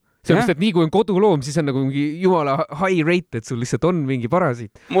nagu. Sellepärast, et nii kui on koduloom, siis on nagu mingi jumala high rate, et sul lihtsalt on mingi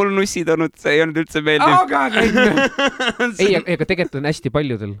parasiit. Mul nussid olnud, see ei olnud üldse meeldiv. Ei, aga tegelikult on hästi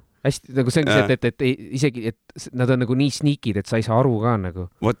paljudel. Hästi, nagu see on see, et isegi, et nad on nagu nii sneakid, et sa ei saa aru ka nagu.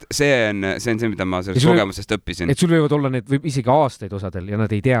 Vot, see on see, mida ma sellest kogemusest õppisin. Et sul võivad olla need võib isegi aastaid osadel ja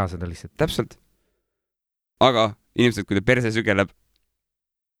nad ei tea seda lihtsalt. Täpselt. Aga inimesed, kui ta perse sügeleb,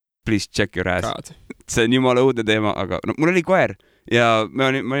 please check your ass. See on jumala õudne teema, aga no, mul oli koer. Ja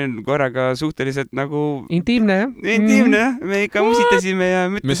ma olin koeraga suhteliselt nagu... Intiimne, jah? Intiimne, jah. Me ikka musitasime ja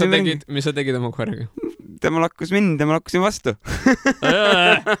mõtlesime... Mis sa tegid oma koeraga? tema lakkus mind, tema lakkusin vastu.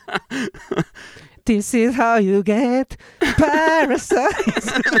 This is how you get parasites.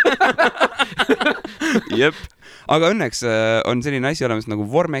 Jep. Aga õnneks on selline asi olemas nagu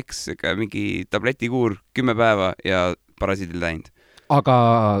Vormex, mingi tabletikuur 10 päeva ja parasiidil läinud. Aga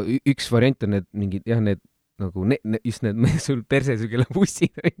üks variant on need mingid, jah, need nagu just need sul perses, kelle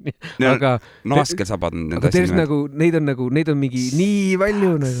bussid on. Aga naaskelsabad on need asjad. Aga neid on mingi nii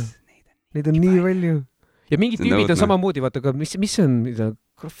palju nagu. Neid on nii palju. Ja mingid tüübid on samamoodi, vaata, aga mis on,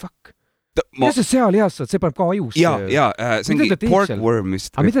 fuck. Mida sa seal heas saad, see paneb ka ajus. Ja, see ongi porkworm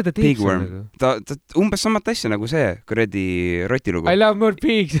vist. Aga mida ta teeb seal nagu? Ta umbes samat asja nagu see, kuradi rotilugu. I love more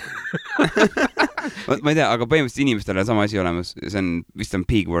pigs. Ma ei tea, aga põhimõtteliselt inimestele on sama asi olemas. See on, vist on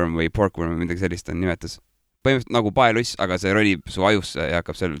pigworm või porkworm või midagi sellist on nimetus. Põhimõtteliselt nagu paeluss, aga see ronib su ajusse ja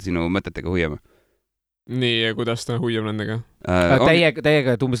hakkab seal sinu mõtetega huiama. Nii, ja kuidas ta huiab nendega?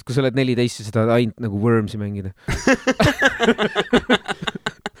 Täiega, et umbes, kui sa oled 14 ja seda ainult nagu Wormsi mängida.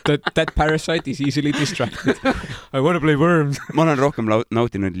 That parasite is easily distracted. I wanna play Worms. Ma olen rohkem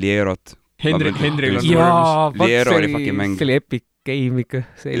nautinud Lierot. Henril on Worms. Liero oli fucking mäng. See oli epic game ikka.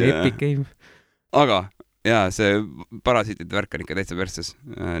 See oli epic game. Aga, jaa, see parasiitide värk on ikka täitsa perses.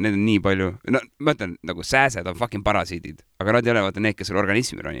 Need on nii palju. No, ma ütlen, nagu sääsed on fucking parasiidid. Aga nad ei ole vaata need, kes sul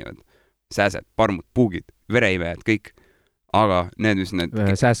organismi ronivad. Sääsed, parmud, puugid, vereimejad, kõik. Aga need, mis need...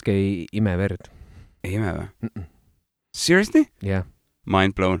 Sääske ei ime verd. Ei ime või? Seriously? Jah.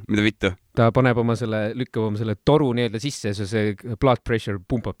 Mind blown, mida vittu? Ta paneb lükkab oma selle toru nii-öelda sisse ja see blood pressure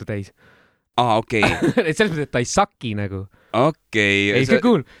pumpab ta täis. Okei. Selles mõttes, et ta ei saki nagu. Okei. Ei, see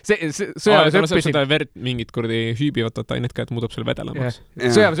cool. Sõjaväes õppisin... Seda verd mingit kurdi hüübivat ainet ka, et muudab selle vedelamaks.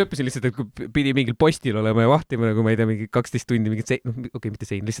 Sõjaväes õppisin lihtsalt, et kui pidi mingil postil olema ja vahtima, nagu ma ei tea, mingi 12 tundi mingit mitte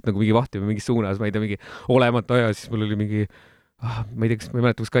sein, lihtsalt nagu mingi vahtima mingis suunas, ma ei tea, mingi olemata aja, siis mul oli mingi ma ei tea, ma ei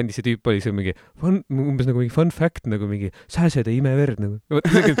mäleta, kus kandis see tüüp oli, see on mingi umbes nagu mingi fun fact, nagu mingi sääsed ei ime verd nagu.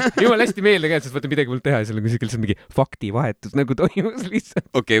 Jumal hästi meelde käed, sest vaata midagi mul teha ja seal on kuskil mingi faktivahetus nagu toimus lihtsalt.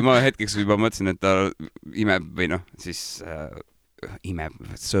 Okei, ma hetkeks juba mõtlesin, et ta imeb või siis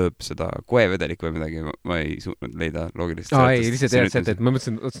sööb seda koevedelik või midagi, ma ei suutnud leida loogilist ei, lihtsalt et ma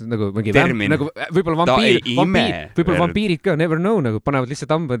mõtlesin nagu mingi nagu võib-olla vampiirid ka, never know, nagu panevad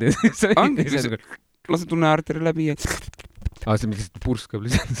lihtsalt hambad ja lase tunnearteri läbi ja see mingi purskab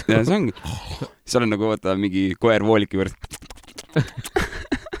lihtsalt. Ja see ongi. Seal on nagu vaata mingi koer vooliki juures.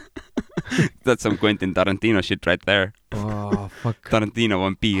 That's some Quentin Tarantino shit right there. Fuck. Tarantino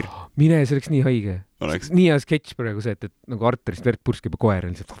vampiir. Mine, see oleks nii haige. Oleks. Nii hea sketš praegu see, et nagu arterist verd purskib ja koer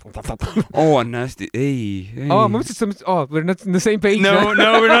on lihtsalt. On hästi. Ei. Ma mõtlesin, we're not on the same page. No,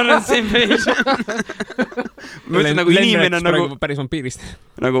 we're not on the same page. Ma mõtlesin nagu inimene on nagu... Päris vampiirist.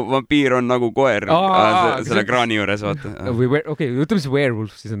 Nagu vampiir on nagu koer selle kraani juures, vaata. Okei, ütleme siis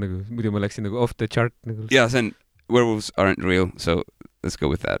werewolf, siis on nagu, muidu ma läksin nagu off the chart. Ja, see on, werewolves aren't real, so let's go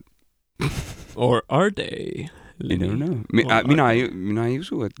with that. Or are they? I don't know. Mina ei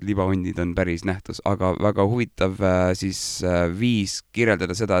usu, et libahundid on päris nähtus, aga väga huvitav viis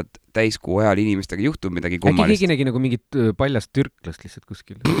kirjeldada seda, et täiskuu ajal inimestega juhtub midagi kummalist. Äkki keegi nägi nagu mingit paljast türklast lihtsalt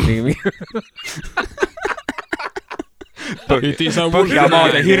kuskil.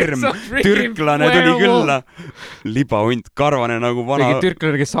 Põhjamaade hirm. Türklane tuli külla. Libahunt, karvane nagu vana... Mingi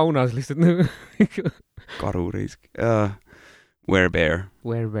türklane, kes saunas lihtsalt. Karureisk. Werebear.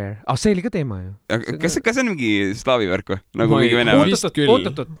 See oli ka teema ju. Kas see on mingi slaavi värk või? Nagu mingi vene värk?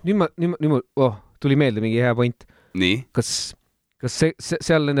 Oot. Nüüd tuli meelde mingi hea point. Nii? Kas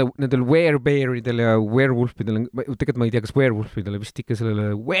seal nendel werebearidel ja werewolfidel, tegelikult ma ei tea, kas werewolfidel vist ikka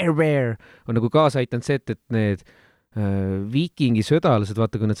sellele werebear on nagu kaasa aitanud see, et need viikingi sõdalased,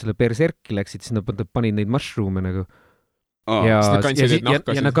 vaata, kui nad selle berserki läksid, siis nad panid neid mushroome nagu. Ja nad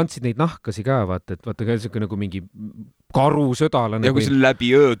kandsid neid nahkasi ka, vaata, et vaata ka selline nagu mingi karusõdalane. Ja kui sul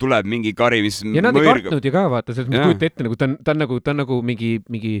läbi öö tuleb mingi kari, mis ja nad ei kartnud ju ka, vaata, selles mõttes kujuta ette, nagu ta on nagu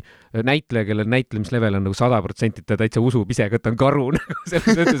mingi näitleja, kelle näitlemislevel on nagu 100%, ta täitsa usub ise, et ta on karu.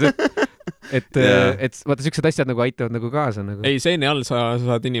 Selles mõttes, et vaata, siuksed asjad nagu aitavad nagu kaasa. Nagu. Ei, seeni all sa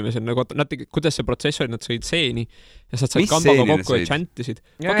saad inimesel, nagu, kuidas see protsess oli, nad sõid seeni ja sa said kambaga kokku ja chantisid.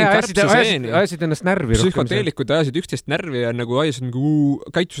 Ajasid ennast närvi. Psühhoteelikud ajasid üksteist närvi ja nagu ajasid nagu,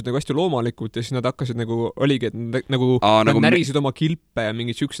 käitusid nagu hästi loomalikult ja siis nad hakkasid nagu, oligi, et nagu nad närisid oma kilpe ja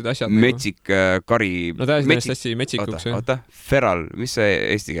mingid siuksed asjad. Metsik kari. Nad ajasid ennast hästi metsikuks. Oota, feral, mis see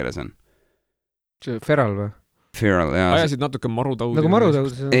eesti keeles on? Feral või? Feral, jah. Ajasid natuke marutaud. Nagu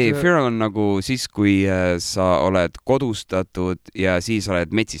marutaud. Ei, feral on nagu siis, kui sa oled kodustatud ja siis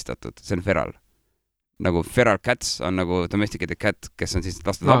oled metsistatud. See on feral. nagu feral cats on nagu domesticated cat, kes on siis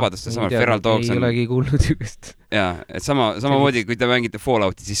lastud vabadusse, sama feral dogs on... Ei olegi kuulnud jukest. Jaa, et samamoodi, kui te mängite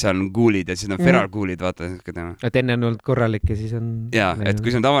Fallouti, siis on ghoulid ja siis on feral ghoulid, vaata. Et enne on olnud korralik ja siis on... Jaa, et kui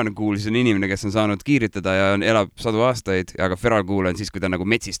see on tavaline ghoul, siis on inimene, kes on saanud kiiritada ja elab 100 aastaid, aga feral ghoul on siis, kui ta on nagu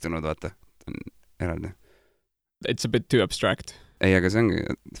metsistunud, vaata. Eraldi. It's a bit too abstract. Ei, aga see ongi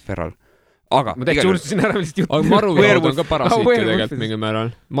feral. Aga ma täitsa unustasin ära millist juttu. Aga marujaud on ka parasiit tegelikult mingil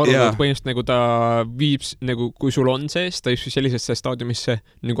määral. Marujaud põhimõtteliselt nagu ta viib, nagu kui sul on sees, ta viib sellisesse staadiumisse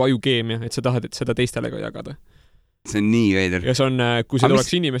nagu ajukeemia, et sa tahad, et seda teistele ka jagada. See on nii veider. Ja see on, kui see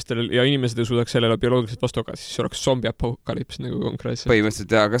oleks inimestel ja inimesed ei suudaks sellele bioloogiliselt vastu aga, siis see oleks zombiapokalips nagu konkreetselt.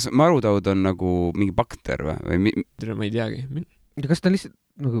 Põhimõtteliselt, ja kas marutaud on nagu mingi bakter või? Ma ei teagi. Kas ta on lihtsalt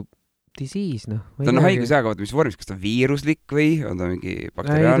nagu... disease, noh. Ta on haigusjääga, mis vormis, kas ta on viiruslik või on ta mingi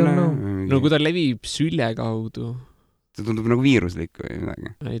bakteriaalne? No kui ta levib sülje kaudu. Ta tundub nagu viiruslik või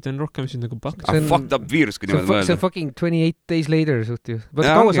midagi. Ei, ta on rohkem siis nagu bakter. Fucked up viirus, kui niimoodi mõelda. See on fucking 28 days later suht ju.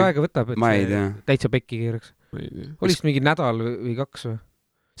 Kaua see aega võtab, et see täitsa pekki keeraks? Olist mingi nädal või 2 või?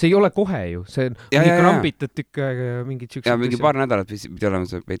 See ei ole kohe ju. See on mingi krambitad tükk aega ja mingid ja mingi paar nädalat pidi olema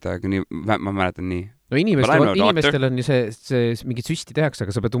see peita aega, ma mäletan nii. No inimestel on ju see mingit süsti tehakse,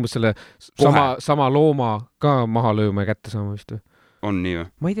 aga sa pead umbes selle sama looma ka maha lööma ja kätte saama vist või? On nii või?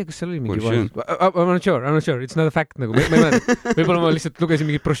 Ma ei tea, kas seal oli mingi I'm not sure, it's not a fact nagu. Ma ei mäleta, võib-olla ma lihtsalt lugesin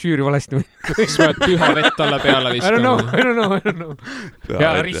mingit brošüüri valesti. Sa oled püha vett alla peale viskama. I don't know.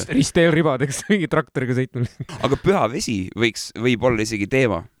 Ja risteelribadeks mingi traktoriga sõitnud. Aga püha vesi võib olla isegi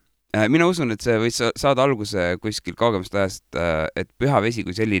teema. Mina usun, et see võis saada alguse kuskil kaugemast ajast, et püha vesi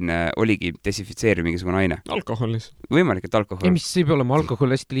kui selline oligi desinfitseeriv mingisugune aine. Alkoholis. Võimalik, et alkohol. Ei, mis ei pea olema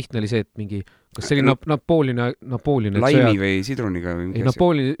alkohol, hästi lihtne oli see, et mingi, kas see oli Napoolioni laimi või sidruniga või mingi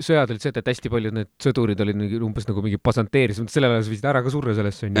Napoolioni sõjad olid see, et hästi paljud need sõdurid olid umbes nagu mingi pasanteeris, sellele võisid ära ka surra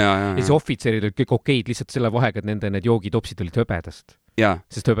sellest. Ja siis ohvitserid olid kõik okeid lihtsalt selle vahega, et nende need joogitopsid olid hõbedast.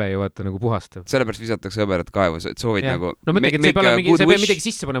 Sest hõbe ju vaata nagu puhastab. Sellepärast visatakse hõbedat kaevus, et soovid nagu... No mõtlegi, et see ei pea midagi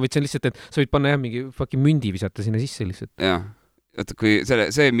sisse panema, vaid see on lihtsalt, et sa võid panna mingi fucking mündi visata sinna sisse lihtsalt. Jah. Oota, kui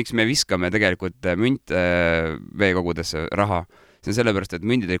see, miks me viskame tegelikult münt veekogudesse raha, see on sellepärast, et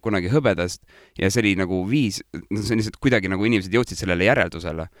mündid olid kunagi hõbedast ja see oli nagu viis, see on lihtsalt kuidagi nagu inimesed jõudsid sellele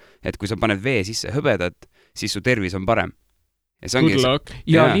järeldusele, et kui sa paned vee sisse hõbedat, siis su tervis on parem. Good luck.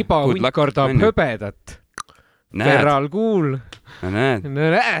 Ja liba hunt kardab hõbedat. Feral kuul. No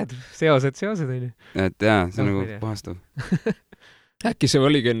näed. Seosed on ju. Et jaa, see on nagu puhastav. Äkki see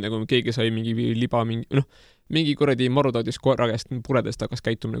oligi enne, kui keegi sai mingi liba, mingi kuradi marutaudis koera käest puledest hakkas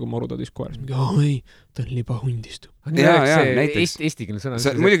käituma nagu marutaudis koeras. Ei, ta on liba hundistub. Eestikene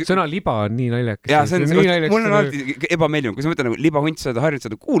sõna liba on nii naljakas. Jaa, mul on alati ebameeldiv, kui sa mõtled nagu liba hunt, sa oled harjunud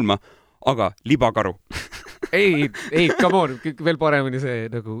seda kuulma, aga libakaru. Ei, come on, veel paremini see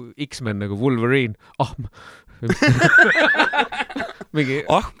nagu X-Men nagu Wolverine.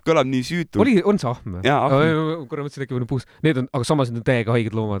 Kõlab nii süütu. On see ahm? Korra mõtlesin äkki puus. Need on, aga samas need on täiega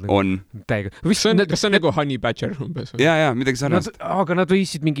haiged loomad. On. Kas see on nagu honey badger umbes? Jaa, midagi sarnast. Aga nad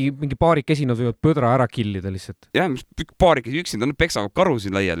võisid mingi paarikesi, nad võivad pödra ära killida lihtsalt. Jaa, paarikesi üksinda, nad peksavad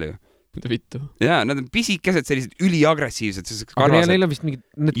karusid laiali ju. Mida vittu? Jaa, nad on pisikesed, sellised üliagressiivsed. Aga neil on vist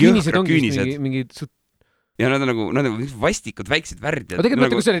need küünised ongi mingid ja nad on nagu vastikud, väiksed värdjad.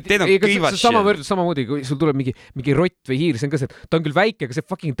 Aga tegelikult sama võrdlus samamoodi, kui sul tuleb mingi rott või hiir, see on ka see, ta on küll väike, aga see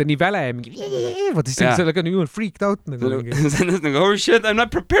fucking, ta on nii väle ja mingi vaata, siis selle ka nii freaked out. See on nagu, oh shit, I'm not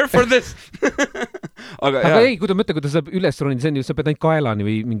prepared for this. Aga ei, kui ta mõtle, kui ta saab üles ronida, see on ju, sa pead ainult kaelani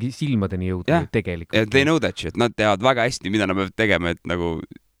või mingi silmadeni jõuda tegelikult. Ja they know that shit, nad teavad väga hästi, mida nad peavad tegema, et nagu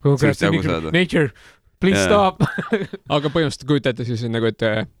nature, please stop. Aga põhimõtteliselt kujutate siis nagu, et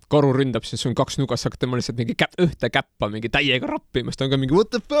karu ründab, siis on 2 nugas, aga tema lihtsalt mingi ühte käppa mingi täiega rappima, ta on ka mingi what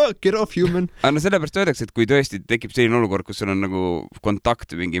the fuck, get off human. Aga sellepärast öeldakse, et kui tõesti tekib selline olukord, kus sul on nagu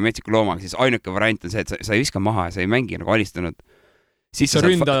kontakt mingi metsiku loomaga, siis ainuke variant on see, et sa ei viska maha ja sa ei mängi nagu alistunud. Siis sa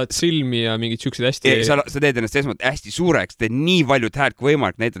ründad silmi ja mingid siuksed hästi... Sa teed ennast esmalt hästi suureks, teed nii paljud häält kui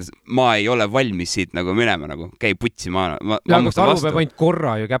võimalik, näiteks ma ei ole valmis siit nagu minema, nagu käi putsi ma aga talu peab ainult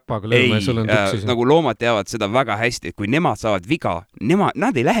korra ju käppaga lööma ja sul on tüksis. Nagu loomad teavad seda väga hästi, et kui nemad saavad viga,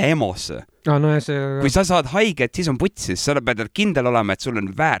 nad ei lähe emosse. Kui sa saad haiget, siis on putsis, sa pead kindel olema, et sul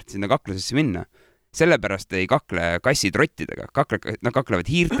on väärt sinna kaklusesse minna. Sellepärast ei kakle kassid rottidega, nad kaklevad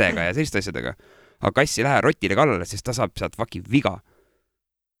hiirtega ja selliste asjadega. Aga kass ei lähe rottile kallale, sest ta saab sealt fucking viga.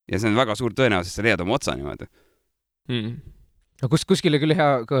 Ja see on väga suur tõenäosus, sa leiad oma otsa niimoodi. Kuskil küll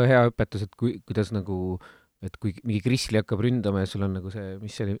hea õpetus, et kuidas nagu, et kui mingi krisli hakkab ründama ja sul on nagu see,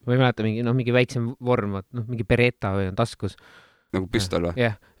 mis see oli, ma ei mäleta, mingi väiksem vorm, mingi bereta või on taskus, nagu püstol või?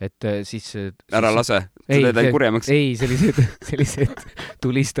 Jah, et siis... Ära lase, see teed ainult kurjemaks. Ei, sellised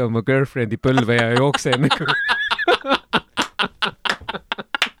tulista oma girlfriend'i põlve ja jookse nagu...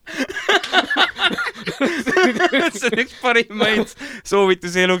 see on üks parimaid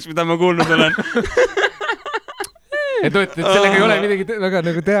soovitusi eluks, mida ma kuulnud olen. Et sellega ei ole midagi väga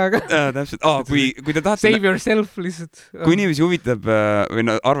nagu teha ka. Täpselt. Kui te tahate... Save yourself lihtsalt. Kui inimesi huvitab või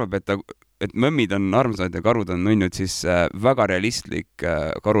arvab, et mõmmid on armsad ja karud on nunnud, siis väga realistlik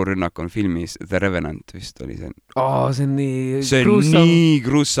karurünnak on filmis The Revenant vist oli see. See on nii see on nii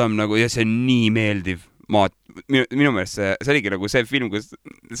gruusam nagu ja see on nii meeldiv. Minu meelest see oligi nagu see film, kus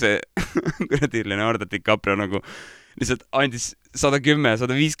see kuradi Leonardo DiCaprio nagu lihtsalt andis 110,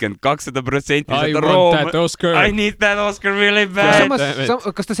 150, 200%. I want that Oscar. I need that Oscar really bad.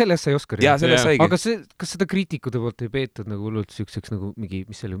 Kas ta sellest sai Oscari? Jaa, sellest saigi. Aga kas seda kriitikute poolt ei peetud nagu hullult süükseks nagu mingi,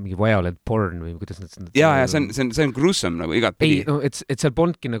 mis see oli, mingi violent porn või kuidas nad... Jaa, see on gruesome nagu igat pidi. Ei, no, et seal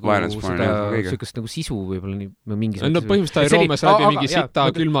polnudki nagu seda süükest nagu sisu võib-olla nii mingis... No põhimõtteliselt Roomes läbi mingi sita,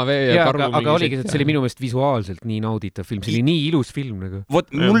 külma vee ja karvu mingi... Aga oligi, et see oli minu meelest visuaalselt nii nauditav film. See oli nii ilus film nagu. Vot,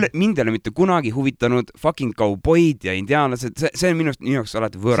 mind ei ole mitte kunagi huvitanud fucking kauboid ja indiaanlased. See on minu jaoks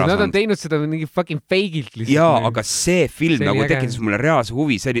alati võõras. Nad on teinud seda mingi fucking feigilt lihtsalt. Jaa, aga see film nagu tekitas mulle reaalse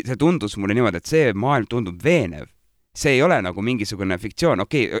huvi. See tundus mulle niimoodi, et see maailm tundub veenev. See ei ole nagu mingisugune fiktsioon.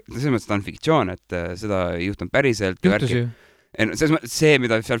 Okei, selles mõttes ta on fiktsioon, et seda ei juhtunud päriselt. Juhtus ju. See,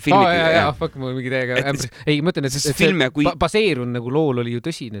 mida seal filmiti... Fuck, mul mingi täiega... Ei, mõtlen, et see baseerun nagu lool oli ju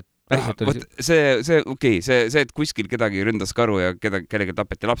tõsine. See, et kuskil kedagi ründas karu ja kellega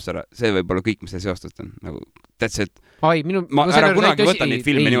tapeti laps ära, see võib olla kõik, mis see seostust on. That's it. Ma ära kunagi võtan neid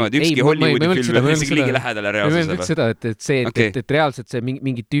filme niimoodi, ükski Hollywoodi film on isegi liigi lähedale reaalsusele. Ma seda, et reaalselt see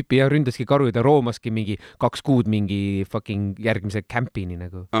mingi tüüpi ründaski karu ja ta roomaski mingi 2 kuud mingi fucking järgmise campini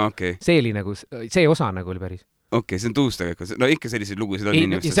nagu. See oli nagu, see osa nagu oli päris. See on tuus tegelikult. No ikka selliseid lugusid on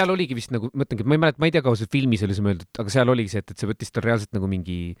inimesed. Ja seal oligi vist nagu, mõtlengi, ma ei tea, kaua see filmis oli see mõeldud, aga seal oligi see, et see võttis tal reaalselt nagu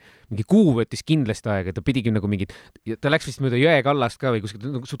mingi kuu võttis kindlasti aega, ta pidigi nagu mingi, ta läks vist mööda jõe kallast ka või kuskil,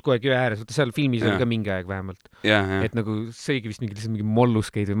 nagu suht kogu aeg jõe ääres, võtta seal filmis oli ka mingi aeg vähemalt. Et nagu sõigi vist mingi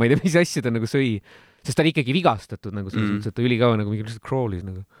molluskeid või ma ei tea, mis asja ta nagu sõi, sest ta oli ikkagi vigastatud nagu selles, et ta ülikaua nagu mingi lihtsalt crawlis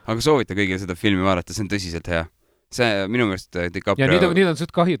nagu. Aga soovita kõigile seda filmi vaadata, see on tõsiselt hea. See minu meelest DiCaprio... Ja nüüd on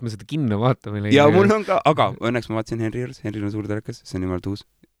suht kahju, et ma seda kinno vaatama. Ja mul on ka, aga õnneks ma vaatasin Henri juures. Henri on suur telekas, see on jumalt uus.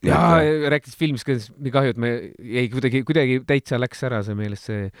 Jaa, rääkis filmis ka nii kahju, et me ei kuidagi täitsa läks ära see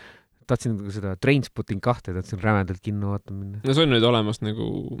meelest see... Tahtsin seda Trainspotting 2, tahtsin rämedalt kinno vaatama minna. No see on nüüd olemas nagu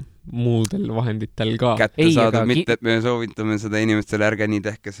muudel vahenditel ka. Kätte saada, mitte et me soovitame seda inimestele, ärge nii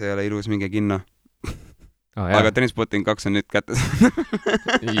tehke, see ei ole ilus minge kinno. Aga Trainspotting 2 on nüüd kätte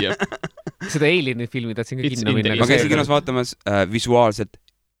saada. Seda Alieni filmi tahtsin ka kinno minna. Ma käisin kinnos vaatamas visuaalselt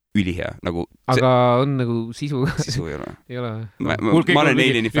ülihea. Aga on nagu sisu? Sisu ei ole. Ei ole. Ma olen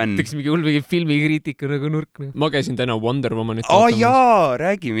Alieni fänn. Ütleks mingi hull mingi filmikriitika nagu nurk. Ma käisin täna Wonder Womanit vaatamas. Jaa,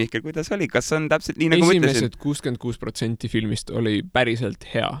 räägi Mihkel, kuidas oli? Kas on täpselt nii nagu mõtlesin? Esimesed 66% filmist oli päriselt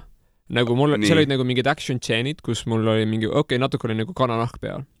hea. Nagu mul, seal olid nagu mingid action chainid, kus mul oli mingi, natuke oli nagu kananahk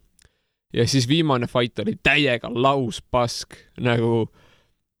peal. Ja siis viimane fight oli täiega lauspask, nagu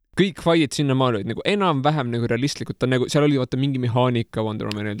kõik fightid sinna maal olid nagu enam-vähem nagu realistlikud, ta nagu, seal oli vaata mingi mehaanika Wonder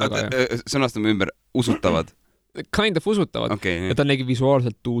Womanil taga. Sõnastame ümber, usutavad? Kind of usutavad. Ja ta nägi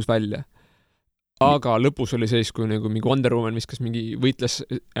visuaalselt tuus välja. Aga lõpus oli sees, kui nagu mingi Wonder Woman viskas mingi võitles,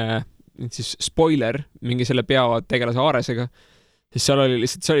 siis spoiler, mingi selle peategelase aaresega, siis seal oli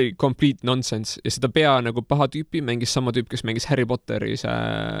lihtsalt, see oli complete nonsense ja seda pea nagu paha tüüpi mängis sama tüüp, kes mängis Harry Potteris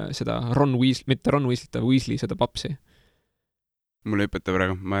seda Ron Weasley, mitte Ron Weasley, Weasley, seda papsi. Mulle õpeta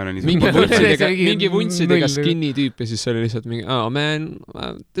praegu, ma ei ole nii mingi vuntsidega skinny tüüp ja siis oli lihtsalt mingi, man,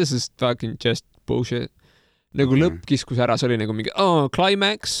 this is fucking just bullshit. Nagu lõpp kiskus ära, see oli nagu mingi,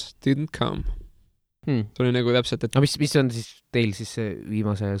 climax didn't come. See oli nagu täpselt, et... Mis on siis teil siis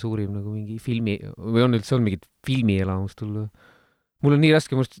viimase suurim nagu mingi filmi, või on üldse mingid filmielamus tulla? Mul on nii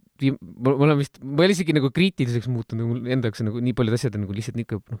raske, ma olen isegi nagu kriitiliseks muutunud, mul enda jaoks nagu nii paljud asjad on nagu lihtsalt nii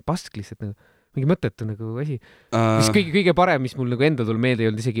pask lihtsalt nagu, mingi mõttetu nagu asi. Mis kõige parem, mis mul nagu enda tuli meelde ei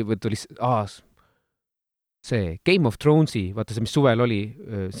olnud isegi, et oli see Game of Thronesi, vaata see, mis suvel oli,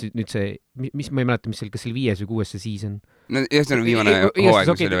 nüüd see, mis ma ei mäleta, mis seal, kas see oli 5. või 6. season? No jah, see on viimane hooaeg,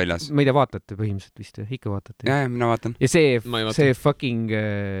 mis oli väljas. Ma ei tea, vaatate põhimõtteliselt vist, ikka vaatate. Jah, mina vaatan. Ja see fucking,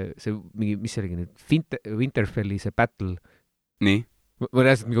 see mingi, mis see oligi nüüd, Winterfelli see battle. Nii? Ma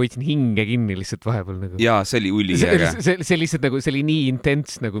reaalselt mingi hoidsin hinge kinni lihtsalt vahepeal nagu. Jaa, see oli üliäge. See lihtsalt nagu, see oli nii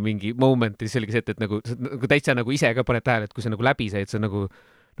intense nagu mingi moment, see oligi see, et nagu täitsa nagu ise ka paned tähele, et kui sa nagu läbi said, sa nagu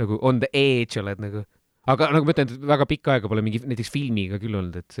on the edge oled nagu. aga nagu ma ütlen, et väga pikka aega pole mingi näiteks filmiga küll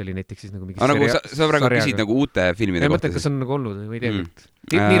olnud, et see oli näiteks siis nagu mingi nagu sa praegu küsid nagu uute filmide kohta. Mõtled, kas on nagu olnud, ma ei tea.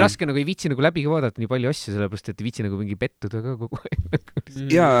 Nii raske nagu ei viitsi nagu läbi vaadata nii palju asju, sellepärast, et ei viitsi nagu mingi pettuda ka kogu aeg.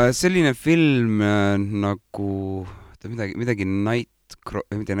 Ja selline film nagu midagi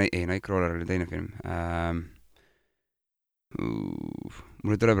Nightcrawler oli teine film.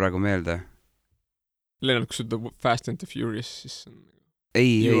 Mul ei tule praegu meelde. Lennart, kui sul tuleb Fast and the Furious, siis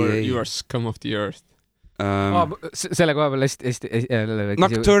You are scum of the earth. Selle koha peal hästi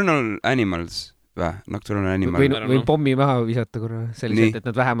Nocturnal Animals või pommi maha visata korra selliselt, et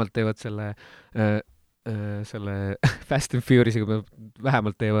nad vähemalt teevad selle Fast and Furious'iga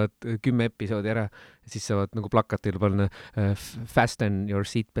vähemalt teevad 10 episoodi ära ja siis saavad nagu plakatil panna fasten your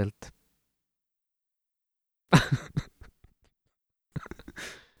seatbelt.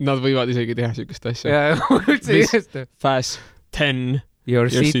 Nad võivad isegi teha sellist asja. Ja üldse just. Fasten your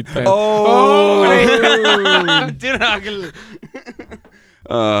seatbelt. Türa küll.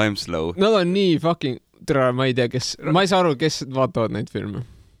 I'm slow. Nad on nii fucking... ma ei tea, ma ei saa aru, kes vaatavad neid filme.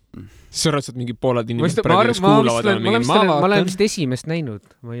 Siis sa ratsad mingi pooled inimesed praegu, kes kuulavad. Ma olen vist esimest näinud.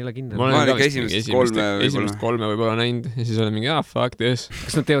 Ma ei ole kindel. Ma olen ikka esimest 3 võib-olla näinud ja siis olen mingi, fuck this.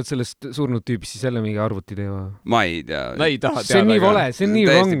 Kas nad teevad sellest surnud tüübis siis jälle mingi arvuti teema? Ma ei tea. Ei taha teada. See on nii vale,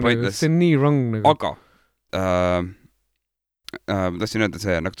 see on nii wrong. Aga ma tahtsin öelda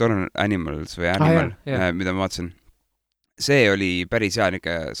see Nocturnal Animals või Animal, mida ma vaatasin. See oli päris hea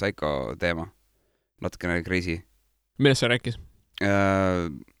niike psycho teema. Natukene crazy. Millest see rääkis?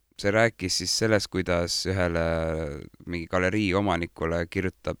 See rääkis siis sellest, kuidas ühele mingi galerii omanikule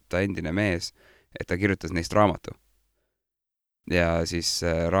kirjutab ta endine mees, et ta kirjutas neist raamatu. Ja siis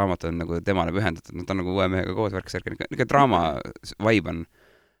raamat on nagu temale pühendatud, ta on nagu uue mehega koos värksärk, niisugune draama vibe on,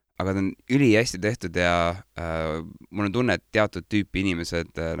 aga ta on üli hästi tehtud ja mul on tunne, et teatud tüüpi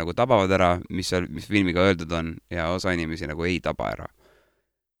inimesed nagu tabavad ära, mis filmiga öeldud on ja osa inimesi nagu ei taba ära.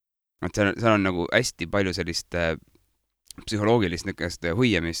 Et seal on nagu hästi palju sellist psühholoogilist nükest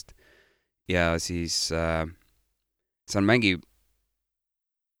huiemist ja siis seal mängib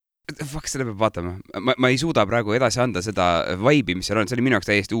selle peab vaatama. Ma ei suuda praegu edasi anda seda vibe'i, mis seal on. See oli minu jaoks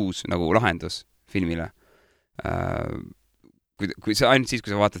täiesti uus nagu lahendus filmile. Kui sa ainult siis,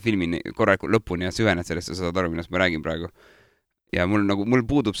 kui sa vaatad filmi korralikult lõpuni ja süvened sellest, sa saad aru, millest ma räägin praegu. Ja mul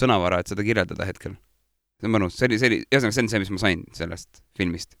puudub sõnavara, et seda kirjeldada hetkel. See on mõnus. See on see, mis ma sain sellest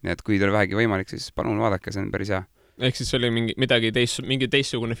filmist. Nii et kui teil vähegi võimalik, siis palun vaadake, see on päris hea. Ehk siis see oli mingi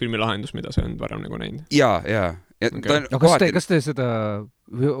teistsugune filmilahendus, mida sa on varem nagu näinud? Jaa. Okay. Kas te seda,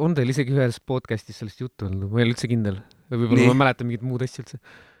 on teil isegi ühes podcastis sellest juttu olnud? Ma ei ole üldse kindel. Võib-olla ma mäletan mingit muud asja üldse.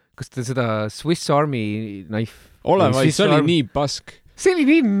 Kas te seda Swiss Army knife? See oli nii pask. See oli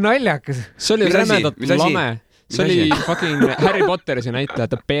nii naljakas. See oli rämedat lame. See oli fucking Harry Potteri see näitaja,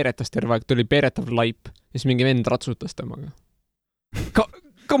 ta peeretas terve aeg, tuli peeretav laip ja siis mingi vend ratsutas temaga.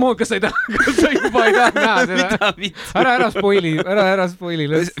 Come on, kas sa juba ei taha näha seda? Ära spoili. Te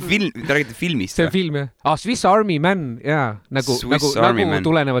räägite filmist? See on film, jah. Swiss Army Man, jaa. Nagu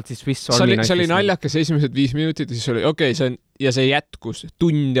tulenevalt siis Swiss Army Man. See oli naljakas esimesed 5 minutit ja siis oli see jätkus 1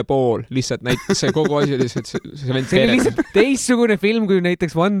 tund ja pool. Lihtsalt näiteks see kogu asi oli lihtsalt see vend see oli lihtsalt teistsugune film kui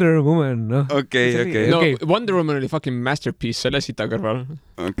näiteks Wonder Woman. Okei. Wonder Woman oli fucking masterpiece selle sita kõrval.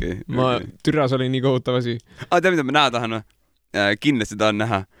 Ma türas oli nii kohutav asi. Tead, mida ma näha tahan? Kindlasti tahan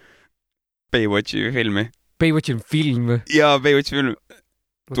näha Baywatchi filmi. Baywatchi film? Jaa, Baywatchi film.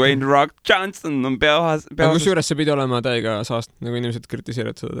 Dwayne Rock Johnson on peaosas. Aga kusjuures see pidi olema täiega saast, nagu inimesed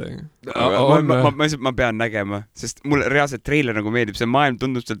kritiseerivad seda täiega. Ma pean nägema, sest mulle reaalselt treiler nagu meeldib, see maailm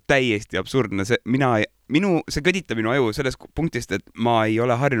tundub seal täiesti absurdne. See kõditab minu aju sellest punktist, et ma ei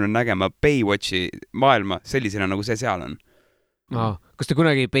ole harjunud nägema Baywatchi maailma sellisena, nagu see seal on. Kas te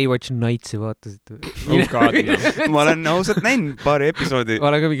kunagi Baywatch Nights'i vaatasite? Ma olen ausalt näinud paari episoodi. Ma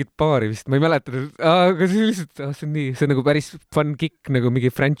olen ka mingit paari vist, ma ei mäleta. Aga see on nii, see on nagu päris fun kick nagu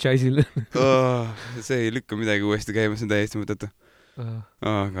mingi franchise'il. See ei lükka midagi uuesti käima, see on täiesti mõttetu.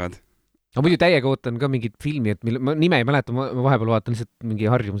 God. Aga muidu täiega ootan ka mingit filmi, et ma nime ei mäleta, ma vahepeal vaatan lihtsalt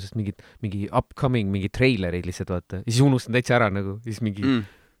mingi harjumusest mingi upcoming, mingi trailerid lihtsalt vaata. Ja siis unustan täitsa ära nagu, siis mingi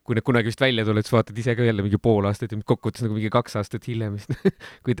kui need kunagi vist välja tuled, siis vaatad ise ka jälle mingi pool aastat ja kokkuvõttes nagu mingi 2 aastat hiljem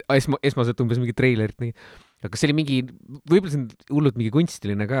kuid esmaselt umbes mingi trailerit nii. Aga see oli mingi, võib-olla see on hullult mingi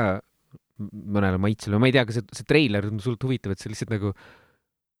kunstiline ka mõnele maitsele, ma ei tea, aga see trailer on sult huvitav, et see lihtsalt nagu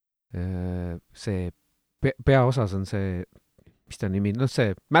see peaosas on see, mis ta nimi,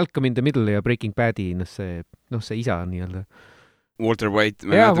 see Malcolm in the Middle ja Breaking Badi, see isa nii-öelda. Walter White.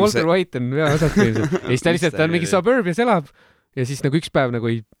 Jaa, Walter White on peaosas põhimõtteliselt. Ja siis ta lihtsalt on mingi suburbias elab ja siis nagu üks päev nagu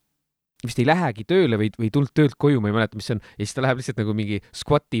vist ei lähegi tööle või tulnud töölt koju, ma ei mäleta, mis see on. Ja siis ta läheb lihtsalt nagu mingi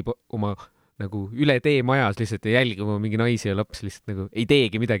squatib oma nagu üle tee majas lihtsalt ja jälgib oma mingi naisi ja laps lihtsalt nagu ei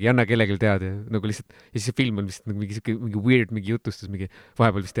teegi midagi, ei anna kellelgi teada ja nagu lihtsalt, ja siis see film on lihtsalt nagu mingi weird, mingi jutustus, mingi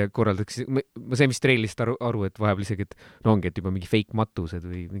vahepeal vist korraldatakse, ma sain vist treilist aru, et vahepeal isegi, et no ongi, et juba mingi fake matused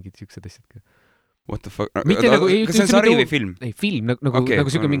või mingid siuksed asjad ka. What the fuck? Nagu, kas see on sari või film? Ei, film, nagu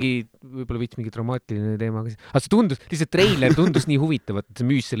siuke mingi, võib-olla võiks mingi dramaatiline teema, aga see tundus, lihtsalt treiler tundus nii huvitavat, et see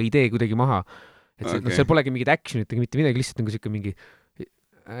müüs selle idee kuidagi maha. Et seal polegi mingit actionit ega mitte midagi, lihtsalt nagu siuke mingi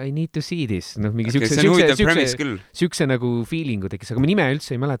I need to see this, noh mingi siukse nagu feelingu tekkis, aga ma nime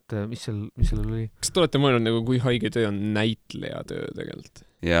üldse ei mäleta, mis seal oli. Kas te olete mõelnud nagu, kui haige töö on näitleja töö tegelikult?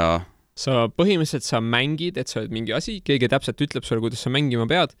 Jaa. Sa põhimõtteliselt sa mängid, et sa oled mingi asi, keegi täpselt ütleb sulle, kuidas sa mängima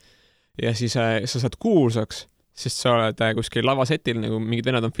pead ja siis sa saad kuulsaks, sest sa oled kuskil lavasetil, nagu mingid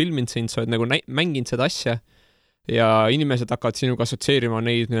vennad on filminud sind, sa oled nagu mänginud seda asja ja inimesed hakkavad sinuga assotsieerima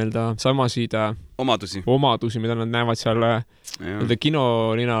neid samasid omadusi, mida nad näevad seal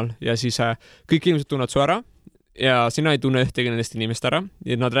kinolinal ja siis kõik inimesed tunnevad su ära ja sina ei tunne ühtegi nendest inimest ära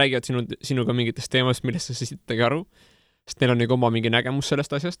ja nad räägivad sinuga mingitest teemast, millest sa siis ei aru, sest neil on nagu oma mingi nägemus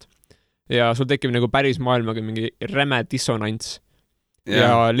sellest asjast ja sul tekib nagu päris maailmaga mingi räme dissonants.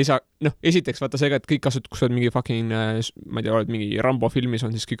 Ja esiteks vaata see ka, et kõik asjad, kus sa oled mingi fucking, ma ei tea, oled mingi Rambo filmis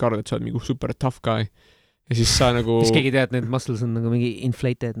on, siis kõik arvad, et sa oled mingi super tough guy. Ja siis sa nagu... Siis keegi tead, need muscles on nagu mingi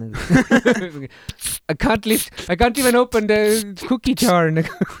inflated nagu. I can't even open the cookie jar nagu.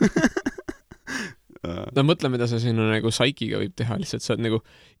 No mõtle, mida sa sinna nagu saikiga võib teha, lihtsalt sa oled nagu...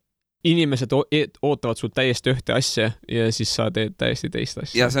 Inimesed ootavad sul täiesti ühte asja ja siis sa teed täiesti teist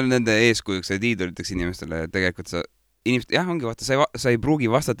asja. Ja see on nende eeskujuks, et iidoliteks inimestele, tegelikult sa... Inimesed, jah, ongi vaata, sa ei pruugi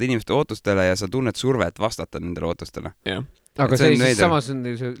vastata inimeste ootustele ja sa tunned survet vastata nendele ootustele. Aga see siis samas on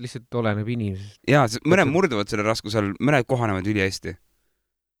lihtsalt oleneb inimesest. Jaa, mõned murduvad selle raskusel, mõned kohanevad üli hästi.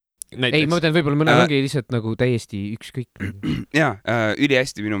 Ei, ma mõtlen, võib-olla mõned ongi lihtsalt nagu täiesti ükskõik. Jaa, üli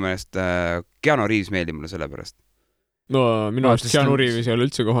hästi minu meelest Keanu Reeves meeldib mulle selle pärast. No minu arust Keanu Reeves ei ole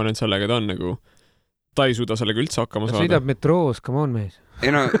üldse kohanenud sellega, ta on nagu ta ei suuda sellega üldse hakkama saada. Sõidab metroos, come on mees. Ei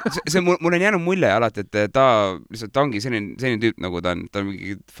no, mul on jäänud mulje alati, et ta ongi selline tüüp nagu ta on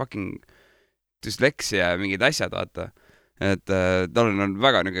mingi fucking dysleksia ja mingid asjad, vaata. Et tal on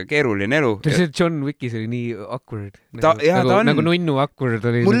väga keeruline elu. See John Wickis oli nii awkward. Nagu nunnu awkward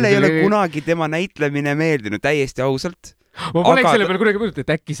oli. Mul ei ole kunagi tema näitlemine meeldinud täiesti ausalt. Ma poleks selle peale kunagi mõelnud, et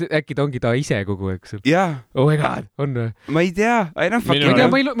äkki ta ongi ta ise kogu aeg. Jah. Oh my god, on või? Ma ei tea.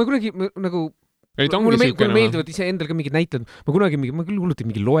 Ma kunagi nagu mulle meeldivad ise endal ka mingid näitled. Ma küll hullutin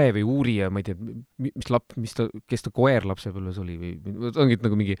mingi loe või uurija, ma ei tea, kes ta koer lapsepõlves oli või ongi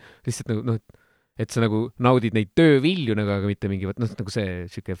nagu mingi lihtsalt nagu, et sa nagu naudid neid töövilju nagu, aga mitte mingi, nagu see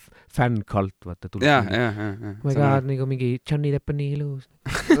siuke fänn-kalt, vaata. Oh my god, nagu mingi Johnny Depp on nii ilus.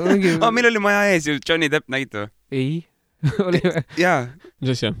 Meil oli maja ees ju Johnny Depp näitu. Ei. Oli või? Jaa.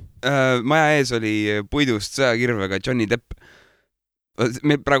 Mis asja? Maja ees oli puidust sõjakirvega Johnny Depp.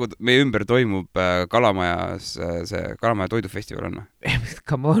 Meie ümber toimub Kalamajas see Kalamaja toidufestival on.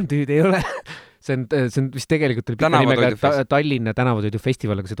 Come on, dude, ei ole. See on vist tegelikult oli pika nimega Tallinna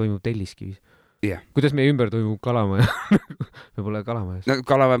tänavatoidufestival, aga see toimub Telliskivis. Yeah. Kuidas meie ümber toimub Kalamaja? Me pole Kalamajas. No,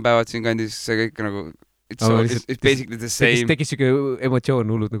 Kalamaja päevad siin kandis see kõik nagu it's basically the same. Tekkis siuke emotsioon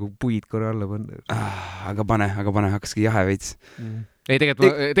hullud nagu puid korra alla panna. Aga pane, hakkaski jahe veits. Ei,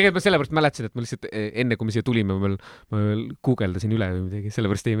 tegelikult ma sellepärast mäletasin, et ma lihtsalt enne, kui me siia tulime, ma guugeldasin üle või midagi,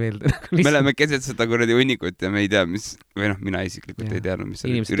 sellepärast ei meelde. Me oleme keset seda kuradi hunnikut ja me ei tea, mis, või mina isiklikult ei teadnud, mis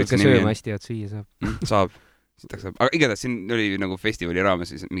inimesed tulge sööma hästi head süüa saab. Saab. Aga igatahes siin oli nagu festivali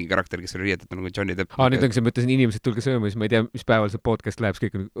raames mingi karakter, kes oli riietud nagu Johnny Depp. Nüüd ongi see, ma ütlesin, inimesed tulge sööma, siis ma ei tea, mis päeval see podcast läheb,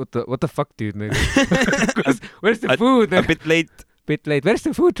 kõik on, what the fuck, dude? Where's the food? A bit late. Where's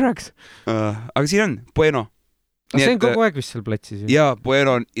the food trucks? Aga siin on, Bueno. See on kogu aeg vist seal platsis. Jaa,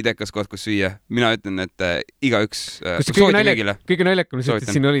 Bueno on idekas koht, kus süüa. Mina ütlen, et igaüks kõige naljakam, et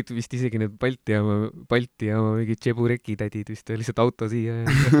siin olid vist isegi need Balti ja mingi Tšebureki tädid vist, lihtsalt auto siia.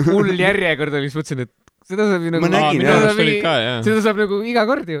 Hull järjekord oli, siis mõtlesin, et seda saab nagu iga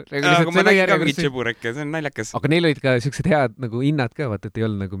kord ju. Aga ma nägin ka mingi Tšeburekke, see on naljakas. Aga neil olid ka siuksed head nagu hinnad ka, vaata, et ei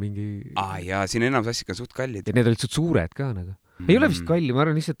olnud nagu mingi... Jaa, siin enam sassika suht kallid. Ja need olid suht suured ka nagu. Ei ole vist kalli, ma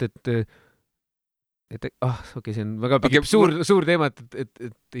arvan lihtsalt, okei, see on väga suur teema, et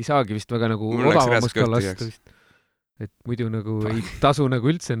ei saagi vist väga nagu odavamaks ka lasta vist. Et muidu nagu ei tasu nagu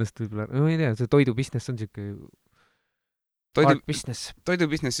üldse ennast võib-olla. No ma ei tea, see toidubusiness on siuke hard business.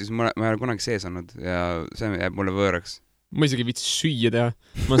 Toidubusinessis ma ei ole kunagi sees olnud ja see jääb mulle võõraks. ma isegi viitsi süüa teha.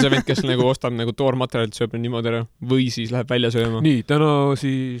 Ma olen see vend, kes nagu ostab nagu toormaterjalit, sööb niimoodi ära või siis läheb välja sööma. Nii, täna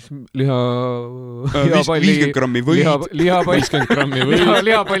siis 50 grammi võid. 50 grammi võid.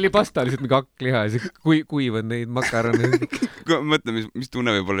 Lihapalli pasta, lihtsalt mingi hakkliha ja siis kuivad neid makarone. Mõtle, mis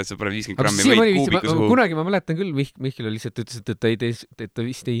tunne võib olla, et sa pane 50 grammi võid kuubikus huu. Kunagi ma mäletan küll, Mihkel lihtsalt ütles, et ta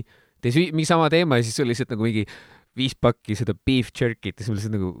vist ei tee mingi sama teema ja siis oli lihtsalt nagu mingi 5 pakki seda beef jerkit ja siis ma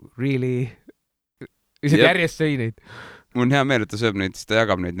lihtsalt nagu really lihtsalt järjest sõi neid. Mul on hea meel, et ta sööb neid, siis ta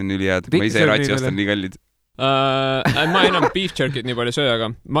jagab neid, need on ülihead. Ma ise ratsi ostan nii kallid. Ma enam beef jerkit nii palju söö,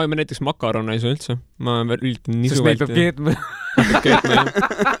 aga ma näiteks makarone ei söö üldse. Ma üritan nisu vältida. Sest neid peab keetma.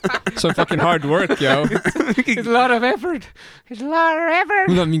 See on fucking hard work, yo. It's a lot of effort. Ma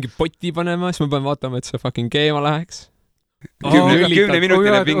pean mingi poti panema, siis ma pean vaatama, et see fucking keema läheks.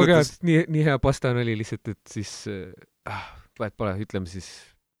 10-minutine pingutus. Nii hea pasta on oli lihtsalt, et siis vahet pole, ütleme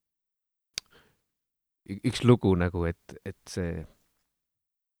siis üks lugu nagu, et see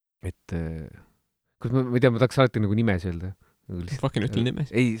kus ma ei tea, ma tahaks alati nagu nimes öelda. Fucking ütle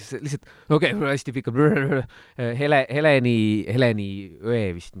nimes. Ei, lihtsalt, hästi pikalt. Heleni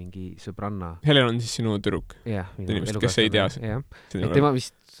õe vist mingi sõbranna. Helen on siis sinu tüdruk. Jah. Inimesed, kes ei tea. Tema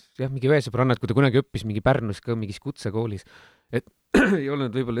vist, mingi õe sõbranna, et kui ta kunagi õppis mingi Pärnus ka mingis kutsekoolis, et ei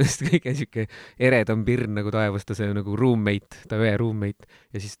olnud võib-olla kõige siuke eredam pirn nagu taevas, ta see nagu roommate, ta õe roommate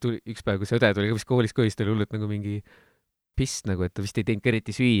ja siis tuli üks päev, kui see õde tuli ka vist koolis kõist, oli hullult nagu mingi piss nagu, et ta vist ei teinud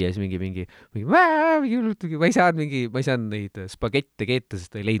eriti süüa ja siis mingi ma ei saanud neid spagette keeta,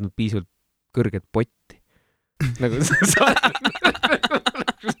 sest ta ei leidnud piisavalt kõrget potti. Nagu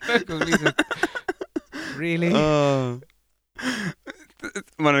really?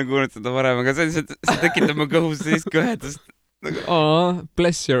 Ma olen kuulnud seda varem, aga see tekitab mu kõhus sellist kõhedust.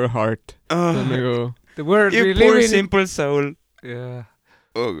 Bless your heart. You poor simple soul. Yeah.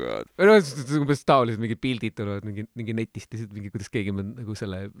 Oh god. Umbes taolised mingid pildid tulevad mingi netist, mingi kuidas keegi on nagu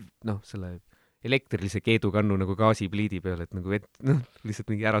selle elektrilise keedukannu nagu gaasipliidi peal, et nagu lihtsalt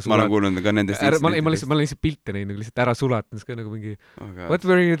mingi ära sulat. Ma olen kuulnud ka nendest. Ma olen lihtsalt pilte neid nagu lihtsalt ära sulatanud, ka nagu mingi what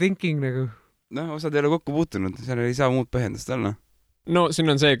were you thinking nagu? Osad ei ole kokku puutunud, seal ei saa muud põhjendust olla. No siin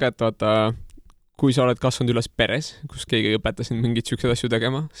on see ka, et vaata, kui sa oled kasvanud üles peres, kus keegi õpetas mingid siuksed asju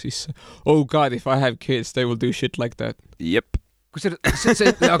tegema, siis oh god, if I have kids, they will do shit like that. Jep. Aga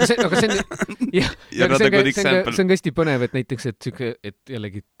see on hästi põnev, et näiteks, et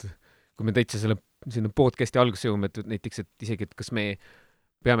jällegi, kui me täitsa selle podcasti alguse jõuame, et näiteks, et isegi, et kas me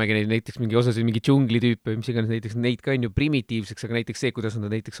peamegi neid näiteks mingi osasid, mingi džunglitüüpe, mis iganes näiteks neid ka on ju primitiivseks, aga näiteks see, kuidas nad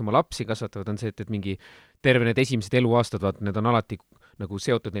näiteks oma lapsi kasvatavad, on see, et mingi terve need esimesed eluaastad, vaata, need on alati nagu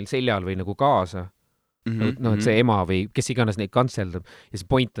seotud neil seljal või nagu kaasa. Et see ema või kes iganes neid kantseldab ja see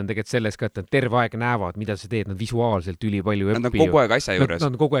point on tegelikult selles ka, et nad terve aeg näevad, mida sa teed, nad visuaalselt ülipalju õppivad. Nad on kogu aeg asja juures.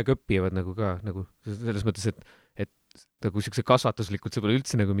 Nad kogu aeg õppivad nagu ka, nagu selles mõttes, et nagu siukse kasvatuslikult see pole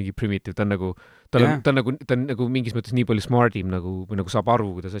üldse nagu mingi primitive, ta on nagu mingis mõttes nii palju smartim nagu saab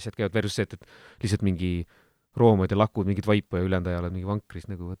aru, kuidas asjad käivad versus see, et lihtsalt mingi roomad ja lakud mingid vaipu ja ülejäänud ajal on mingi vankris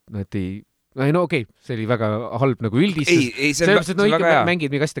nagu, et ei okei, see oli väga halb nagu üldistus. Ei, see on väga hea. Mängid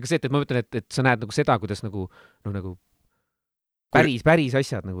mingi asjadega see, et ma mõtlen, et sa näed nagu seda, kuidas nagu päris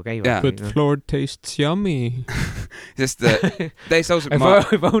asjad nagu käivad. Yeah. But floor tastes yummy. Sest täis ausalt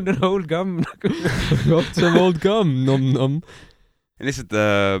I found an old gum. Got some old gum, nom. Lihtsalt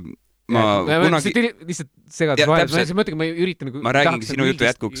ma kunagi... Lihtsalt segadus vahel. Ma mõtlen, ma üritan nagu... Ma räägingi sinu jutu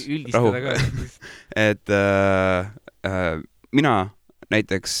jätkuks. Rahu. Et mina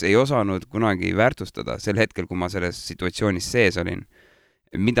näiteks ei osanud kunagi väärtustada sel hetkel, kui ma selles situatsioonis sees olin,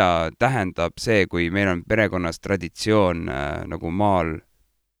 mida tähendab see, kui meil on perekonnas traditsioon nagu maal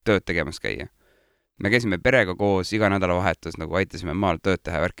tööd tegemas käia. Me käisime perega koos iga nädalavahetus, nagu aitasime maal tööd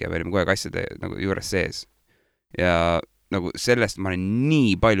teha värki ja me olime kogu aeg asjade nagu juures sees. Ja nagu sellest ma olen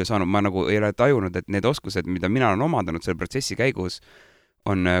nii palju saanud, ma nagu ei ole tajunud, et need oskused, mida mina olen omandanud selle protsessi käigus,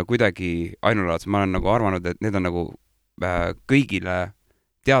 on kuidagi ainulaadsed. Ma olen nagu arvanud, et need on nagu kõigile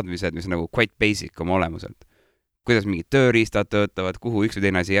teadmised, mis on nagu quite basic oma olemuselt. Kuidas mingid tööriistad töötavad, kuhu üks või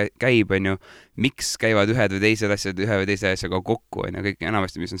teine asi käib, on ju, miks käivad ühed või teised asjad ühe või teise asjaga kokku, on ju, kõik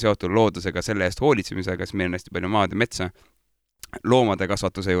enamasti, mis on seotud loodusega, selle eest hoolitsemisega, kas meil on hästi palju maad ja metsa, loomade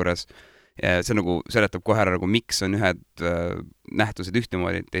kasvatuse juures. Ja see nagu seletab kohe ära, nagu miks on ühed nähtused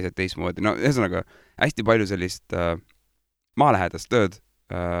ühtemoodi, teised teistmoodi. No ühesõnaga, hästi palju sellist maalähedast tööd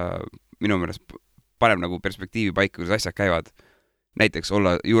minu meelest paneb nagu perspektiivi paika, kuidas asjad käivad. Näiteks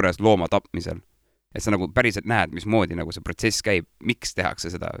olla juures looma tapmisel. Et sa nagu päriselt näed, mismoodi nagu see protsess käib, miks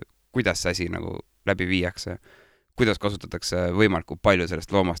tehakse seda, kuidas see asi nagu läbi viiakse, kuidas kasutatakse võimalikult palju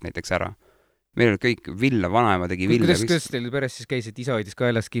sellest loomast näiteks ära. meil olid kõik villa, vanaema tegi villa. Kuidas teil peres siis käis, et isa hoidis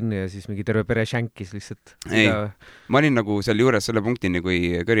kaelas kinni ja siis mingi terve pere šänkis lihtsalt? Ei, ma olin nagu seal juures selle punktini,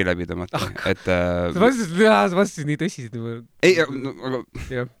 kui kõri läbi tõmmata. Sa vastasid nii tõsiselt. Ei, aga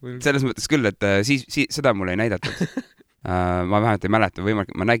selles mõttes küll, et siis seda mulle ei näidatud. Ma vähemalt ei mäleta,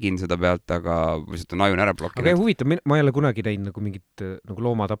 võimalik, ma nägin seda pealt, aga lihtsalt on ajun ära blokkinud. Aga huvitav, ma ei ole kunagi näinud nagu mingit nagu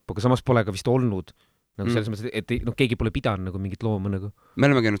loomatappu, aga samas pole ka vist olnud. Nagu selles mõttes, et keegi pole pidanud nagu mingit looma nagu. Me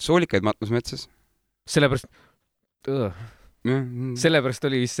oleme käinud soolikaid matmas metsas. Sellepärast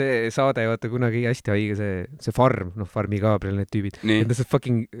oli vist see saade, vaata kunagi hästi haige see farm, farmi Gabriel, need tüübid. Need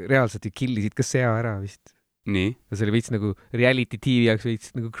fucking reaalselt ju killisid ka sea ära vist. Nii. Ja see oli veits nagu reality TV jaoks veits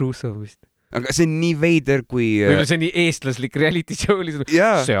nagu Crusoe vist. Aga see on nii veider, kui... Võib-olla see on nii eestlaslik reality show oli.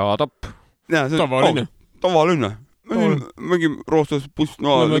 Seadapp. Tavaline. Mingi roostas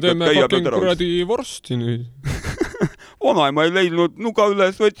pussnaal. Me teeme fucking kuradi vorsti nüüd. Vanaema ei leidnud nuga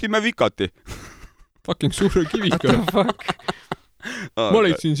üles, võtsime vikati. Fucking suure kiviga. Ma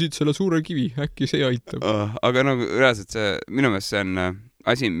leidsin siit selle suure kivi, äkki see aitab. Aga nagu reaalselt see, minu meelest see on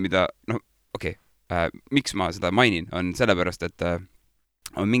asi, mida, miks ma seda mainin, on sellepärast, et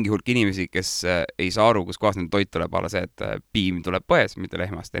on mingi hulk inimesi, kes ei saa aru, kus kohas neil toit tuleb alla see, et piim tuleb poes, mitte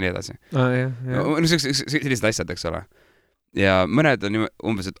lehmast ja nii edasi. Sellised asjad, eks ole. Ja mõned on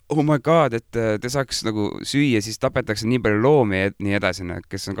umbes, et oh my god, et te saaks nagu süüa, siis tapetakse nii palju loomi ja nii edasi,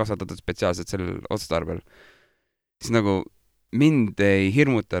 kes on kasvatatud spetsiaalselt sellel otstarbel. Siis nagu mind ei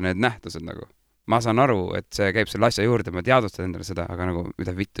hirmuta need nähtused nagu. Ma saan aru, et see käib selle asja juurde, ma teadvustan endale seda, aga nagu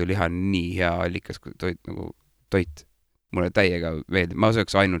mida vittu liha on nii hea allikas kui toit. Mulle täiega veeldib. Ma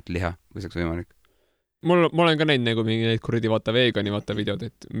sööks ainult liha, kui saaks võimalik. Ma olen ka näinud nagu mingi neid kuradi vaata veegani vaata videod,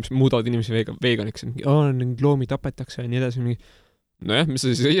 et mis muudavad inimesi veganiks. Loomi tapetakse ja nii edasi. Nojah, mis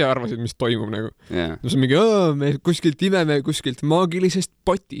sa siis ise arvasid, mis toimub nagu. See on mingi, me kuskilt imeme kuskilt maagilisest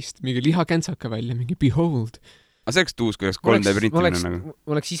potist, mingi lihakentsaka välja, mingi behold. Aga see oleks tuus, kui oleks 3D printimine nagu.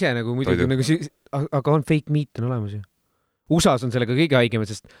 Ma oleks ise nagu muidugi, aga on fake meat on olemas ju. USA-s on sellega kõige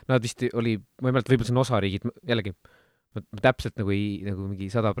haigemad, sest nad vist oli, ma ei mäleta, võib-olla see on osariigid, jällegi ma täpselt nagu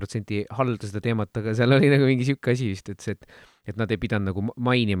mingi 100% halda seda teemat, aga seal oli nagu mingi siuke asi vist, et nad ei pidanud nagu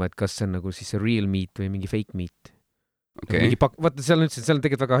mainima, et kas see on nagu siis real meat või mingi fake meat. Vaata, seal on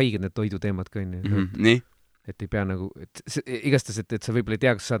tegelikult väga haiged need toiduteemad ka on. Nii? Et ei pea nagu, igastas, et sa võib-olla ei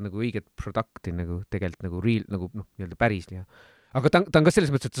tea, kas saad nagu õiget produkti nagu tegelikult nagu real, nagu nii-öelda päris liha. Aga ta on ka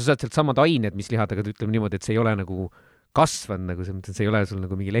selles mõttes, et sa saad sealt samad ained, mis lihad, aga ütleme niimoodi, et see ei ole nagu kasvanud nagu see, see ei ole sul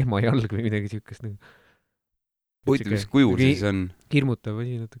nagu mingi lehmajalg või midagi siukest nagu. Huvitav, mis kujul siis on? Hirmutav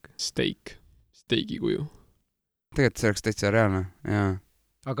asi natuke. Steigi kuju. Tegelikult see oleks täitsa reaalne, jaa.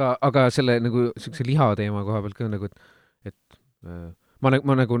 Aga selle nagu siukse liha teema koha pealt ka nagu, et ma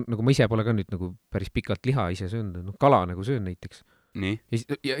nagu ma ise pole ka nüüd nagu päris pikalt liha ise söönud, kala nagu söön näiteks. Nii?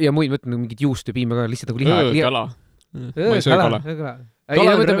 Ja muid mõtlen nagu mingit juust ja piima ka, lihtsalt nagu liha. Kala. Ma ei söö kala.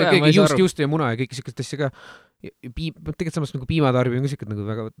 Ja mõtleme juust ja muna ja kõik siukest asja ka. Tegelikult samas nagu piimatarbi on siuke nagu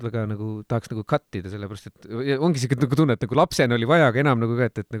väga nagu tahaks nagu kattida, sellepärast, et ongi siuke nagu tunne, et nagu lapsena oli vaja, aga enam nagu ka,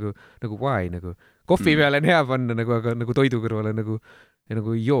 et nagu why nagu. Kohvi peale on hea panna nagu, aga nagu toidu kõrvale nagu ei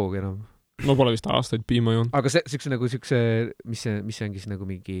joog enam. Ma pole vist aastaid piima joon. Aga siukse nagu mis see ongi siis nagu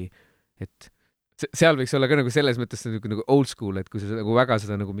mingi, et seal võiks olla ka nagu selles mõttes nagu old school, et kui sa nagu väga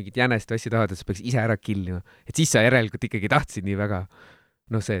seda nagu mingit jänest asja tahad, et sa peaks ise ära killima. Et siis sa järelikult ikkagi tahtsid nii väga.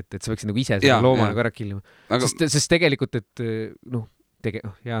 See, et sa võiksid nagu ise seda looma nagu ära killima. Aga... Sest tegelikult, et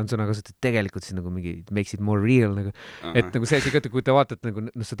hea on sõna kasutada, et tegelikult siis nagu mingi makes it more real nagu. Et nagu see, kui te vaatate nagu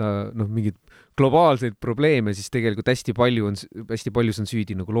seda mingid globaalseid probleeme, siis tegelikult hästi palju on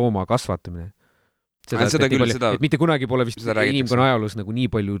süüdi nagu looma kasvatamine. Et mitte kunagi pole vist inimkonna ajaloos nagu nii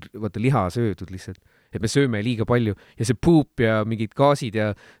palju liha söödud lihtsalt, et me sööme liiga palju ja see puup ja mingid gaasid ja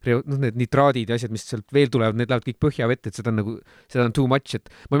need nitraadid ja asjad, mis sealt veel tulevad, need lähevad kõik põhjavette, et seda on too much,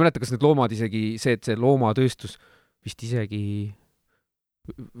 et ma ei mäleta, kas need loomad isegi et see loomatööstus vist isegi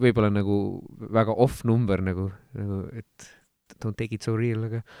võib-olla nagu väga off number nagu et don't take it so real,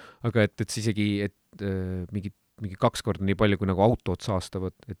 aga et see isegi, et mingi 2 korda nii palju, kui nagu autod saastavad,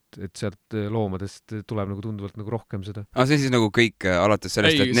 et sealt loomadest tuleb nagu tunduvalt nagu rohkem seda. See siis nagu kõik alates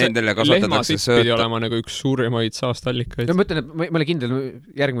sellest, et nendele kasvatatakse sööta. Pidi olema nagu üks suurimaid saastallikaid. Ma mõtlen, et ma olen kindel,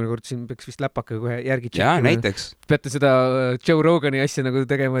 järgmine kord siin peaks vist läpakaga kohe järgi tšekkima. Jaa, näiteks. Peate seda Joe Rogani asja nagu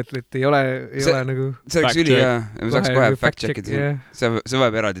tegema, et ei ole nagu... See oleks üli, ja me saaks kohe fact-checkid. See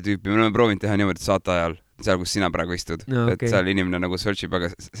vajab eraldi tüüpi. Me oleme proovinud teha niimoodi saate ajal, seal, kus sina praegu istud. Et seal inimene nagu searchib,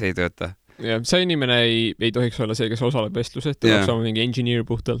 aga see ei tööta. Ja see inimene ei tohiks olla see, kes osaleb vestluses, ta peaks olema mingi engineer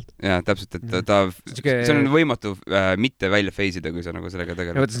puhtalt. Jaa, täpselt, et see on võimatu mitte välja feisida, kui sa nagu sellega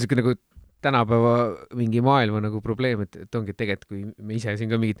tegeled. Ja võtta see nagu tänapäeva mingi maailma nagu probleem, et ongi tegelikult, kui me ise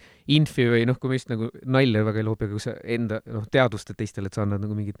siin ka mingid infi või kui me just nagu nalja väga ei loobi, aga kui sa enda teadvustad teistele, et sa annad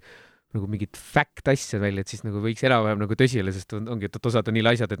nagu mingid fact-asja välja, et siis nagu võiks enam-vähem nagu tõsile, sest ongi, et osad on nii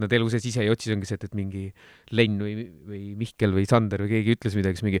laisad, et nad elu sees ise ei otsi, ongi see, et mingi Lenn või Mihkel või Sander või keegi ütles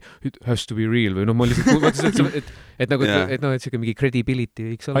midagi, siis mingi it has to be real või ma lihtsalt mõtlesin, et siuke mingi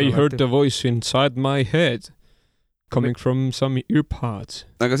credibility võiks olla. I heard the voice inside my head coming from some earpods.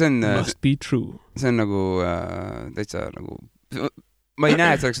 Aga see on must be true. See on nagu täitsa nagu ma ei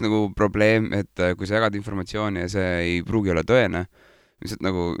näe, et see oleks nagu probleem, et kui sa jagad informatsiooni ja see ei pruugi olla tõene, lihtsalt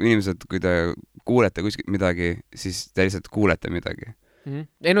nagu inimesed, kui te kuulete kuskilt midagi, siis te lihtsalt kuulete midagi.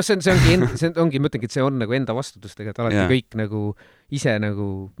 Ei see ongi, mõtlengi, et see on nagu enda vastutus tegelikult alati kõik nagu ise nagu,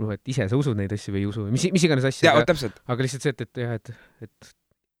 et ise sa usud neid asju või ei usu, mis iganes asja, aga lihtsalt see, et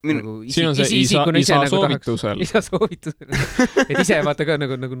siin on see isa soovitusel. Isa soovitusel. Et ise vaata ka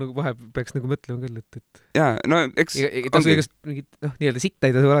nagu vahe peaks nagu mõtlema küll, et... Jaa, no eks... Tasu igast mingid, nii-öelda sitta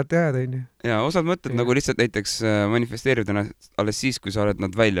ei tasu alati ajada, on ju. Jaa, osad mõtted nagu lihtsalt näiteks manifesteerivad alles siis, kui sa oled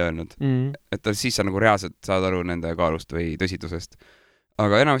nad välja öelnud. Et siis sa nagu reaalselt saad aru nende kaalust või tõsidusest.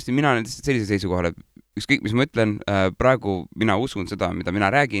 Aga enamasti mina olen sellise seisukohal, et ükskõik, mis ma ütlen, praegu mina usun seda, mida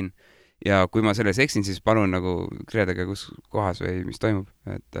mina räägin, ja kui ma selles eksin, siis palun nagu kirjeldage, kus kohas või mis toimub.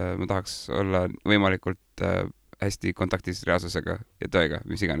 Et ma tahaks olla võimalikult hästi kontaktis reaalsusega ja tõega,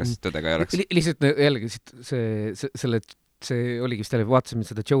 mis iganes tõdega ei oleks. Lihtsalt jällegi see oligi vist jälle, vaatasime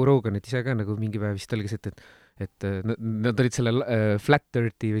seda Joe Roganit ise ka nagu mingi päev vist oligi see, et nad olid selle flat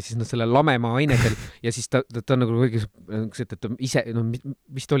earthi või siis selle lamemaa ainedel ja siis ta on nagu õige, et ise,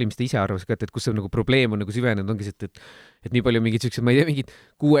 vist oli, mis ta ise arvas ka, et kus see nagu probleem on nagu süvenenud, ongi see, et nii palju mingid siuksed, ma ei tea, mingid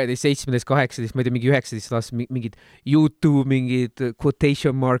 16, 17, 18, ma ei tea, mingi 19 aastas, mingid YouTube, mingid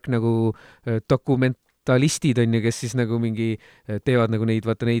quotation mark nagu dokumentalistid on ju, kes siis nagu mingi teevad nagu neid,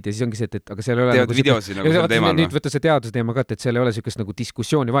 vaata neid ja siis ongi see, et aga seal ei ole teevad videosi nagu selle teemal. Nüüd võtta see teaduse teema ka, et seal ei ole siukest nagu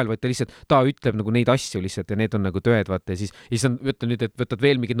diskussiooni vahel, vaid ta lihtsalt, ta ütleb nagu neid asju lihtsalt ja need on nagu tõed, vaata ja siis on, võtta nüüd, et võtad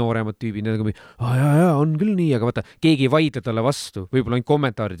veel mingid nooremad tüübid, need nagu jaa, on küll nii, aga vaata, keegi ei vaidle talle vastu, võib-olla ainult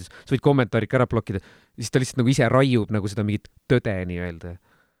kommentaarides, sa võid kommentaarid ka ära blokkida, siis ta lihtsalt nagu ise raiub nagu seda mingit tõde nii-öelda.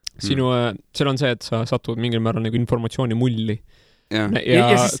 Seal on see, et sa satud mingil määral nagu informatsiooni mulli. Ja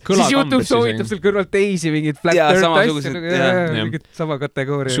siis YouTube soovitab seal kõrvalt teisi mingid flat earth asju, mingid sama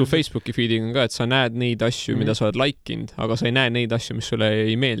kategooria. Su Facebooki feeding on ka, et sa näed neid asju, mida sa oled like'inud, aga sa ei näe neid asju, mis sulle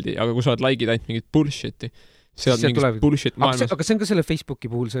ei meeldi, aga kui sa oled like'id ainult mingit bullshit'i, sealt mingit bullshit maailmas. Aga see on ka selle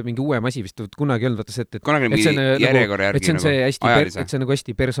Facebooki puhul see mingi uuem asi vist, kunagi ei olnud, vaata see, et järjekorra järgi et see on nagu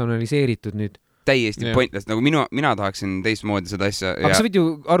hästi personaliseeritud nüüd. Täiesti pointless, nagu mina tahaksin teistmoodi seda asja. Aga sa võid ju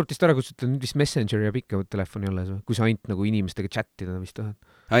arvutist ära kutsutada, nüüd vist Messenger ja pikka telefoni alles, kui sa ainult nagu inimestega chattida vist tahad.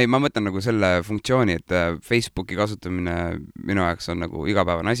 Ei, ma mõtlen nagu selle funktsiooni, et Facebooki kasutamine minu jaoks on nagu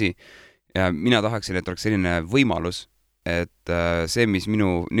igapäevane asi ja mina tahaksin, et oleks selline võimalus, et see, mis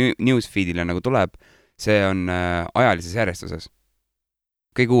minu newsfeedile nagu tuleb, see on ajalises järjestuses.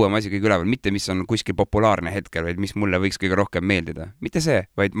 Kõige uuem asi, kõige üleval, mitte mis on kuskil populaarne hetkel, vaid mis mulle võiks kõige rohkem meeldida. Mitte see,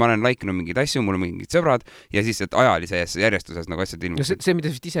 vaid ma olen likenud mingeid asju, mul on mingid sõbrad ja siis, et ajalises järjestuses nagu asjad ilmub. See,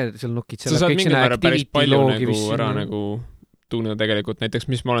 mida vist ise seal nokid, sa saad mingil määra päris palju nagu ära nagu tunneda tegelikult. Näiteks,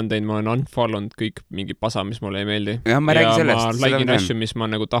 mis ma olen teinud, ma olen unfollownud kõik mingi pasa, mis mulle ei meeldi. Ja ma räägin sellest. Ja ma likein asju, mis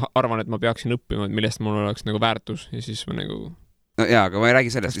ma nagu arvan, et ma peaksin õppima, millest mul oleks nagu väärtus ja siis ma nagu... No jaa, aga ma ei räägi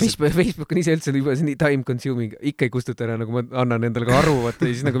sellest. Facebook on ise üldse juba nii time consuming, ikka ei kustuta ära, nagu ma annan endale ka aru, vaata,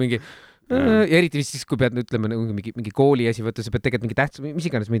 ja siis nagu mingi ja eriti vist siis, kui pead ütlema nagu mingi kooli asi, vaata, sa pead tegelikult mingi tähtsa, mis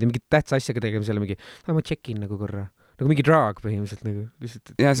iganes, ma ei tea, mingi tähtsa asjaga tegema selle mingi, ma check-in nagu korra, nagu mingi drag põhimõtteliselt nagu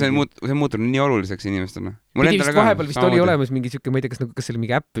lihtsalt. Jaa, see on muutunud nii oluliseks inimestena. Vist vahepeal vist oli olemas mingi siuke, ma ei tea, kas see oli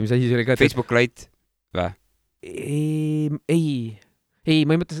mingi äpp, mis asi see oli ka. Facebook Lite või? Ei,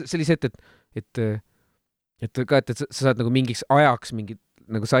 ma ei mõtle, see oli see, et sa saad nagu mingiks ajaks mingid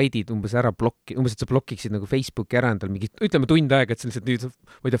nagu saidid umbes ära umbes, et sa blokiksid nagu Facebooki ära endal mingi, ütleme tund aega, et sa lihtsalt nüüd,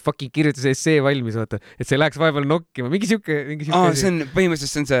 ma ei tea, fucking kirjutas essee valmis, vaata, et see läheks vahepeal nokkima, mingi siuke see on, põhimõtteliselt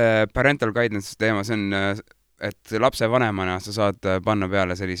see on see parental guidance teema, see on, et lapse vanemana sa saad panna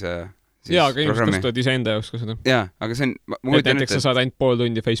peale sellise jaa, aga inimesed kasutavad iseenda jaoks ka seda. Jaa, aga see on... Et näiteks sa saad ainult pool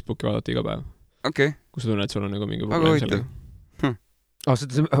tundi Facebooki vaadata iga päev. Okei. Kui sa tunned, et sul on nagu mingi probleem sellega.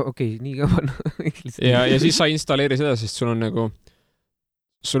 Okei, nii kaua. Ja siis sa installeeri seda, sest sul on nagu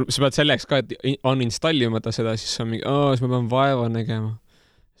sa pead selleks ka, et uninstallimata seda, siis sa on mingi, siis ma pean vaeva nägema.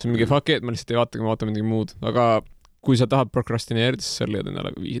 See on mingi fuck it, ma lihtsalt ei vaata, ma vaatan midagi muud. Aga kui sa tahad prokrastineerida, siis sa leiad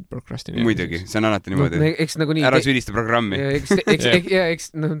endale viisid prokrastineerida. Muidugi, see on alati niimoodi. Nagu ära süüdista programmi.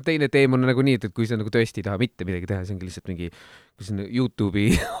 Eks teine teem on nagu nii, et kui sa nagu tõesti ei taha mitte midagi teha, see ongi lihtsalt mingi, kui sa YouTube'i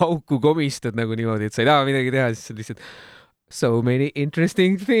auku komistad nagu niimoodi, et sa ei taha midagi teha, siis sa lihtsalt So many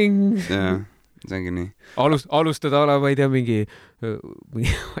interesting things. Jaa, see ongi nii. Alustada ma ei tea, mingi,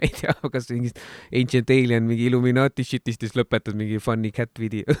 ma ei tea, kas mingist Ancient Alien, mingi Illuminati shitist, siis lõpetad mingi funny cat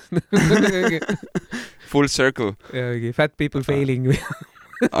video. Full circle. Ja mingi fat people failing.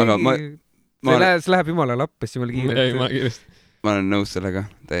 Aga see läheb jumala lappes, jumala kiirelt. Ma olen nõus sellega,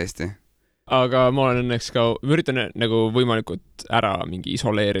 täiesti. Aga ma olen õnneks ka, ma üritan nagu võimalikult ära mingi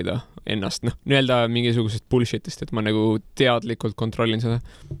isoleerida ennast, nii-öelda mingisugusest bullshitist, et ma nagu teadlikult kontrollin seda.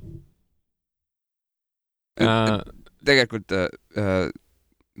 Tegelikult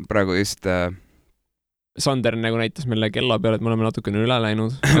praegu just Sander nagu näitas meile kella peale, et me oleme natukene üle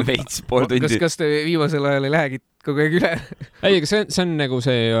läinud. Veits pool tundi. Kas te viimasel ajal ei lähegi kogu aeg üle? Ei, aga see on nagu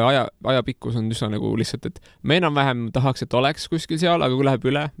see ajapikkus on üsna nagu lihtsalt, et me enam-vähem tahaks, et oleks kuskil seal, aga kui läheb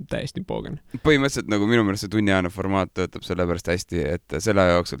üle, täiesti poogen. Põhimõtteliselt nagu minu meelest see tunniajane formaat töötab selle pärast hästi, et selle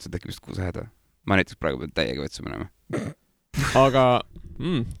aja jooksul see tekib just kuusaheda. Ma näiteks praegu pean täiega vetsu minema. Aga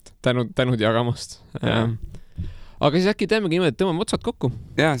tänud jagamast. Aga siis äkki teemegi niimoodi, et tõmbame otsad kokku.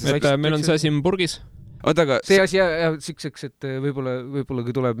 Et meil on see asi purgis. See asi ja sikseks, et võib-olla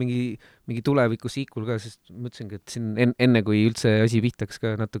kui tuleb mingi tuleviku sequel ka, sest mõtlesingi, et siin enne kui üldse asi pihtaks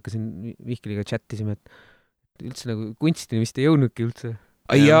ka natuke siin Mihkliga chattisime, et üldse nagu kunstini vist ei jõudnudki üldse.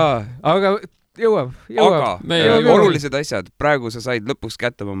 Aga jõuab. Aga olulised asjad. Praegu sa said lõpuks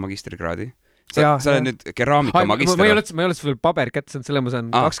kätte oma magistrikraadi. Sa oled nüüd keraamika magister. Ma ei ole veel paber kätte saanud, selle ma saan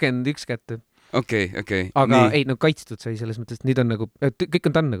 21 kätte. Okei. Aga ei, no kaitstud sai selles mõttes, et nüüd on nagu, kõik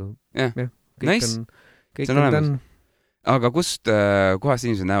on tann nagu. Nice. See on olemas. Aga kust kohast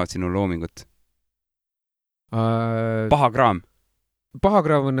inimesed näevad sinu loomingut? Pahakraam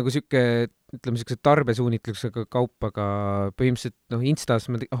on nagu ütleme tarbesuunitlusega kaup, aga põhimõtteliselt Instas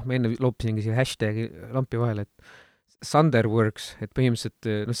ma enne loopisingi siia hashtagi lampi vahele, et Sunderworks, et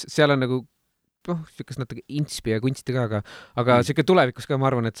põhimõtteliselt seal on nagu siukest natuke inspi ja kunsti ka, aga siuke tulevikus ka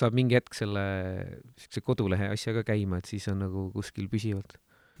ma arvan, et saab mingi hetk selle kodulehe asja ka käima, et siis on nagu kuskil püsivalt.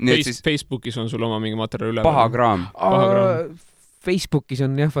 Facebookis on sul oma mingi materjal üle. Pahakraam. Facebookis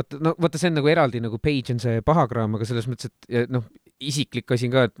on jah, vaata see on nagu eraldi nagu page on see pahakraam, aga selles mõttes, et isiklik asi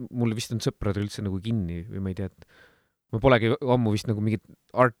ka, et mul vist on sõpradel üldse nagu kinni või ma ei tea, et ma polegi ammu vist nagu mingit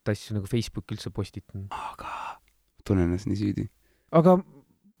art asju nagu Facebook üldse postitan. Aga tunnen ennast nii süüdi. Aga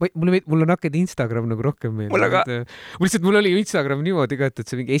mul on hakanud Instagram nagu rohkem meil. Mul oli Instagram niimoodi ka, et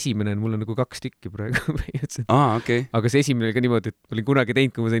see mingi esimene on, mul on nagu 2 tükki praegu. Okay. Aga see esimene oli ka niimoodi, et ma olin kunagi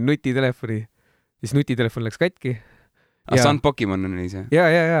teinud, kui ma sain nutitelefoni, siis nutitelefon läks katki. Sand Pokemon on see? Ja,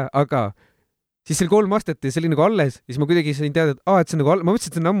 aga siis see oli 3 aastat ja see oli nagu alles. Siis ma kuidagi sain teada, et see on nagu ma mõtlesin,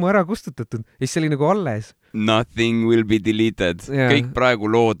 et see on ammu ära kustutatud. Ja siis see oli nagu alles. Nothing will be deleted. Kõik praegu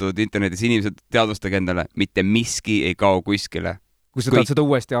loodud internetis inimesed teadvustage endale, mitte miski ei kao kuskile. Kui sa tahad seda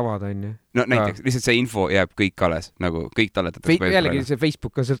uuesti avada, on ju? No näiteks, lihtsalt see info jääb kõik alles, nagu kõik talletatakse. Jällegi see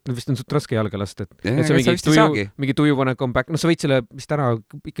Facebook on sealt, vist on suht raske jalga lasta, et mingi tujupanek on back, sa võid selle vist ära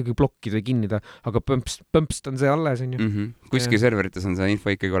ikkagi blokkida või kinnida, aga põmpst on see alles, on ju? Kuskil serverites on see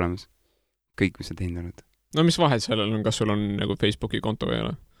info ikkagi olemas. Kõik, mis sa teinud oled. No mis vahed sellel on, kas sul on nagu Facebooki konto või ei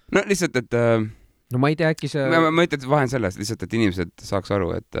ole? No lihtsalt, et no ma ei tea, äkki see ma ütlen, et vahe on sellest, lihtsalt, et inimesed saaks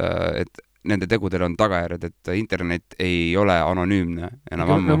aru, et nende tegudel on tagajärjed, et internet ei ole anonüümne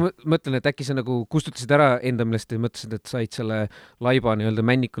enam ammu. Ma mõtlen, et äkki sa nagu kustutasid ära enda meelest ja mõtlesid, et said selle laiba nii-öelda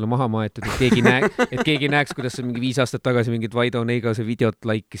männikule maha maetud, et keegi näeks, kuidas sa mingi 5 aastat tagasi mingid Vaido Neigase videot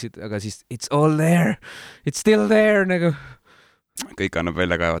laikisid, aga siis it's all there, it's still there nagu. Kõik annab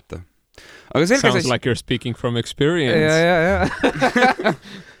välja kaevata. Aga sounds like you're speaking from experience. Ja.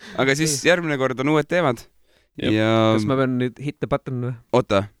 Aga siis järgmine kord on uued teemad. Kas ma pean nüüd hit the button või?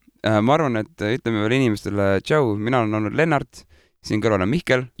 Oota. Ma arvan, et ütleme veel inimestele tšau, mina olen olnud Lennart, siin kõrval on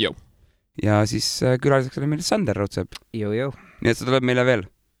Mihkel. Jou. Ja siis külaliseks oli meil Sander Raudsepp. Jou. Nii et see tuleb meile veel.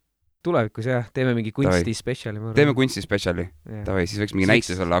 Tulevikus jah, teeme mingi kunstispetsiali. Teeme kunstispetsiali. Tavai, siis võiks mingi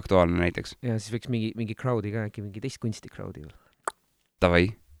näites olla aktuaalne näiteks. Ja siis võiks mingi crowdi ka, äkki mingi teist kunstikraudi.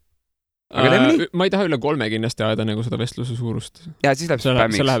 Tavai. Ma ei taha üle 3 kindlasti ajada nagu seda vestluse suurust. Ja siis läheb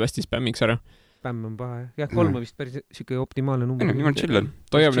spämmiks. See läheb hästi spämmiks ära. Spämm on paha, jah. 3 on vist päris siuke optimaalne number. Niimoodi chill on.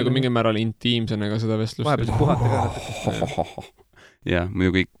 Toiab nagu mingi määral intiimsena ka seda vestlust. Vahepeal puhata ka. Ja,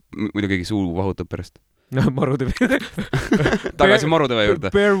 muidu keegi suu vahutab pärast. No, marudeve. Tagasi marudeve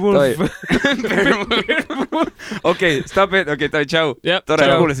juurde. Bear wolf. Okei, stop it. Okei, tšau.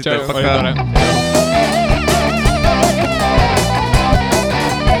 Tore, kuulasite.